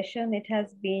amazing session it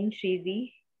has been,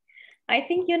 Shrizi. I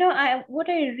think, you know, what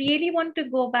I really want to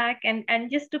go back and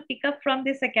just to pick up from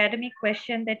this academic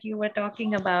question that you were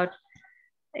talking about,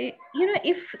 you know,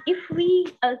 if we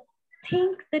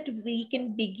think that we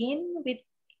can begin with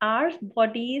our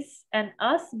bodies and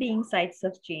us being sites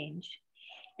of change,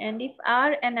 and if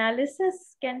our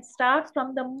analysis can start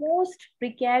from the most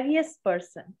precarious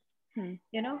person,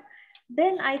 you know,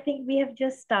 then I think we have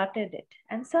just started it.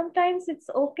 And sometimes it's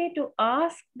okay to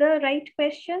ask the right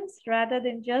questions rather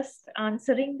than just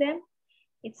answering them.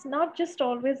 It's not just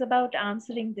always about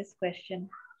answering this question.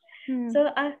 So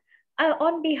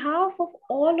On behalf of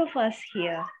all of us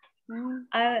here,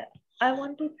 I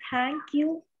want to thank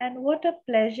you, and what a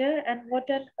pleasure and what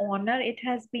an honor it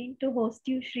has been to host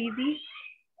you, Sridhi,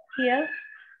 here.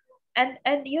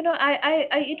 And you know,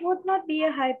 it would not be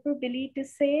a hyperbole to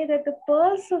say that the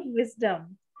pearls of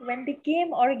wisdom, when they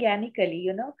came organically,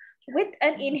 you know, with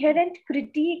an inherent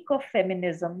critique of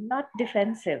feminism, not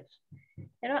defensive.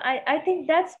 You know, I think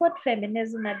that's what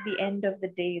feminism at the end of the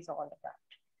day is all about.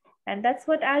 And that's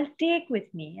what I'll take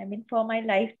with me, I mean, for my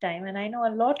lifetime. And I know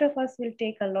a lot of us will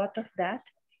take a lot of that.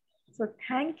 So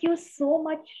thank you so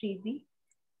much, Sridhi,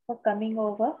 for coming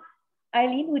over.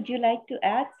 Eileen, would you like to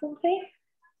add something?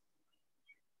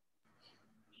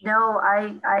 No,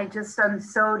 I'm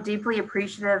so deeply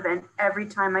appreciative. And every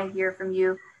time I hear from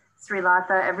you,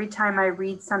 Srilatha, every time I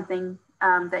read something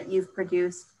that you've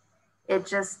produced,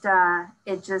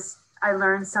 I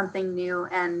learned something new.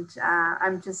 And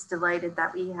I'm just delighted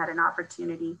that we had an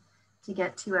opportunity to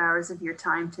get 2 hours of your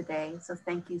time today. So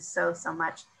thank you so, so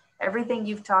much. Everything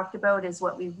you've talked about is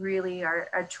what we really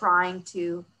are trying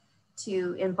to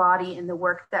embody in the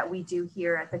work that we do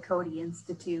here at the Coady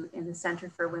Institute in the Center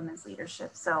for Women's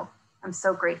Leadership. So I'm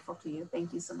so grateful to you.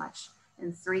 Thank you so much.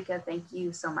 And Sarika, thank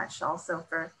you so much also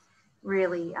for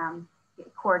really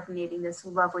coordinating this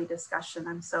lovely discussion.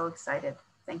 I'm so excited.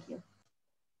 Thank you.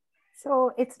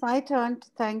 So it's my turn to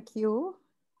thank you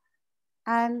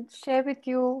and share with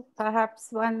you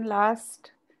perhaps one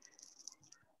last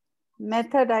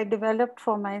method I developed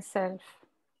for myself.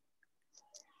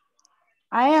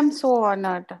 I am so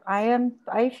honored.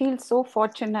 I feel so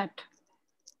fortunate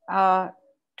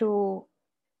to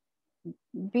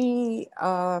be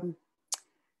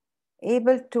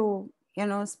able to, you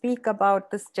know, speak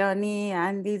about this journey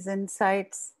and these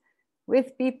insights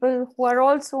with people who are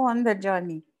also on the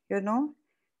journey, you know.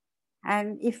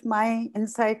 And if my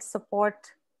insights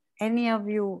support any of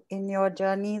you in your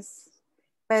journeys,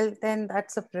 well, then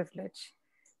that's a privilege.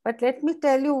 But let me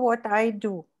tell you what I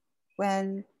do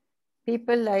when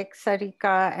people like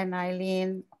Sarika and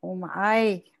Eileen, whom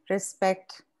I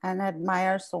respect and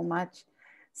admire so much,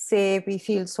 say we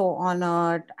feel so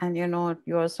honored and, you know,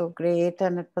 you're so great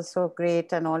and it was so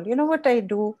great and all. You know what I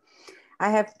do? I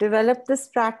have developed this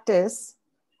practice.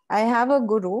 I have a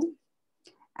guru,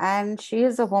 and she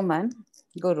is a woman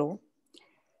guru.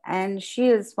 And she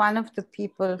is one of the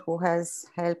people who has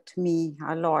helped me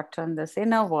a lot on this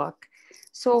inner work.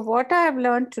 So what I have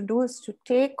learned to do is to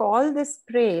take all this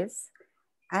praise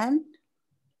and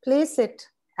place it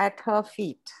at her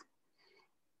feet.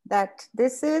 That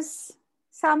this is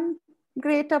some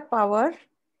greater power.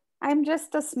 I'm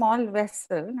just a small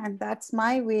vessel, and that's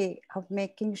my way of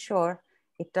making sure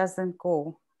it doesn't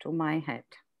go to my head.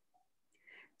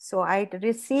 So I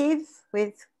receive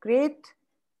with great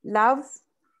love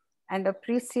and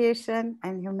appreciation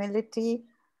and humility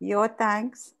your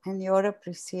thanks and your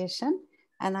appreciation,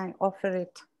 and I offer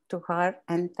it to her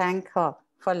and thank her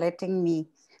for letting me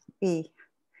be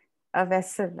a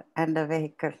vessel and a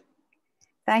vehicle.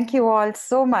 Thank you all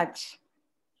so much.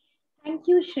 Thank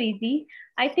you, Sridhi.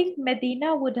 I think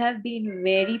Medina would have been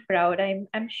very proud.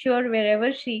 I'm sure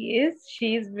wherever she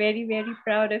is very, very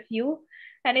proud of you.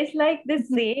 And it's like they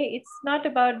say, it's not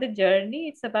about the journey,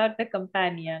 it's about the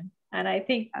companion. And I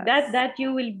think that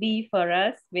you will be for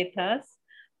us, with us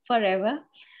forever.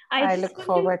 I look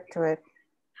forward to it.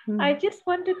 I just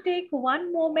want to take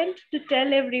one moment to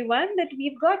tell everyone that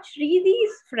we've got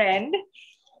Sridhi's friend,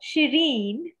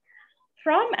 Shireen,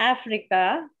 from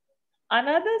Africa,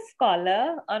 another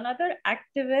scholar, another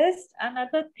activist,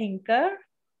 another thinker,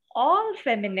 all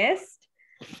feminist,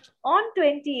 on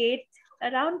 28th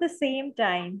around the same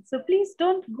time. So please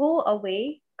don't go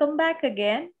away, come back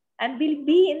again, and we'll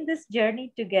be in this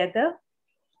journey together.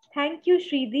 Thank you,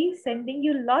 Sridhi, sending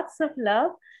you lots of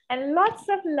love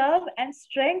and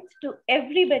strength to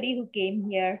everybody who came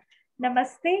here.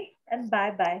 Namaste and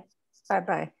bye-bye.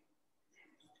 Bye-bye.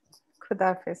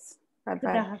 Khuda Hafiz.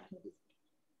 Bye-bye.